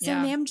 Oh, So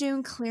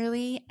Namjoon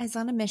clearly is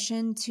on a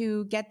mission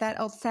to get that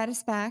ult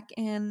status back,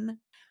 and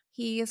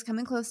he is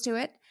coming close to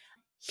it.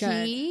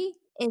 Good. He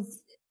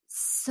is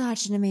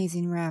such an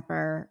amazing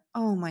rapper.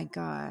 Oh my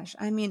gosh.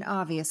 I mean,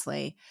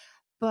 obviously,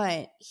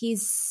 but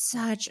he's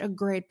such a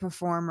great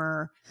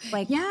performer.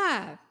 Like,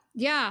 yeah.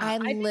 I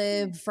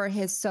live for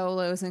his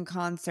solos in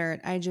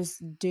concert. I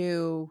just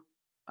do.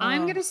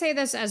 I'm going to say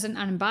this as an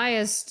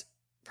unbiased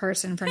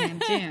person for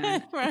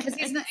Namjoon,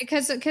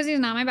 because he's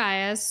not my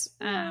bias.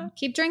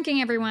 Keep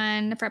drinking,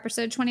 everyone. For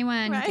episode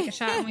 21, you take a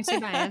shot when we say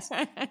bias.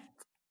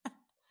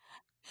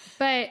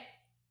 But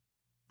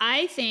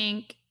I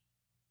think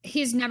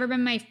his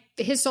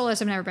solos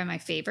have never been my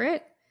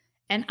favorite,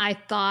 and I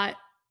thought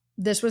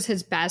this was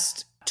his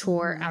best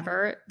tour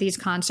ever. These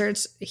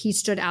concerts, he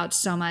stood out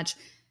so much.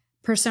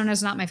 Persona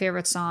is not my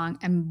favorite song,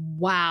 and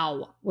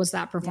wow, was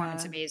that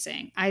performance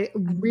amazing.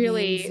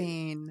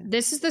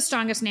 This is the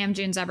strongest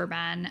Namjoon's ever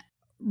been.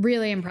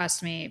 Really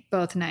impressed me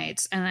both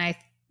nights, and I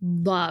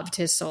loved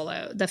his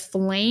solo. The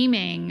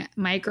flaming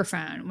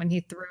microphone when he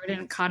threw it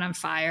and caught on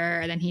fire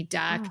and then he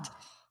ducked. Oh.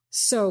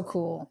 So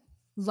cool.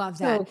 Love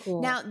that. So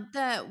cool. Now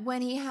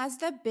when he has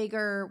the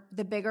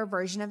bigger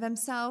version of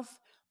himself,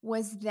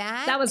 was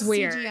that was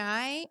weird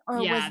CGI or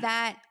was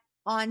that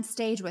on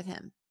stage with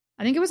him?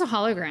 I think it was a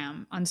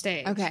hologram on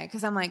stage. Okay,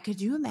 because I'm like, could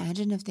you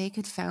imagine if they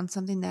could found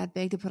something that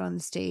big to put on the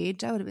stage?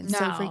 That would have been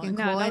so freaking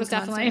cool. No, that was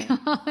definitely a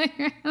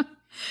hologram.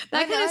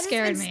 That kind of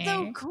scared me.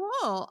 So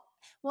cool.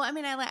 Well, I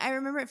mean, I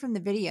remember it from the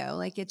video.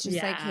 Like it's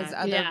just like his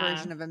other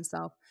version of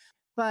himself.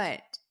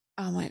 But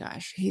oh my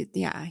gosh,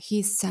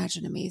 he's such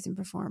an amazing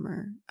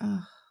performer.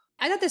 Oh.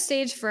 I thought the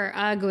stage for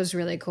UGG was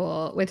really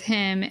cool with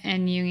him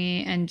and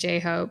Yoongi and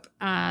J-Hope.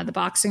 The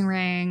boxing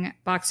ring,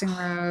 boxing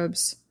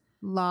robes.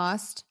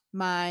 Lost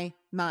my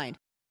mind.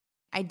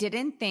 I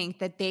didn't think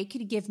that they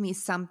could give me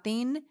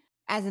something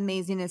as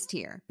amazing as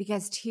Tear,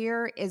 because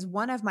Tear is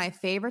one of my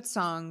favorite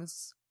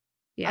songs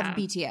of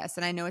BTS.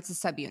 And I know it's a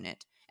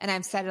subunit. And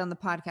I've said it on the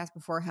podcast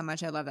before how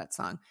much I love that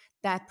song.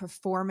 That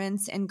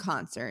performance in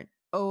concert.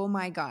 Oh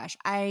my gosh.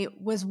 I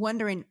was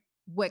wondering,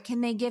 what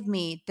can they give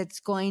me that's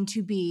going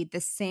to be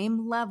the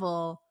same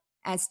level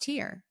as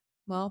Tear?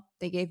 Well,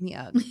 they gave me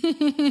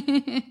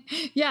UGG.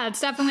 Yeah,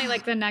 it's definitely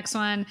like the next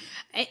one.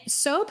 It's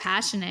so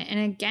passionate. And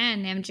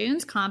again,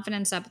 Namjoon's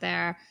confidence up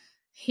there,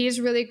 he's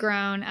really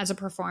grown as a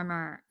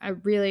performer.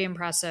 Really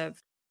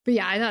impressive. But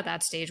yeah, I thought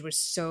that stage was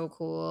so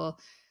cool.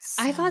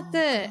 So I thought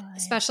the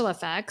special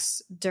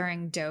effects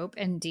during Dope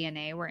and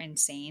DNA were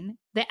insane.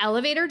 The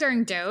elevator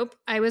during Dope,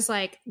 I was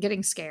like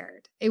getting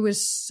scared. It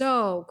was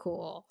so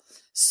cool.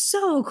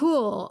 So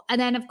cool.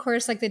 And then of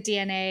course, like the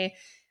DNA,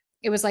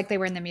 it was like they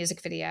were in the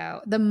music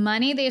video. The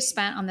money they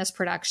spent on this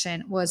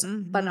production was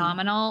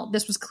phenomenal.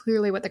 This was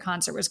clearly what the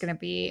concert was going to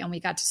be, and we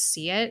got to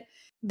see it.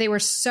 They were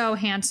so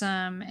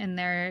handsome in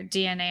their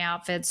DNA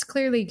outfits.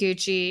 Clearly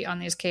Gucci on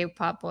these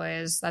K-pop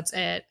boys. That's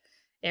it.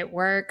 It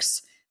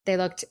works. They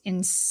looked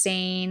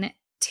insane.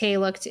 Tae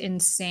looked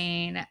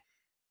insane.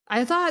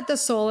 I thought the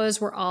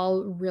solos were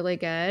all really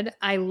good.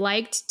 I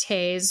liked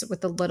Tae's with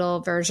the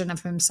little version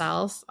of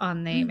himself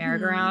on the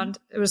merry-go-round.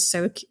 It was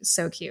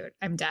so cute.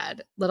 I'm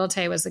dead. Little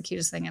Tae was the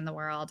cutest thing in the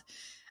world.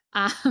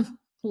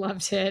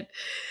 Loved it.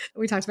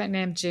 We talked about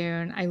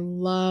Namjoon. I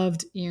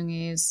loved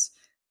Yoongi's.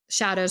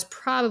 Shadow's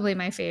probably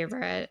my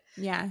favorite.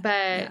 Yeah.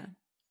 But,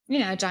 you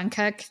know,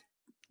 Jungkook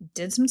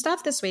did some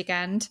stuff this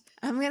weekend.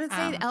 I'm going to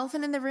say the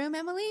elephant in the room,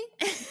 Emily.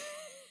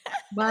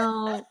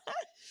 Well,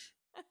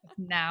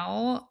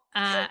 no.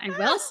 I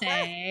will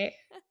say,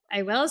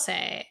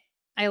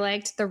 I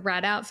liked the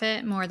red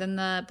outfit more than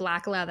the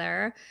black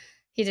leather.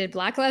 He did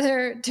black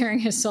leather during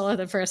his solo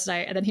the first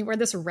night, and then he wore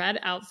this red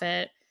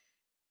outfit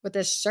with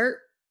this shirt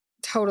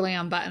totally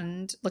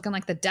unbuttoned, looking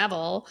like the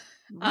devil.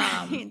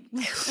 Right.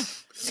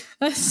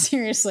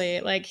 Seriously,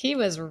 like he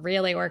was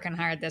really working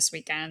hard this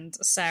weekend.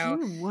 So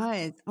he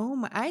was. Oh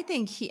my! I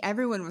think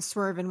everyone was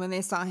swerving when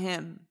they saw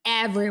him.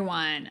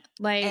 Everyone,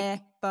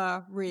 like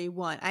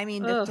everyone. I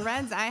mean, the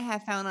threads I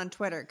have found on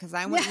Twitter, because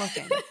I went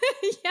looking.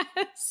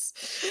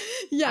 Yes.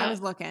 Yeah, I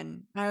was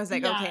looking. I was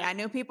like, okay, I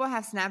know people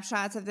have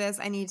snapshots of this.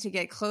 I need to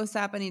get close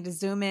up. I need to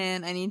zoom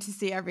in. I need to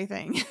see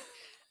everything.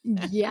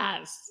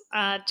 Yes.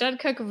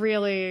 Jungkook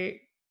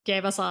really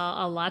gave us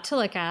a lot to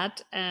look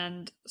at,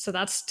 and so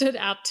that stood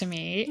out to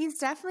me. He's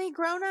definitely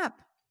grown up.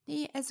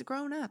 He has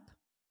grown up.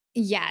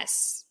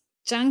 Yes.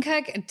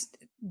 Jungkook,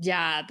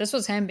 this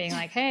was him being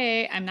like,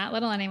 hey, I'm not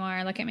little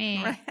anymore. Look at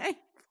me. Right.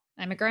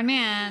 I'm a grown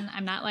man.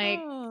 I'm not like...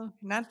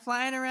 not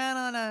flying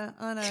around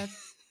on a...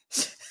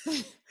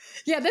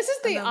 Yeah, this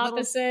is the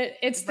opposite.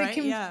 It's the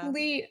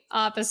complete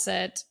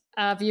opposite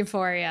of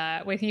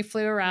Euphoria. When he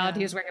flew around,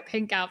 he was wearing a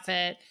pink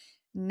outfit.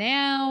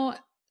 Now...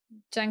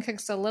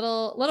 Jungkook's a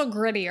little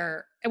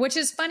grittier, which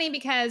is funny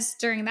because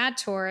during that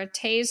tour,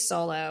 Tae's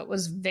solo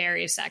was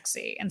very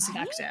sexy and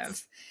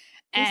seductive.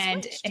 Right?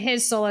 And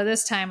his solo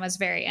this time was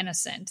very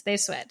innocent. They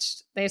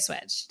switched.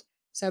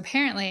 So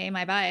apparently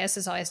my bias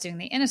is always doing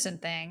the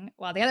innocent thing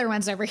while the other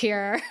one's over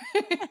here.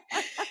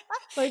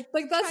 like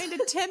that's trying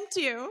to tempt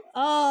you.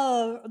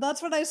 Oh,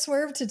 that's when I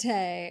swerved to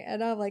Tae.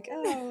 And I'm like,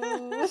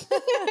 oh.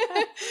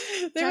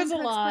 There was a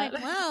lot.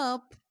 Like,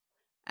 well,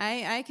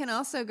 I can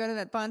also go to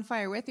that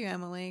bonfire with you,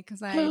 Emily,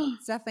 because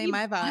it's definitely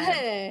my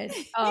vibe.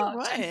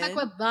 Jungkook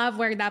would love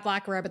wearing that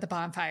black robe at the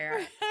bonfire.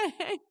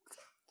 Right.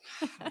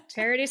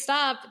 Charity,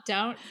 stop!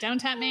 Don't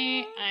tempt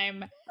me.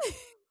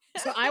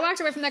 So I walked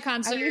away from the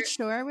concert. Are you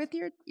sure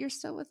you're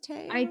still with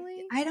Tae,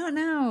 Emily? I don't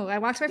know. I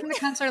walked away from the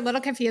concert a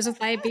little confused with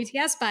my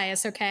BTS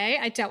bias. Okay,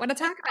 I don't want to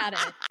talk about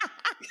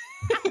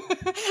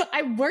it.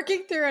 I'm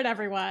working through it,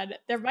 everyone.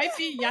 There might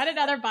be yet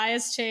another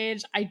bias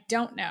change. I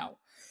don't know.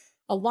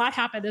 A lot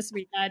happened this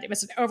weekend. It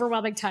was an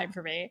overwhelming time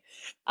for me.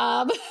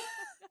 But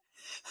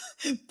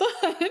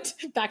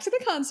back to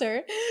the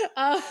concert.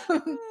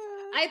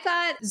 I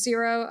thought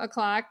 0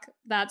 o'clock,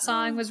 that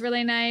song was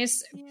really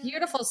nice. Yeah.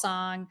 Beautiful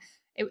song.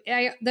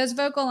 Those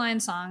vocal line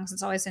songs,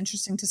 it's always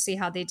interesting to see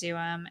how they do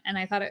them. And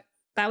I thought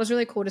that was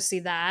really cool to see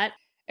that.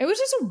 It was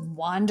just a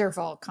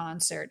wonderful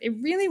concert. It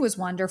really was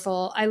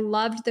wonderful. I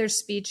loved their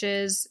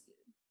speeches.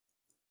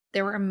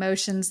 There were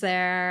emotions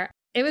there.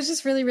 It was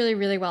just really, really,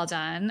 really well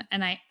done.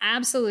 And I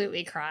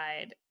absolutely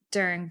cried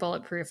during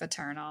Bulletproof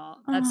Eternal.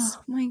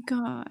 Oh my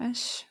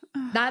gosh.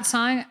 That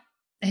song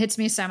hits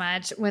me so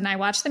much. When I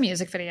watched the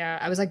music video,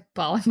 I was like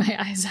bawling my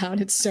eyes out.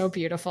 It's so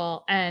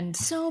beautiful. And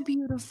so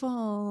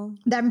beautiful.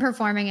 Them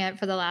performing it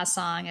for the last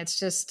song,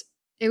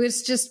 it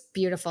was just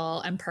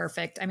beautiful and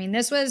perfect. I mean,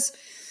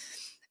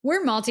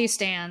 we're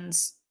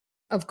multi-stans,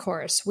 of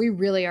course. We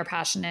really are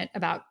passionate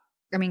about,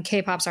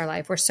 K-pop's our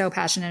life. We're so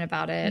passionate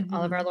about it.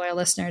 All of our loyal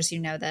listeners, you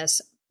know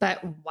this.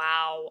 But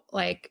wow,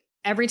 like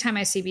every time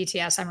I see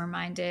BTS, I'm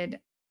reminded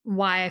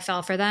why I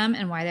fell for them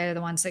and why they're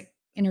the ones that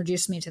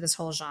introduced me to this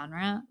whole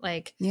genre.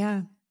 Like,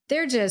 yeah,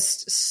 they're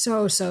just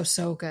so, so,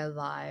 so good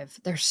live.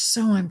 They're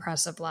so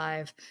impressive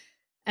live.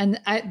 And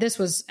this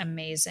was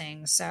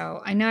amazing.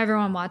 So I know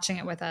everyone watching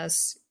it with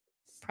us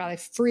probably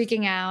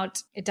freaking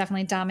out. It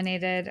definitely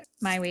dominated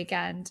my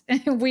weekend.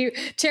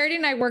 Charity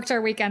and I worked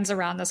our weekends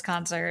around this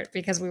concert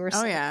because we were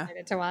so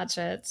excited to watch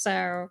it.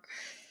 So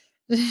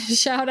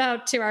shout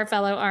out to our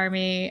fellow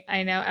ARMY.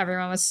 I know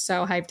everyone was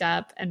so hyped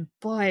up, and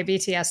boy,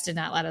 BTS did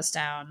not let us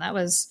down.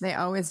 They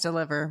always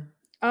deliver.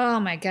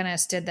 Oh my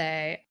goodness, did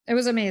they? It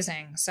was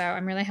amazing. So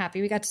I'm really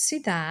happy we got to see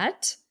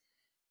that.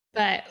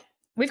 But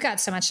we've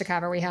got so much to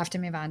cover. We have to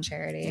move on,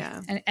 Charity.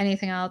 Yeah. And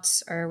anything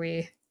else?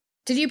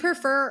 Did you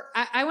prefer,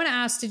 I want to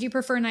ask, did you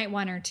prefer night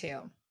 1 or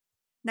 2?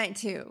 Night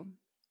 2.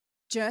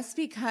 Just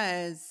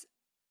because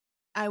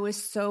I was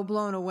so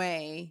blown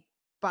away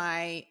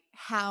by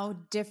how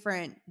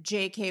different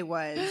JK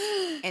was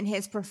and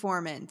his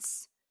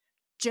performance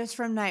just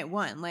from night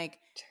 1. Like,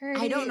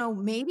 I don't know,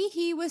 maybe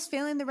he was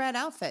feeling the red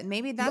outfit.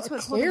 Maybe that's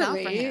what pulled it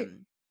out for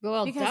him.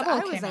 Well, because Double I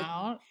was came like,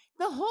 out.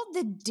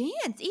 The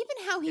dance,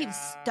 even how he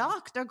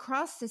stalked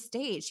across the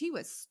stage. He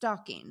was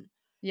stalking.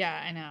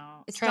 Yeah, I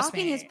know.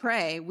 Stalking his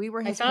prey. We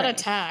were his I felt prey.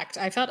 attacked.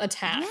 I felt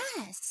attacked.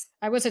 Yes.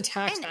 I was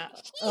attacked. And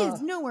he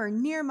is nowhere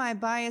near my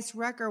bias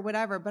wreck or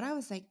whatever, but I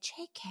was like,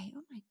 JK,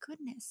 oh my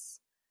goodness.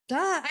 Duh,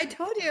 I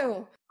told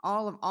you.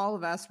 All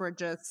of us were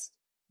just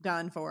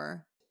done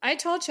for. I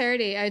told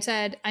Charity, I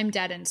said, I'm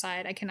dead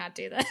inside. I cannot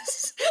do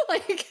this. I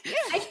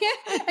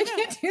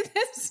can't do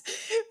this.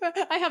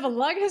 I have a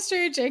long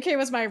history. JK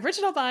was my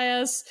original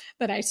bias.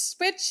 Then I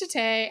switched to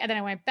Tae, and then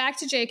I went back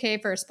to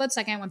JK for a split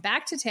second, went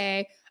back to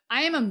Tae.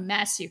 I am a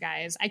mess, you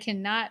guys. I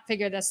cannot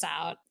figure this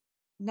out.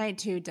 Night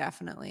 2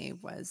 definitely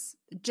was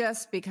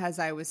just because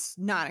I was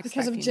not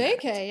expecting because of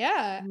JK, that.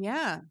 yeah.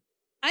 Yeah.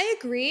 I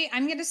agree.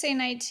 I'm going to say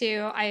night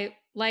 2. I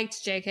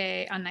liked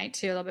JK on night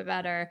 2 a little bit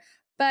better.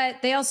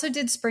 But they also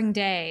did Spring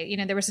Day. You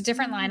know, there was a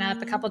different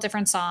lineup, a couple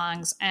different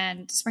songs,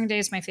 and Spring Day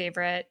is my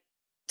favorite.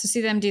 To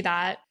see them do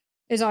that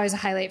is always a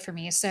highlight for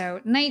me.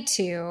 So night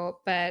 2,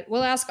 but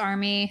we'll ask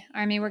ARMY.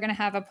 ARMY, we're going to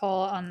have a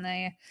poll on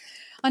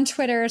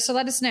Twitter. So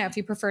let us know if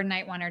you prefer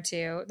night 1 or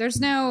 2.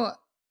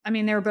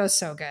 They were both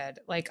so good.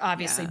 Like,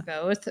 obviously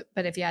both,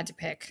 but if you had to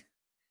pick,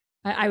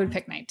 I would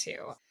pick night 2.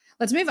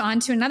 Let's move on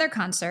to another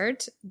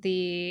concert,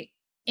 the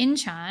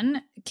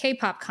Incheon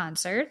K-pop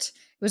concert.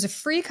 It was a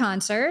free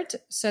concert,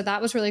 so that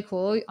was really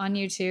cool on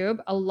YouTube.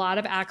 A lot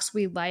of acts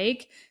we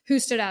like. Who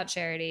stood out,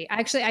 Charity?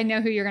 Actually, I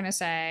know who you're going to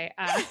say.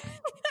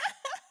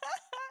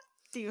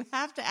 Do you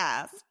have to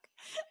ask?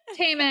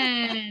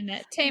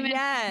 Taemin.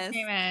 Yes.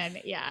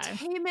 Taemin, yeah.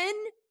 Taemin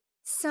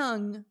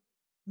sung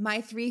my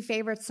 3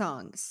 favorite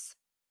songs.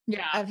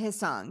 Yeah. Of his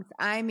songs.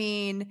 I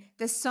mean,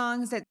 the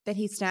songs that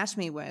he snatched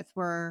me with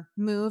were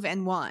Move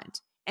and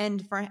Want.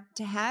 And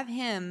to have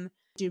him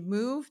do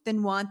Move,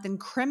 then Want, then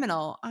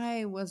Criminal,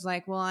 I was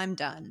like, well, I'm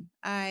done.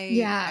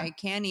 I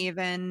can't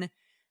even.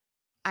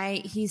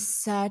 He's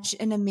such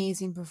an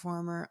amazing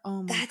performer.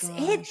 Oh my gosh. That's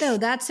it though.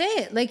 That's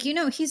it. Like,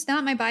 he's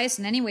not my bias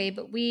in any way,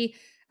 but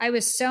I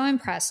was so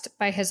impressed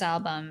by his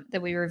album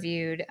that we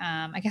reviewed.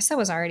 I guess that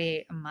was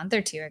already a month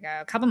or 2 ago,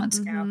 a couple months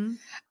ago.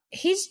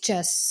 He's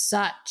just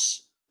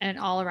such an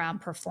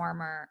all-around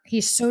performer.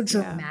 He's so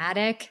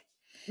dramatic.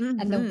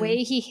 And the way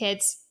he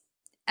hits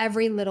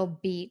every little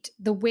beat,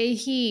 the way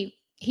he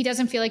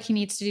doesn't feel like he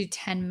needs to do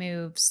 10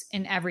 moves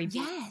in every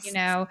beat.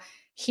 Yes.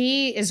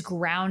 He is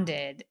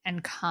grounded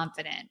and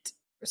confident.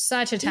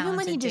 Such a talented dancer. Even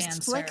when he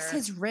just flicks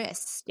his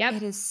wrist. Yep.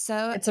 It is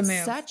it's a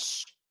move.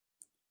 Such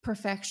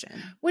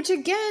perfection. Which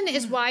again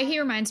is why he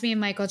reminds me of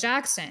Michael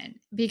Jackson,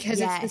 because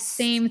it's the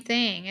same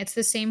thing. It's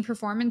the same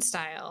performance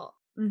style.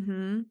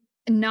 Mm-hmm.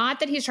 Not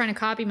that he's trying to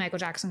copy Michael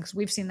Jackson, because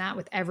we've seen that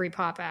with every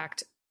pop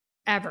act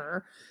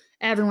ever.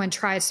 Everyone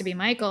tries to be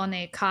Michael and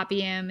they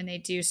copy him and they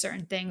do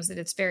certain things that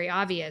it's very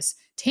obvious.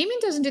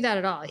 Taemin doesn't do that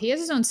at all. He has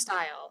his own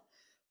style.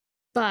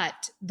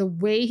 But the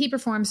way he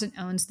performs and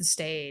owns the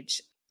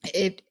stage,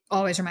 it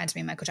always reminds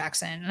me of Michael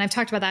Jackson. And I've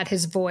talked about that.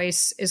 His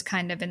voice is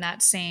kind of in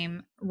that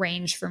same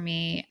range for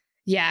me.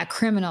 Yeah,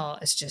 Criminal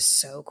is just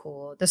so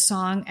cool. The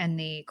song and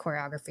the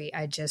choreography,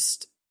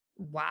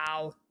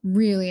 wow,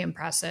 really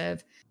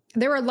impressive.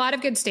 There were a lot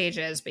of good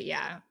stages, but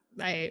yeah,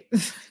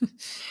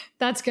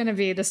 that's going to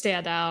be the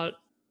standout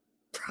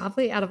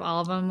probably out of all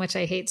of them, which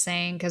I hate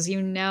saying because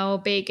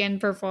Bacon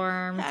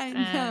performed. I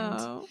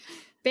know.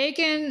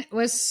 Bacon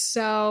was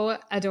so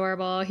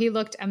adorable. He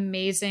looked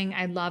amazing.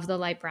 I love the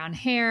light brown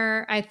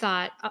hair. I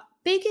thought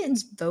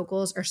Bacon's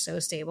vocals are so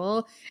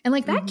stable. And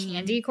like that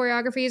Candy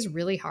choreography is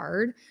really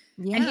hard.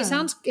 Yeah. And he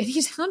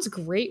sounds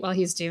great while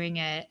he's doing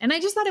it. And I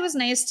just thought it was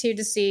nice too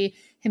to see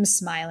him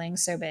smiling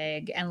so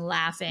big and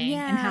laughing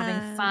and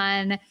having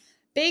fun.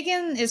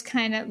 Bacon is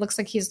looks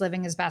like he's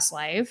living his best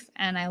life.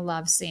 And I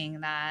love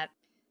seeing that.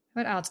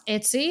 What else?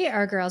 Itzy,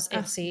 our girls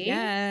Itzy.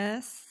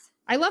 Yes.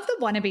 I love the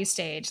wannabe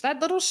stage.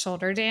 That little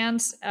shoulder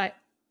dance.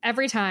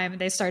 Every time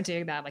they start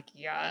doing that, I'm like,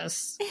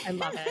 yes, I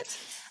love it.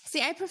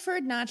 See, I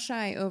preferred Not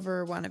Shy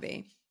over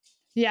Wannabe.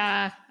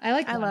 Yeah, I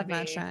love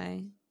Not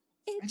Shy.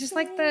 I just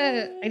like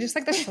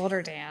the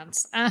shoulder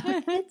dance.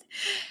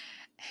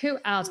 Who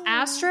else?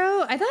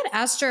 Astro. I thought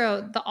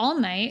Astro, the All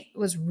Night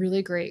was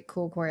really great,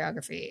 cool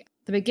choreography.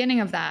 The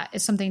beginning of that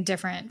is something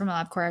different from a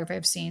lot of choreography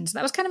I've seen. So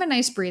that was kind of a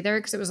nice breather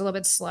because it was a little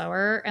bit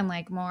slower and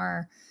like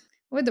more,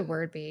 what would the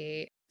word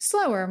be?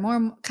 Slower,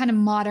 more kind of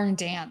modern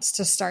dance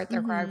to start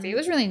their choreography. It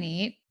was really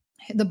neat.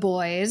 The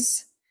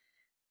boys.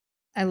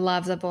 I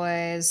love the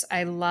boys.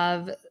 I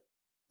love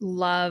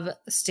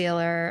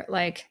Steeler.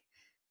 Like,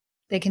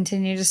 they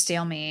continue to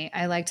steal me.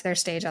 I liked their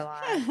stage a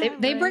lot.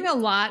 They bring a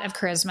lot of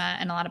charisma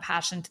and a lot of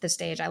passion to the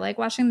stage. I like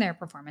watching their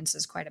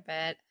performances quite a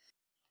bit.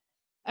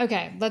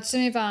 Okay, let's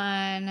move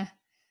on.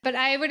 But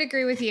I would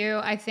agree with you.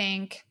 I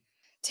think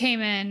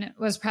Taemin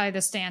was probably the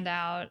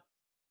standout.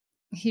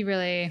 He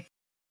really,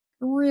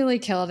 really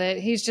killed it.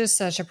 He's just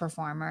such a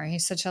performer.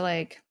 He's such a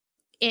like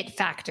it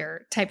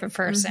factor type of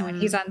person. When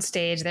he's on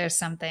stage, there's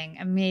something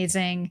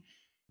amazing.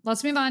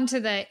 Let's move on to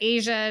the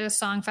Asia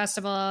Song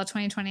Festival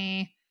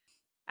 2020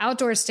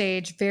 outdoor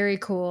stage. Very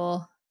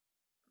cool,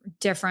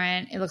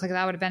 different. It looked like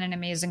that would have been an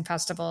amazing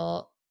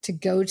festival to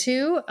go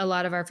to. A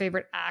lot of our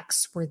favorite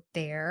acts were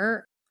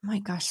there. Oh my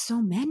gosh,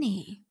 so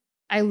many.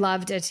 I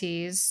loved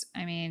Itties.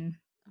 I mean,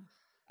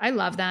 I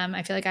love them.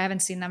 I feel like I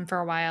haven't seen them for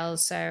a while,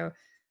 so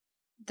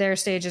their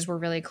stages were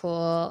really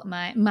cool.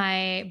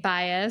 My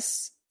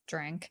bias,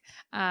 drink,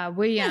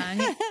 Woo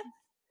Young.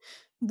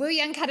 Woo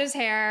Young cut his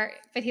hair,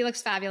 but he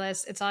looks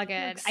fabulous. It's all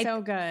good.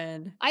 So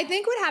good. I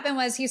think what happened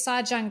was he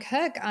saw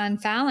Jungkook on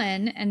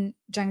Fallon, and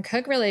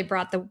Jungkook really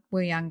brought the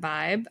Woo Young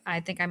vibe. I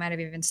think I might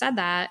have even said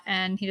that.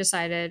 And he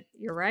decided,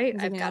 you're right,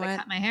 I've got to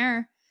cut my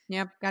hair.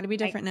 Yep, got to be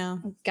different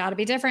now. Got to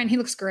be different. He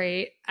looks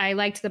great. I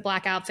liked the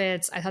black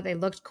outfits. I thought they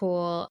looked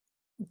cool.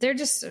 They're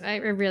just, I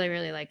really,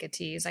 really like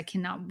Itties. I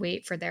cannot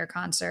wait for their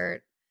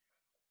concert.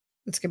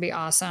 It's going to be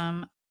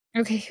awesome.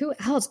 Okay, who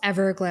else?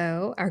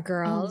 Everglow, our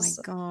girls.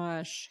 Oh my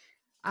gosh.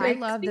 I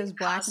love those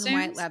black and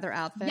white leather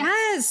outfits.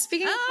 Yes,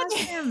 speaking of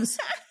costumes,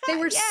 they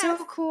were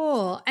so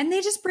cool. And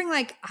they just bring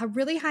like a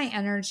really high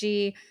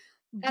energy.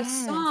 That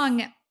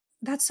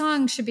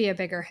song should be a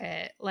bigger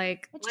hit.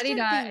 Like,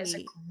 La-Di-Da is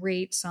a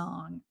great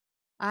song.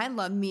 I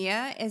love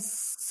Mia is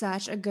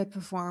such a good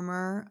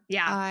performer.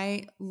 Yeah.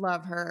 I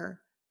love her.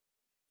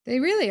 They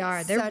really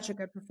are. They're such a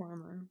good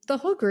performer. The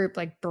whole group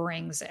like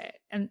brings it.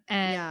 And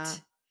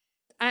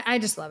I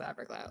just love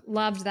Everglow.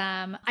 Loved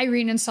them.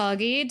 Irene and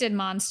Seulgi did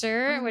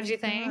Monster. What did you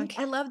think?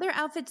 I love their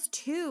outfits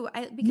too.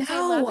 I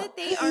love that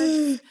they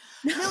are.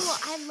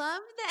 I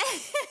love that.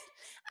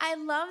 I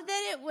love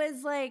that it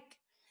was like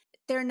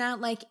they're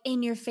not like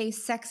in your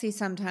face sexy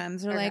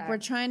sometimes. They're like, we're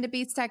trying to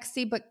be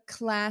sexy but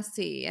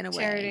classy in a way.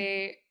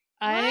 Charity,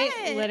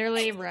 I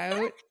literally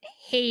wrote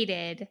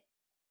hated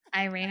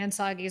Irene and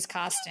Seulgi's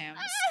costumes.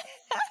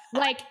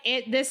 Like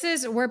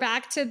we're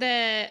back to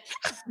the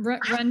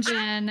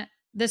Runjin.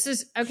 This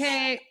is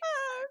okay.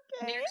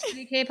 New York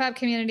City K-pop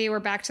community. We're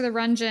back to the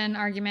Runjin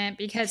argument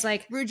because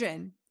like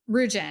Rujin.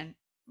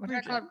 What do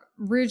I call it?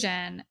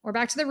 Rujin. We're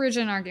back to the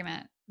Rujin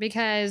argument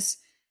because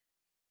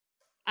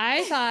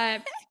I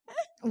thought,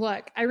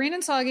 look, Irene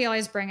and Seulgi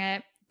always bring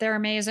it. They're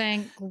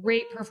amazing,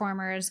 great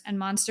performers, and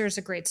Monster is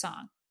a great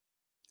song.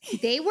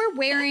 They were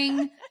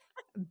wearing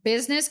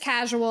business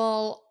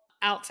casual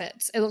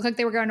outfits. It looked like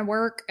they were going to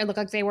work. It looked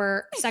like they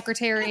were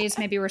secretaries,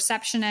 maybe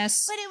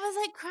receptionists. But it was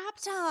like crop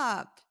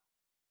top.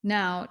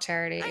 No,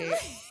 Charity.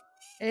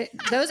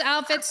 Those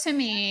outfits to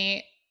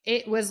me,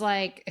 it was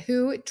like,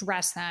 who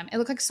dressed them? It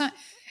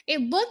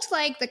looked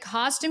like the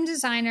costume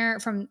designer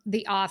from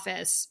The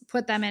Office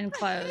put them in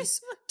clothes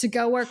to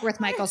go work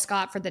with Michael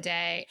Scott for the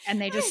day, and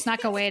they just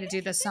snuck away to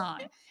do the song.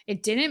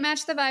 It didn't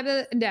match the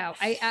vibe.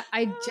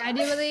 I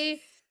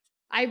genuinely,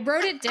 I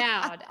wrote it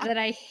down that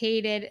I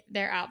hated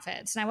their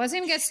outfits, and I wasn't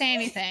even going to say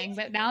anything,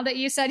 but now that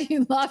you said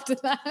you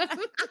loved them.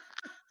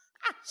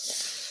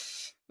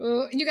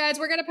 Ooh, you guys,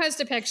 we're going to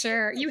post a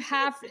picture. You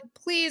have,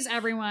 please,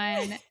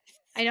 everyone.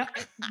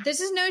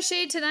 This is no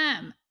shade to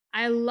them.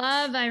 I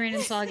love Irene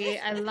and Seulgi.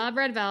 I love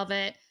Red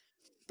Velvet,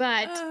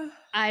 but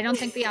I don't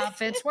think the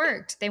outfits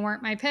worked. They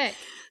weren't my pick.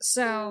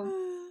 So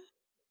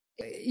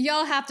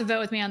y'all have to vote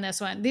with me on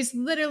this one. These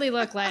literally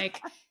look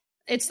like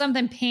it's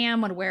something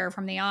Pam would wear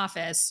from The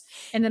Office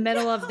in the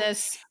middle of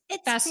this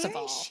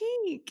festival.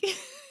 Very chic.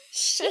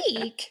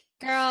 Chic?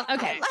 Girl,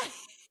 okay.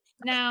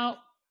 Now,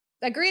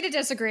 agree to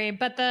disagree,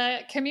 but the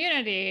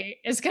community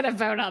is going to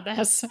vote on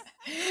this.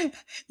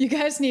 You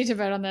guys need to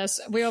vote on this.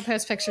 We will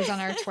post pictures on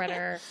our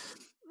Twitter.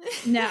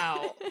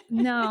 No.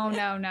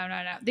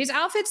 These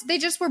outfits, they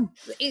just were,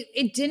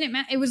 it didn't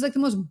matter. It was like the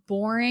most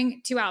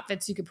boring 2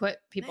 outfits you could put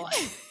people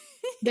in.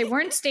 They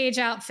weren't stage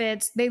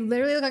outfits. They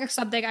literally look like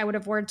something I would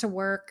have worn to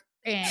work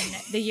in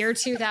the year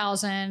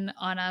 2000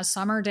 on a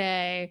summer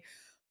day.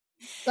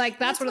 Like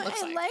that's what it looks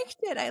like. I liked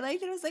it.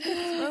 It was like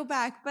a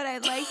throwback, but I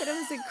liked that it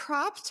was a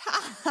crop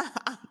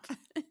top.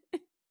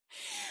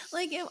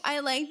 I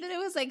liked that it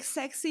was like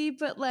sexy,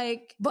 but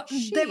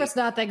there was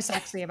nothing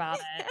sexy about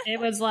it. It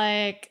was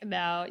like,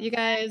 no, you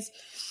guys.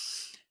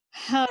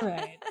 All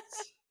right.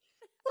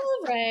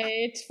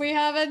 We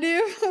have a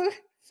new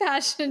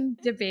fashion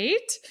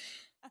debate.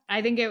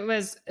 I think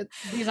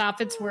these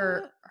outfits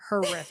were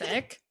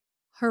horrific.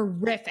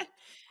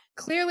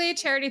 Clearly,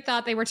 Charity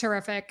thought they were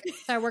terrific.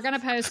 So we're going to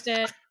post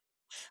it.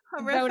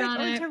 Horrific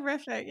or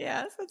terrific.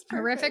 Yes, that's perfect.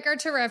 Horrific or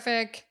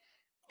terrific,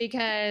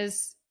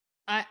 because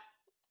I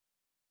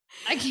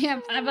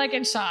can't. I'm like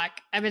in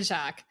shock. I'm in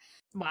shock.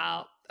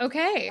 Wow.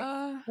 Okay.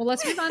 Well,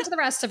 let's move on to the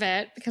rest of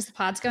it because the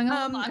pod's going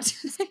on long.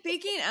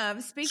 Speaking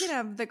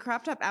of the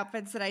crop top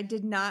outfits that I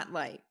did not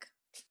like,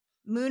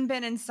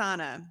 Moonbin and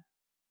Sana.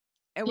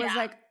 It was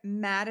like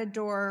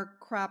Matador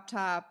crop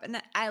top,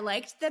 and I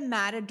liked the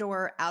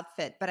Matador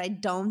outfit, but I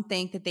don't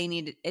think that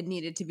it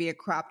needed to be a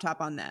crop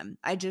top on them.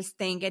 I just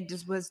think it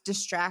just was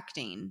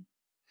distracting.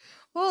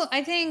 Well,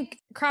 I think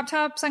crop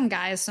tops on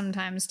guys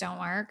sometimes don't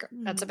work.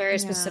 That's a very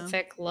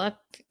specific look.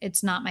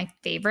 It's not my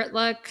favorite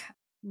look.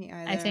 Me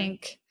either.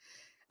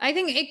 I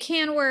think it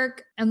can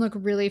work and look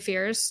really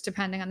fierce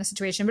depending on the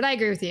situation, but I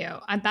agree with you.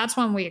 That's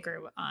one we agree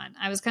on.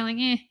 I was kind of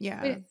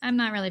like, I'm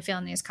not really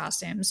feeling these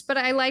costumes, but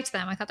I liked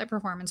them. I thought their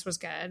performance was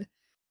good.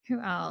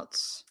 Who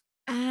else?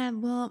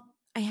 Well,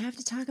 I have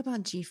to talk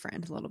about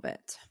G-Friend a little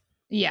bit.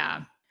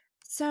 Yeah.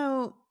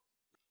 So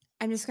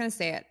I'm just going to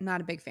say it.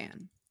 Not a big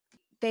fan.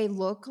 They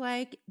look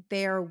like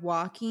they're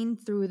walking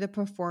through the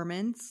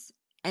performance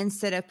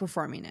instead of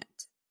performing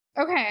it.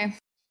 Okay.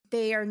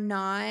 They are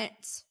not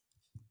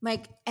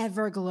like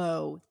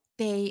Everglow.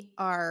 They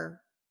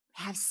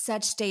have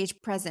such stage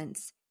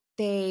presence.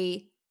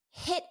 They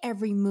hit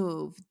every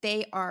move.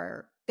 They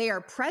are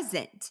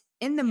present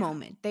in the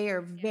moment. They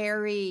are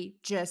very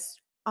just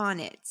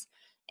on it.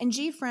 And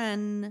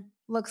G-Friend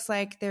looks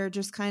like they're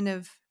just kind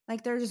of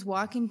like they're just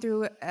walking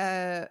through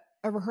a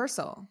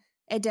rehearsal.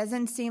 It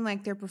doesn't seem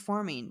like they're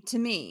performing to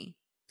me.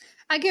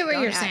 I get what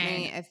you're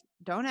saying.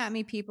 Don't at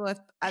me, people. If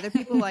other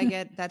people like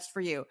it, that's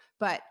for you.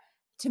 But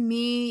to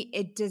me,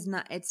 it's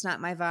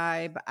not my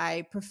vibe.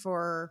 I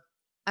prefer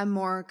a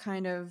more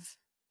kind of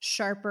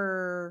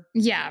sharper.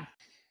 Yeah.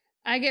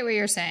 I get what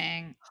you're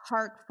saying.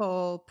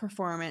 Heartful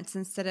performance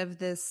instead of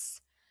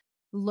this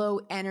low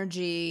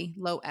energy,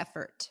 low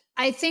effort.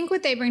 I think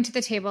what they bring to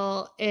the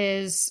table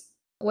is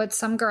what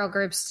some girl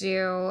groups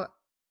do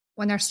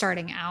when they're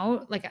starting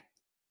out. Like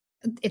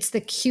it's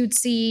the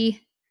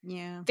cutesy,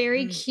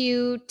 very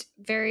cute,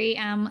 very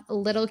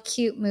little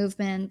cute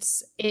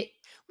movements.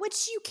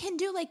 Which you can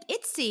do, like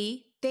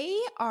ITZY. They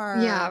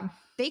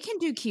can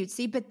do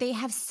cutesy, but they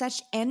have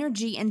such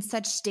energy and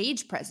such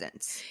stage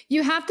presence.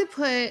 You have to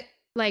put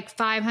like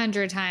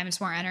 500 times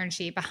more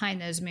energy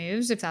behind those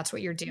moves if that's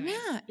what you're doing.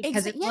 Yeah,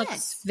 because it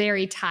looks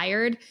very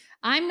tired.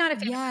 I'm not a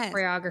fan of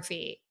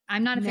choreography.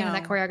 I'm not a fan of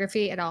that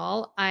choreography at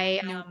all.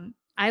 I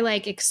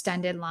like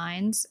extended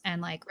lines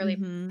and like really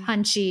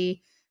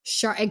punchy,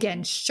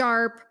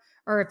 sharp,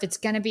 or if it's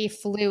going to be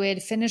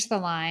fluid, finish the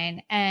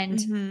line.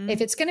 And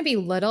if it's going to be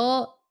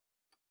little,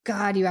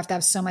 God, you have to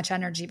have so much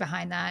energy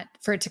behind that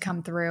for it to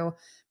come through.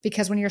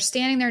 Because when you're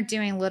standing there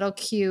doing little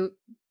cute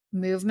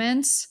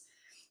movements,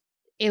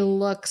 it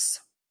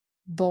looks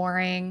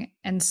boring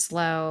and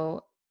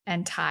slow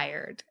and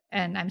tired.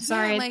 And I'm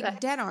sorry. Like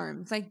dead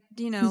arms. Like,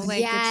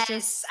 yes, it's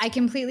just. I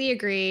completely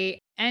agree.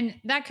 And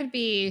that could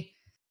be,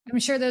 I'm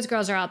sure those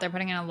girls are out there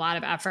putting in a lot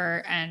of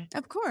effort. And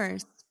of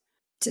course.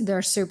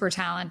 They're super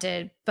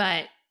talented.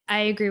 But I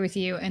agree with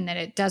you in that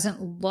it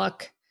doesn't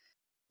look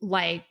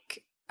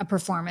like a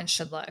performance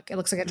should look. It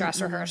looks like a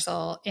dress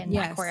rehearsal in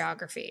that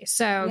choreography.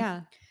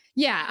 So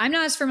yeah, I'm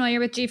not as familiar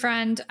with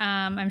G-Friend.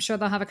 I'm sure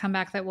they'll have a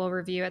comeback that we'll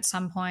review at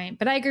some point.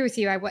 But I agree with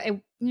you. Not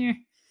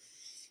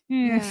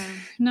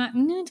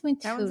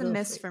that was a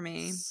miss for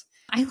me.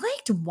 I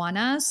liked One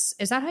Us.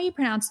 Is that how you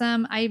pronounce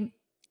them? I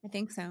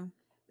think so.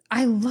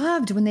 I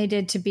loved when they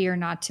did To Be or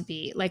Not to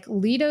Be. Like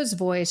Lito's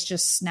voice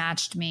just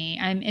snatched me.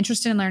 I'm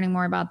interested in learning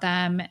more about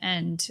them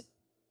and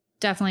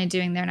definitely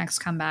doing their next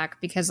comeback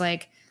because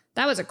like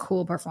that was a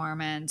cool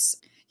performance.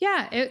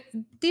 Yeah,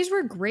 these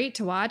were great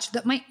to watch.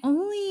 My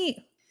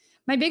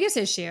biggest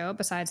issue,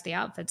 besides the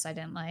outfits I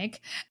didn't like,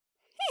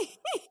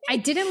 I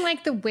didn't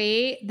like the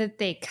way that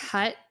they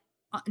cut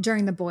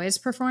during the boys'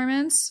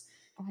 performance.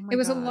 It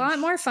was a lot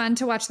more fun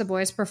to watch the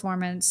boys'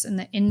 performance in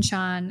the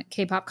Incheon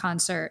K-pop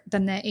concert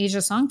than the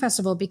Asia Song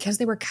Festival because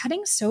they were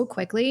cutting so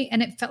quickly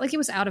and it felt like it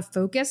was out of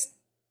focus.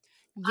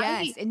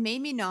 Yes, it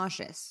made me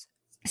nauseous.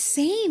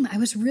 Same. I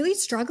was really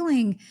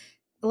struggling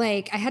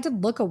like I had to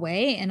look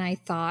away and I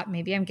thought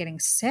maybe I'm getting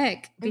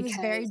sick It was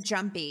very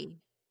jumpy.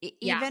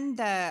 Yeah. Even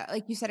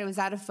like you said, it was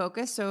out of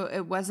focus. So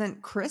it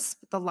wasn't crisp.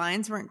 The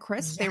lines weren't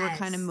crisp. They were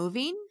kind of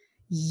moving.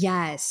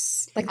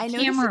 Yes. Like I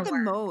noticed it the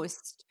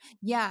most.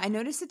 Yeah. I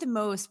noticed it the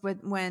most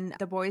when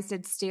the boys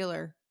did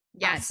Steeler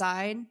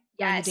outside in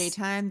the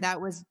daytime.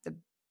 That was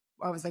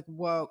I was like,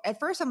 whoa. At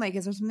first I'm like,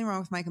 is there something wrong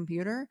with my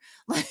computer?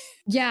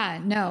 Yeah,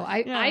 no,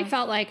 I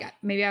felt like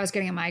maybe I was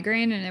getting a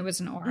migraine and it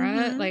was an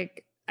aura.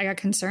 Like I got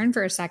concerned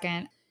for a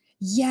second.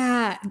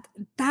 Yeah,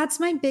 that's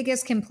my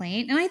biggest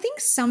complaint. And I think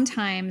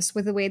sometimes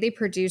with the way they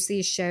produce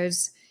these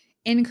shows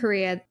in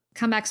Korea,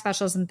 comeback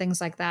specials and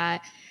things like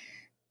that,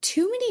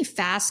 too many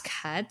fast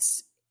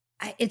cuts,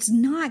 it's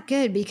not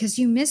good because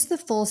you miss the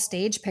full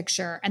stage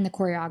picture and the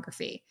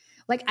choreography.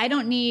 Like I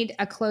don't need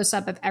a close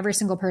up of every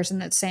single person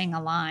that's saying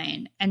a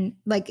line. And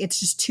like, it's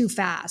just too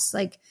fast.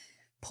 Like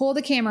pull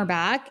the camera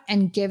back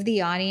and give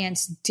the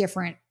audience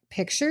different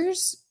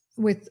pictures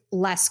with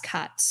less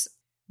cuts.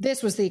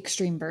 This was the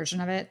extreme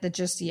version of it that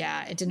just,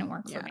 it didn't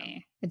work for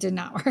me. It did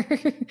not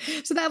work.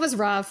 So that was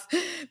rough,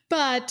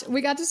 but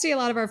we got to see a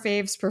lot of our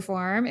faves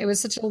perform. It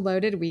was such a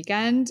loaded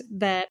weekend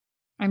that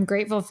I'm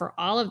grateful for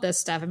all of this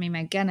stuff. I mean,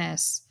 my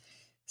goodness,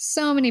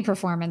 so many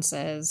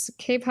performances.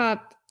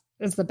 K-pop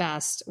is the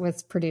best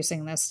with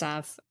producing this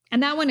stuff.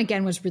 And that one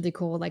again was really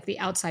cool. Like the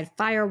outside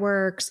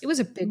fireworks. It was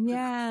a big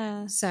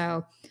group.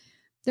 So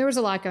there was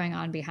a lot going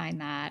on behind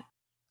that.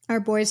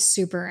 Our boys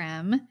Super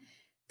M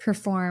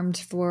performed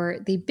for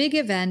the big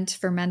event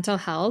for mental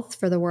health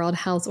for the World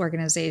Health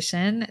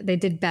Organization. They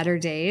did Better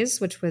Days,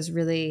 which was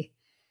really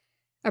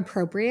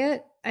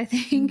appropriate, I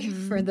think,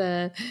 for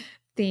the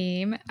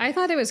theme. I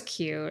thought it was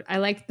cute. I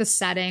liked the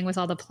setting with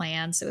all the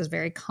plants. It was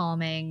very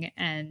calming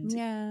and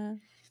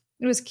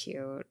it was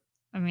cute.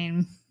 I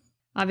mean,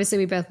 obviously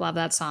we both love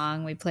that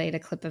song. We played a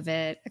clip of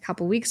it a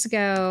couple weeks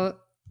ago.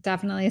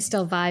 Definitely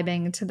still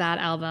vibing to that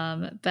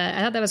album, but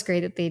I thought that was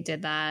great that they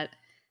did that.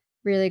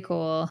 Really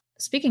cool.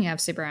 Speaking of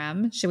Super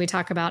M, should we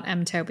talk about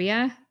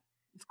Mtopia?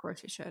 Of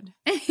course we should.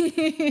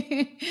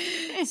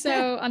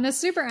 So on the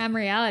Super M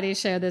reality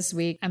show this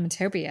week,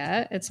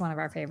 Mtopia, it's one of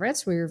our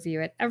favorites. We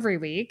review it every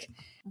week.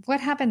 What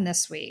happened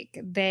this week?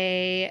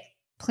 They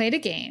played a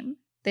game.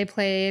 They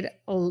played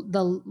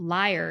the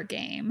liar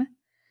game,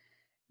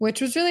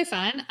 which was really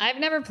fun. I've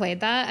never played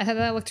that. I thought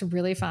that looked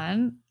really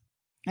fun.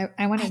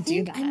 I want to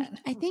do that.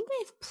 I think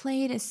I've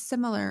played a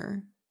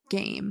similar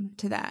game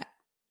to that.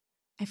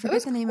 I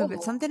forget the name of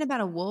it. Something about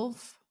a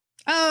wolf.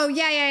 Oh,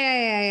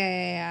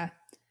 yeah.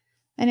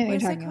 I know what you're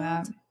talking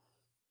about.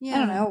 Yeah. I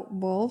don't know.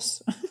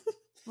 Wolves.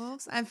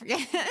 Wolves? I forget.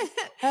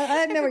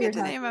 I know what you're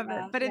talking the name about.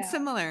 Of it, but it's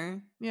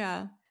similar.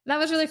 Yeah. That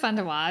was really fun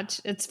to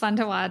watch. It's fun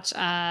to watch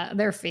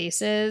their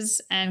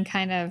faces and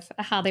kind of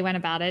how they went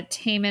about it.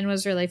 Taemin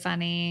was really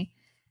funny.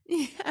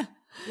 Yeah.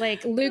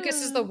 Like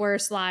Lucas is the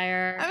worst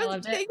liar. I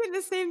was thinking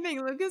the same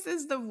thing. Lucas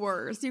is the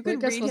worst. You can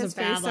Lucas read his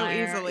face so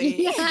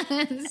easily.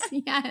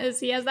 Yes.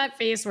 He has that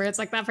face where it's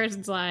like that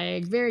person's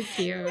lying. Very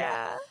cute.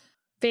 Yeah.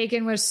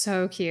 Bacon was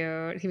so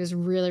cute. He was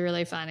really,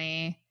 really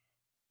funny.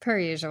 Per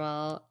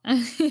usual.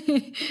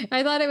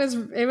 I thought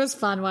it was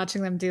fun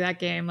watching them do that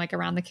game like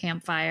around the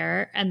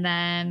campfire. And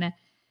then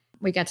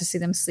we got to see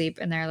them sleep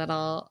in their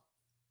little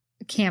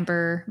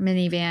camper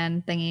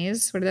minivan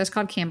thingies. What are those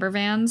called? Camper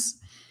vans.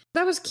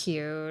 That was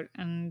cute.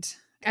 And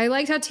I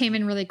liked how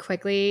Taemin really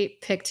quickly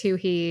picked who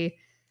he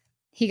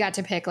got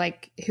to pick,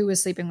 like who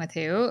was sleeping with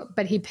who,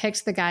 but he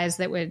picked the guys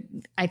that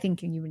would, I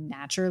think you would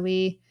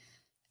naturally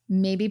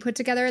maybe put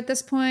together at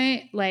this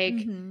point, like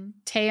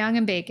Taeyong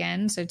and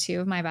Bacon. So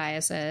two of my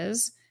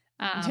biases.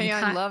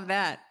 Taeyong, love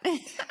that.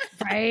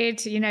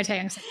 Right? You know,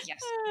 Taeyong's like,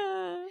 yes.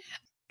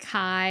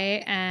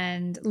 Kai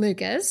and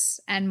Lucas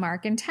and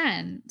Mark and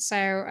Ten.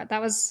 So that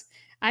was,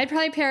 I'd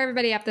probably pair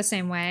everybody up the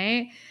same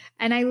way.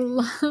 And I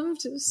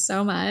loved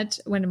so much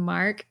when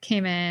Mark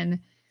came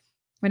in,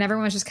 when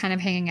everyone was just kind of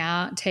hanging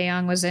out.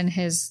 Taeyong was in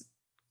his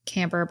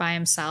camper by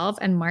himself,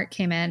 and Mark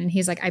came in and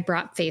he's like, I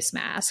brought face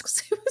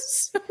masks. It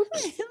was so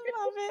cute.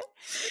 I love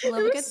it.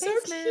 Love it a good was so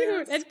face cute.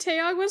 mask. And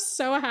Taeyong was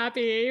so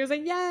happy. He was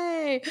like,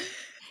 yay.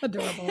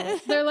 Adorable.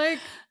 They're like,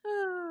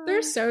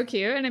 they're so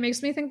cute. And it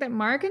makes me think that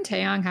Mark and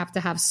Taeyong have to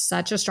have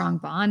such a strong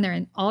bond. They're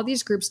in all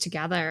these groups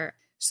together.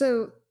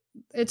 So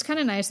it's kind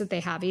of nice that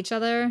they have each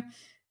other.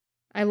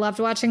 I loved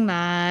watching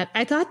that.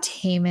 I thought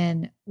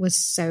Taemin was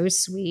so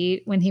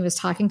sweet when he was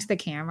talking to the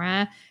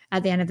camera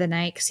at the end of the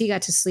night because he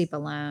got to sleep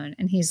alone.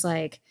 And he's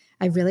like,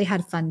 I really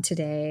had fun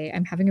today.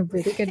 I'm having a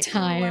really good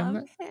time. I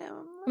love him.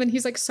 And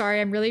he's like,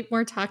 sorry, I'm really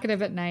more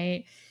talkative at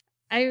night.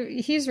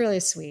 He's really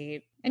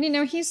sweet. And, you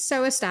know, he's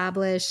so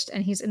established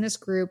and he's in this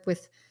group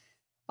with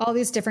all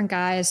these different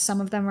guys.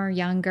 Some of them are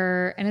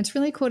younger. And it's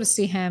really cool to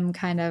see him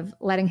kind of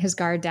letting his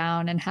guard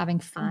down and having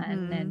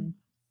fun and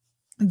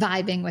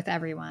vibing with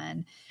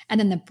everyone. And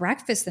then the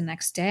breakfast the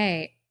next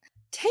day,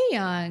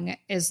 Taeyong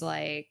is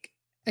like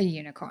a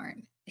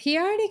unicorn. He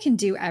already can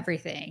do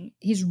everything.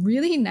 He's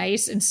really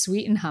nice and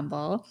sweet and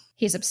humble.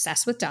 He's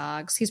obsessed with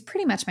dogs. He's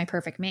pretty much my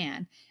perfect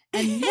man.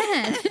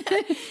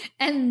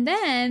 And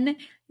then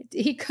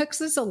he cooks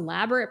this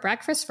elaborate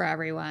breakfast for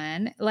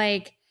everyone.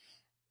 Like,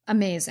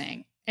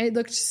 amazing. It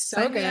looked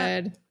so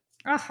good.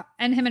 Oh,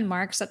 and him and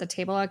Mark set the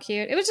table all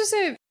cute. It was just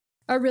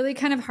a really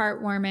kind of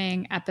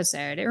heartwarming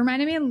episode. It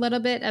reminded me a little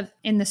bit of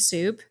In the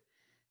Soup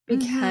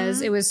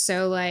because it was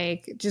so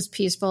like just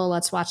peaceful.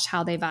 Let's watch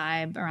how they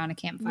vibe around a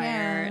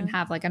campfire and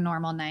have like a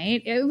normal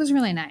night. It was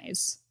really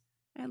nice.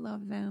 I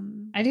love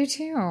them. I do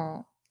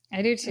too.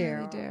 I do too. I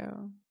really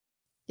do.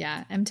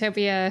 Yeah,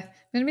 Mtopia. I'm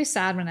going to be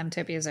sad when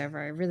Mtopia is over.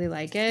 I really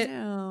like it.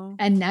 No.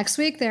 And next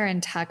week they're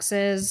in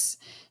Texas.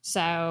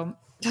 So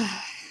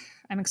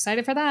I'm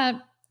excited for that.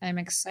 I'm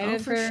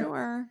excited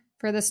for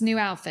this new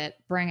outfit.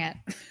 Bring it.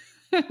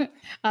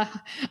 A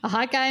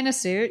hot guy in a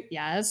suit.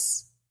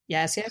 Yes.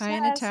 Yes. Guy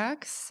in a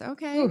tux.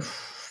 Okay.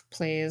 Oof,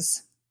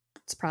 please.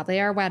 It's probably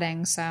our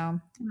wedding. So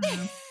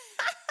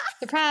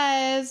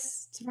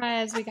surprise.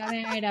 Surprise. We got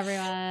married,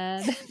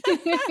 everyone.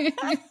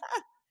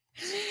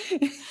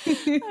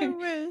 I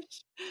wish.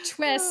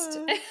 Twist.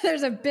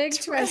 There's a big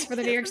twist for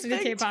the New York City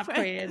K-pop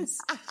queens.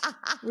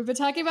 We've been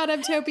talking about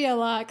Mtopia a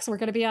lot because we're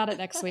going to be on it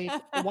next week.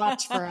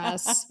 Watch for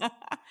us.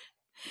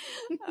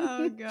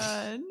 Oh,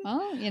 God.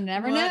 Well, you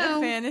never know. What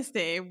a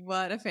fantasy.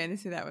 What a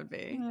fantasy that would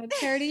be.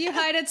 Charity, you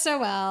hide it so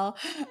well.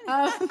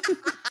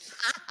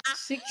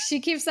 She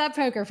keeps that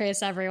poker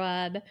face,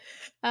 everyone.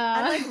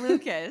 I'm like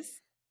Lucas.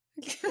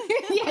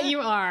 Yeah, you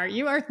are.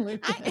 You are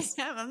Lucas.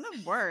 I am. I'm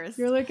the worst.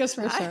 You're Lucas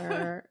for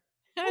sure.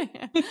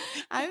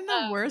 I'm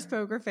the worst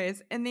poker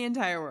face in the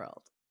entire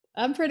world.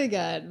 I'm pretty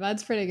good.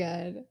 That's pretty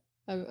good.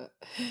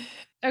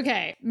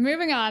 Okay,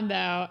 moving on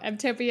though.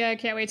 Mtopia,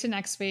 can't wait to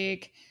next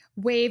week.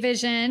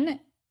 Wayvision, a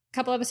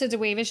couple episodes of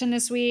Wayvision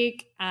this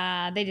week.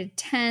 They did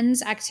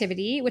TENS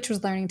activity, which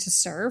was learning to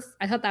surf.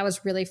 I thought that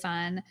was really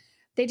fun.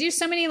 They do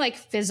so many like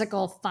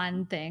physical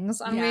fun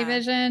things on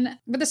Wayvision,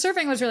 but the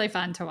surfing was really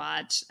fun to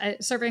watch.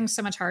 Surfing's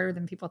so much harder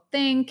than people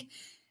think.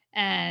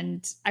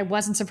 And I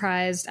wasn't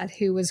surprised at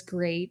who was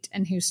great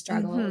and who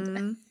struggled.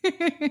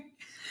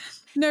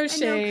 No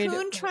shade. I know,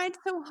 Kuhn tried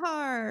so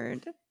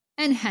hard.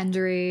 And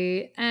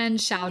Hendry and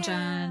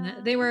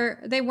Xiaojun.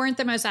 They weren't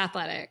the most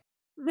athletic.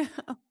 No.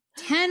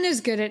 Ten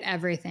is good at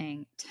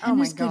everything. Oh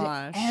my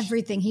gosh.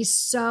 Everything. He's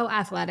so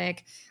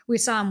athletic. We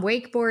saw him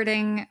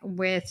wakeboarding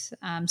with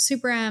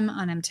Super M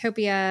on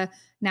Mtopia.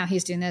 Now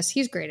he's doing this.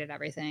 He's great at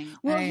everything.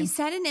 Well, he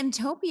said in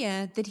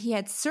Mtopia that he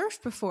had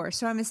surfed before,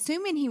 so I'm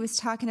assuming he was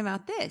talking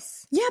about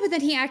this. Yeah, but then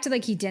he acted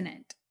like he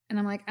didn't. And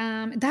I'm like,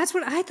 that's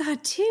what I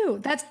thought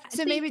too.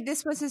 Maybe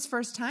this was his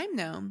first time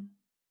though.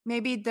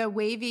 Maybe the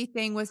wavy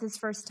thing was his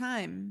first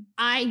time.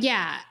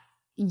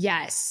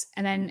 Yes.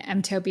 And then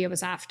Mtopia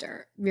was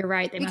after. You're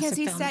right. They must have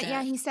filmed it.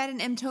 Yeah, he said in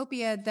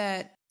Mtopia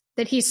that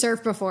he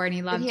surfed before and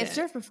he loved it. He had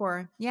surfed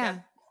before. Yeah.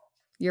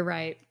 You're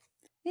right.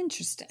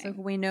 Interesting. So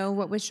we know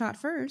what was shot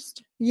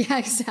first. Yeah,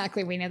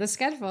 exactly. We know the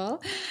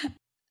schedule.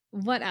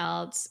 What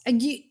else?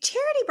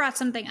 Charity brought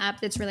something up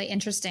that's really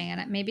interesting,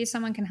 and maybe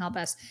someone can help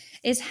us.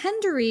 Is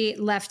Hendry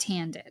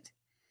left-handed?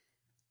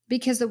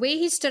 Because the way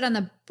he stood on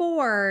the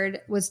board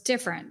was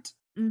different.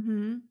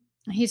 Mm-hmm.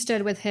 He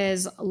stood with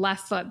his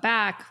left foot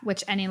back,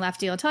 which any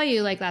lefty will tell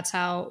you, like, that's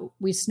how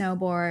we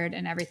snowboard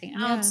and everything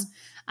else.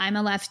 I'm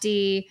a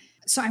lefty.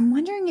 So I'm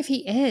wondering if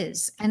he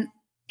is. And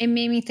it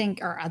made me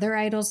think, are other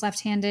idols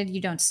left-handed? You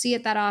don't see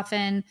it that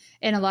often.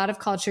 In a lot of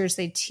cultures,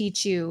 they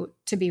teach you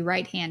to be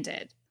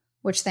right-handed,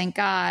 which, thank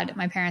God,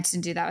 my parents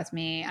didn't do that with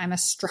me. I'm a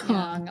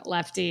strong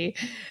lefty.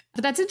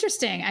 But that's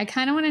interesting. I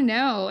kind of want to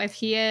know if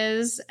he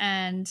is.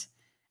 And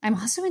I'm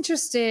also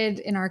interested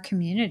in our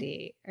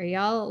community. Are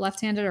y'all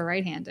left-handed or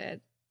right-handed?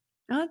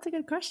 Oh, that's a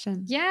good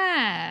question.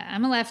 Yeah,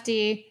 I'm a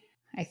lefty.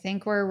 I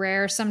think we're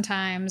rare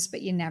sometimes,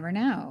 but you never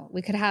know.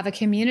 We could have a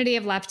community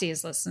of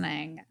lefties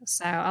listening.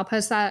 So I'll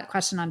post that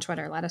question on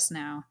Twitter. Let us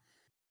know.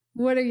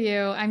 What are you?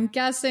 I'm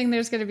guessing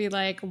there's going to be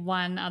like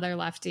one other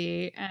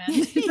lefty and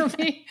it'll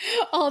be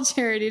all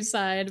Charity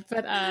side.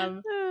 But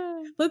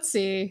let's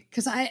see.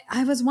 Because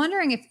I was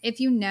wondering if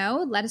you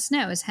know, let us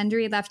know. Is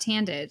Hendry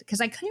left-handed? Because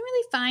I couldn't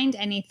really find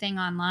anything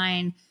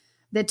online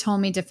that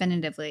told me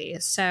definitively.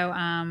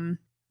 So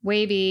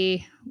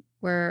Wavy,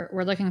 we're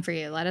looking for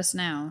you. Let us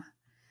know.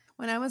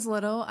 When I was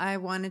little, I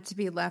wanted to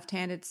be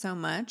left-handed so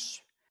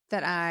much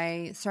that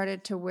I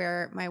started to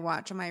wear my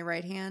watch on my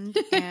right hand,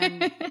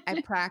 and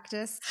I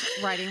practiced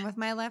writing with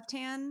my left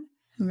hand.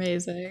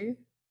 Amazing.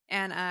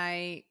 And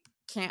I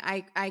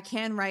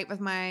can write with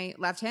my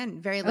left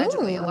hand very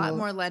legibly, a lot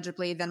more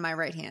legibly than my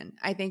right hand.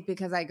 I think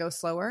because I go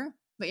slower.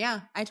 But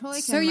yeah, I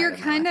totally can. So you're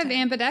kind of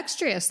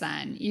ambidextrous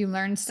then. You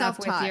learn stuff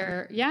with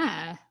your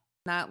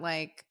not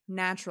like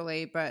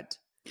naturally, but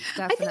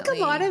definitely.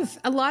 I think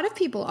a lot of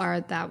people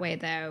are that way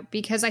though,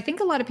 because I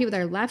think a lot of people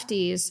that are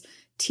lefties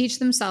teach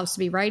themselves to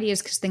be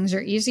righties because things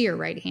are easier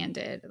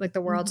right-handed. Like the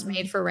world's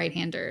made for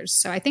right-handers.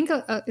 So I think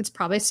it's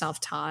probably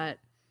self-taught.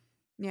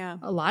 Yeah.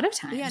 A lot of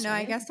times. Yeah, no, right?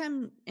 I guess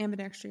I'm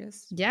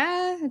ambidextrous.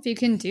 Yeah, if you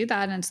can do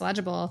that and it's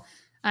legible.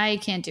 I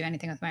can't do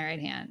anything with my right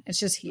hand. It's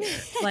just here.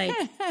 Like,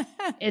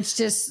 it's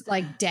just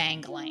like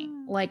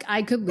dangling. Like,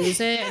 I could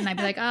lose it and I'd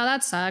be like, oh,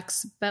 that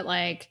sucks. But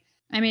like,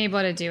 I'm able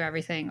to do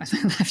everything with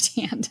my left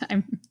hand.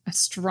 I'm a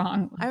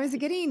strong. I was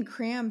getting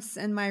cramps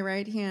in my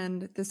right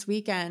hand this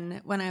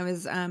weekend when I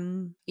was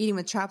eating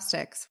with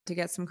chopsticks to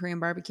get some Korean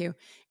barbecue.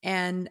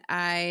 And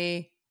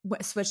I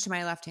switched to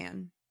my left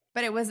hand.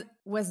 But it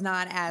was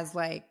not as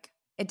like,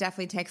 it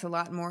definitely takes a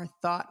lot more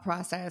thought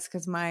process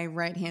because my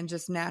right hand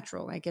just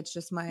natural. Like it's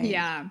just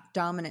my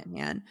dominant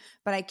hand.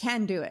 But I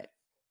can do it.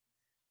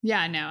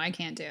 Yeah, no, I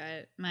can't do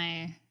it.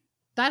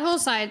 That whole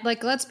side,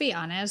 like, let's be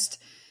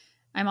honest,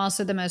 I'm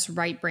also the most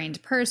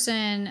right-brained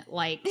person.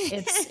 Like,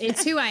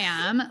 it's who I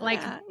am.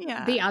 Like,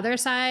 the other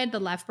side, the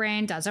left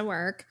brain doesn't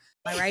work.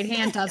 My right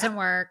hand doesn't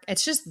work.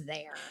 It's just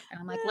there.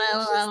 And I'm like,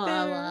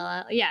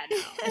 yeah, no.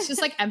 It's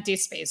just like empty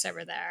space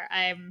over there.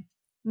 I'm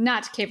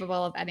not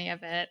capable of any of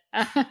it.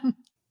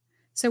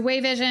 So Way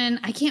Vision,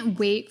 I can't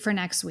wait for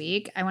next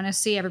week. I want to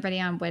see everybody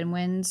on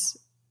Win-Win's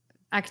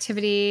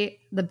activity.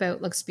 The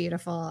boat looks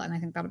beautiful, and I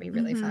think that'll be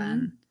really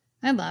fun.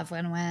 I love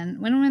Win-Win.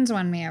 Win-Win's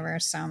won me over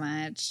so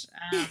much.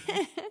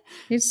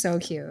 He's so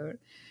cute.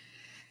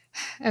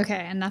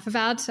 Okay, enough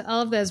about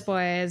all of those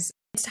boys.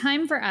 It's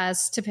time for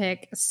us to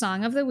pick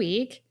Song of the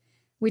Week.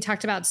 We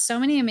talked about so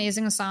many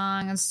amazing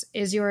songs.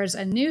 Is yours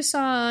a new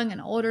song,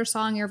 an older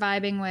song you're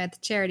vibing with?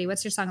 Charity,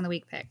 what's your Song of the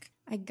Week pick?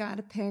 I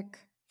gotta pick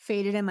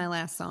Faded in my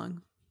last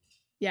song.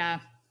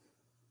 Yeah.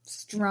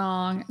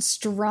 Strong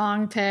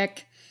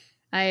pick.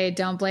 I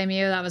don't blame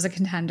you. That was a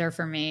contender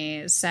for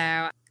me.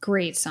 So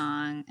great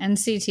song.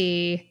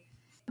 NCT,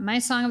 my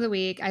Song of the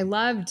Week. I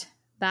loved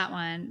that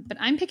one, but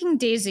I'm picking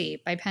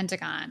Daisy by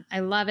Pentagon.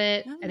 I love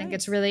it. I think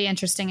it's really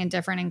interesting and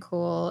different and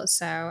cool.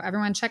 So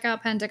everyone check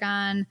out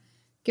Pentagon.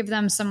 Give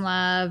them some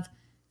love.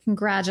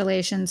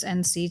 Congratulations,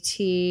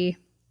 NCT.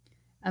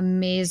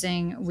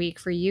 Amazing week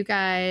for you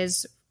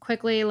guys.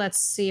 Quickly, let's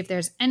see if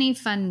there's any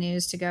fun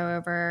news to go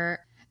over.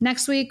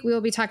 Next week, we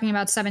will be talking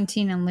about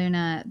 17 and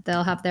Luna.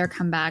 They'll have their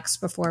comebacks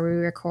before we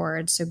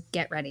record, so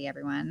get ready,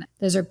 everyone.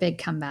 Those are big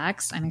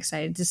comebacks. I'm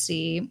excited to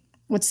see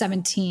what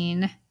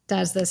 17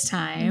 does this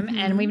time.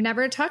 And we've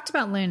never talked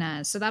about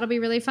Luna, so that'll be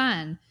really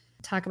fun.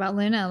 Talk about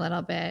Luna a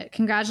little bit.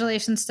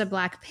 Congratulations to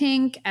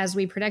Blackpink. As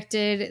we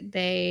predicted,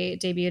 they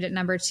debuted at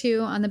number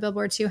 2 on the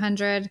Billboard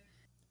 200.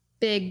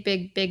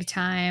 Big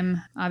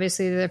time.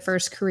 Obviously, they're the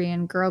first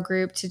Korean girl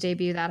group to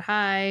debut that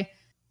high.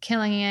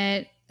 Killing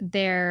it.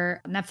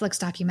 Their Netflix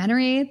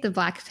documentary, the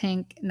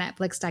Blackpink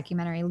Netflix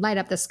documentary, Light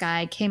Up the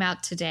Sky, came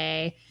out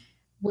today.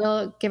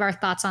 We'll give our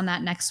thoughts on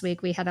that next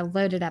week. We had a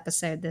loaded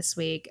episode this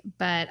week,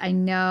 but I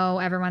know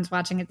everyone's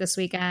watching it this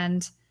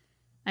weekend.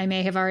 I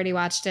may have already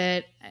watched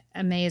it.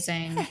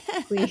 Amazing.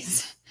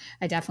 Please.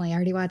 I definitely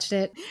already watched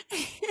it.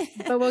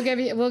 But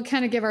we'll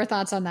kind of give our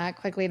thoughts on that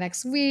quickly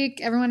next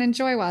week. Everyone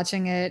enjoy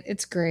watching it.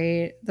 It's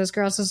great. Those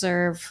girls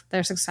deserve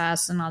their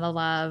success and all the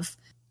love.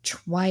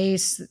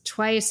 Twice,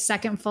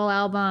 second full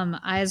album,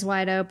 Eyes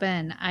Wide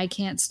Open, I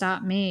Can't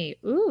Stop Me.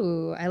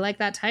 Ooh, I like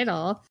that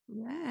title.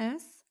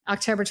 Yes.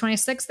 October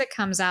 26th it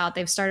comes out.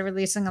 They've started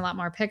releasing a lot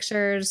more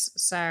pictures.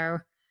 So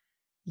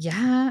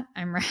yeah,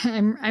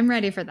 I'm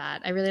ready for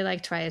that. I really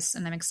like Twice,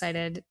 and I'm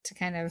excited to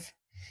kind of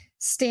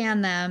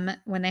stan them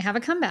when they have a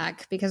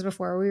comeback, because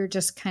before we were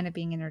just kind of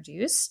being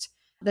introduced.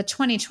 The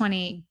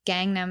 2020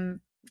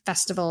 Gangnam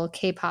Festival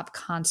K-pop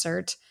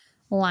concert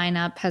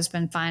lineup has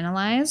been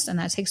finalized, and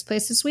that takes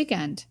place this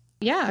weekend.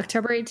 Yeah,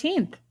 October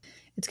 18th.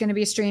 It's going to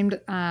be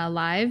streamed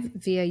live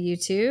via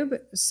YouTube.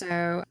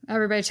 So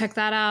everybody check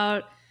that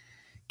out.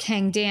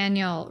 Kang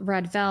Daniel,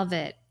 Red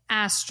Velvet,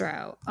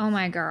 Astro, Oh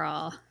My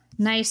Girl.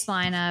 Nice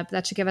lineup.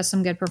 That should give us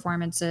some good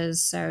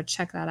performances. So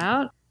check that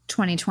out.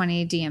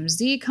 2020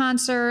 DMZ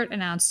concert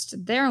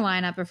announced their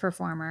lineup of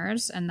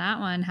performers, and that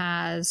one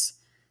has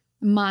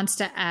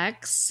Monsta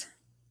X,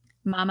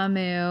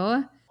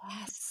 Mamamoo.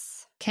 Yes.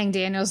 Kang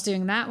Daniel's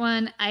doing that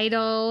one.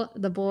 Idol,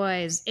 The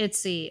Boys,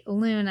 ITZY,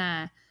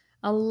 Luna.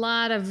 A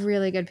lot of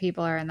really good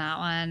people are in that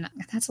one.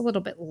 That's a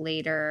little bit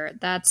later.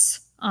 That's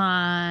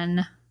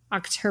on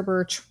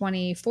October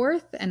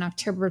 24th and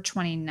October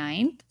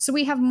 29th. So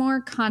we have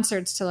more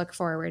concerts to look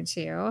forward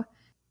to.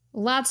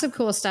 Lots of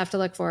cool stuff to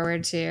look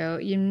forward to.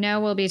 You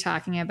know we'll be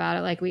talking about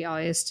it like we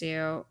always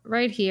do.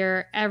 Right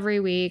here, every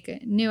week.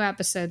 New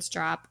episodes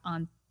drop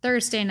on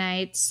Thursday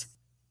nights.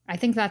 I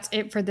think that's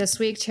it for this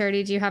week.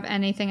 Charity, do you have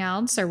anything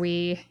else?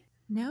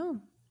 No,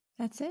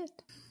 that's it.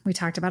 We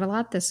talked about a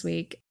lot this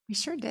week. We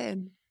sure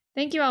did.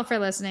 Thank you all for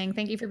listening.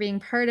 Thank you for being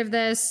part of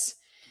this.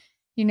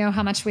 You know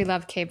how much we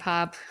love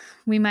K-pop.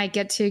 We might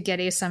get too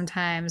giddy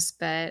sometimes,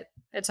 but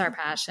it's our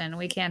passion.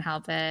 We can't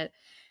help it.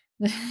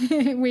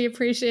 We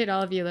appreciate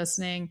all of you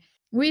listening.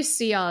 We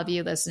see all of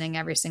you listening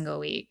every single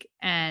week,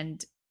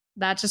 and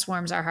that just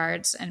warms our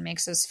hearts and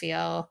makes us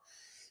feel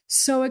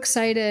so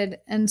excited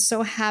and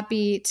so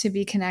happy to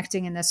be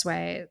connecting in this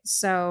way.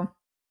 So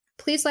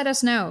please let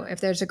us know if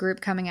there's a group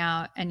coming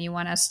out and you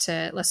want us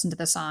to listen to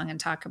the song and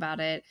talk about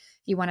it.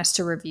 You want us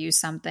to review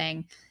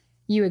something.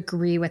 you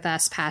agree with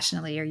us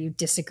passionately or you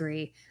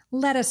disagree.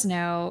 Let us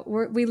know.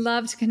 We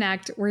love to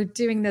connect. We're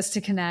doing this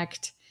to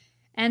connect.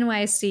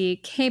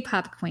 NYC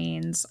K-pop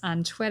Queens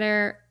on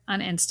Twitter, on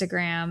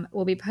Instagram.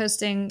 We'll be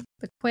posting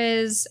the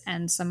quiz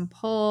and some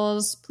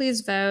polls.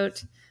 Please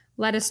vote.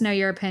 Let us know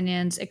your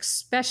opinions,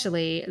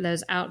 especially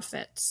those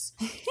outfits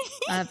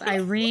of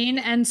Irene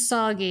and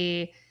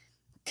Seulgi.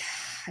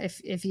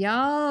 If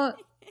y'all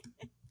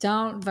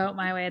don't vote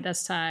my way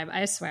this time,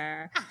 I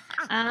swear.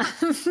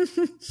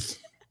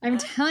 I'm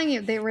telling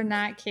you, they were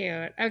not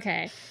cute.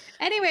 Okay.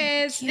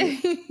 Anyways,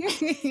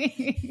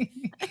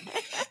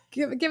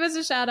 give us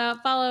a shout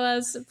out. Follow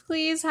us.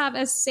 Please have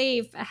a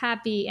safe,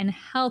 happy, and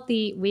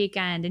healthy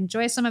weekend.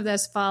 Enjoy some of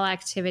those fall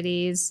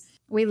activities.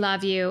 We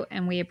love you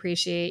and we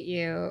appreciate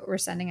you. We're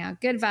sending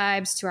out good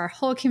vibes to our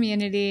whole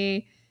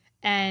community.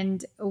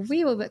 And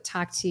we will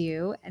talk to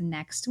you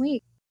next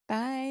week.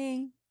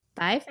 Bye.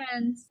 Bye,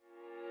 friends.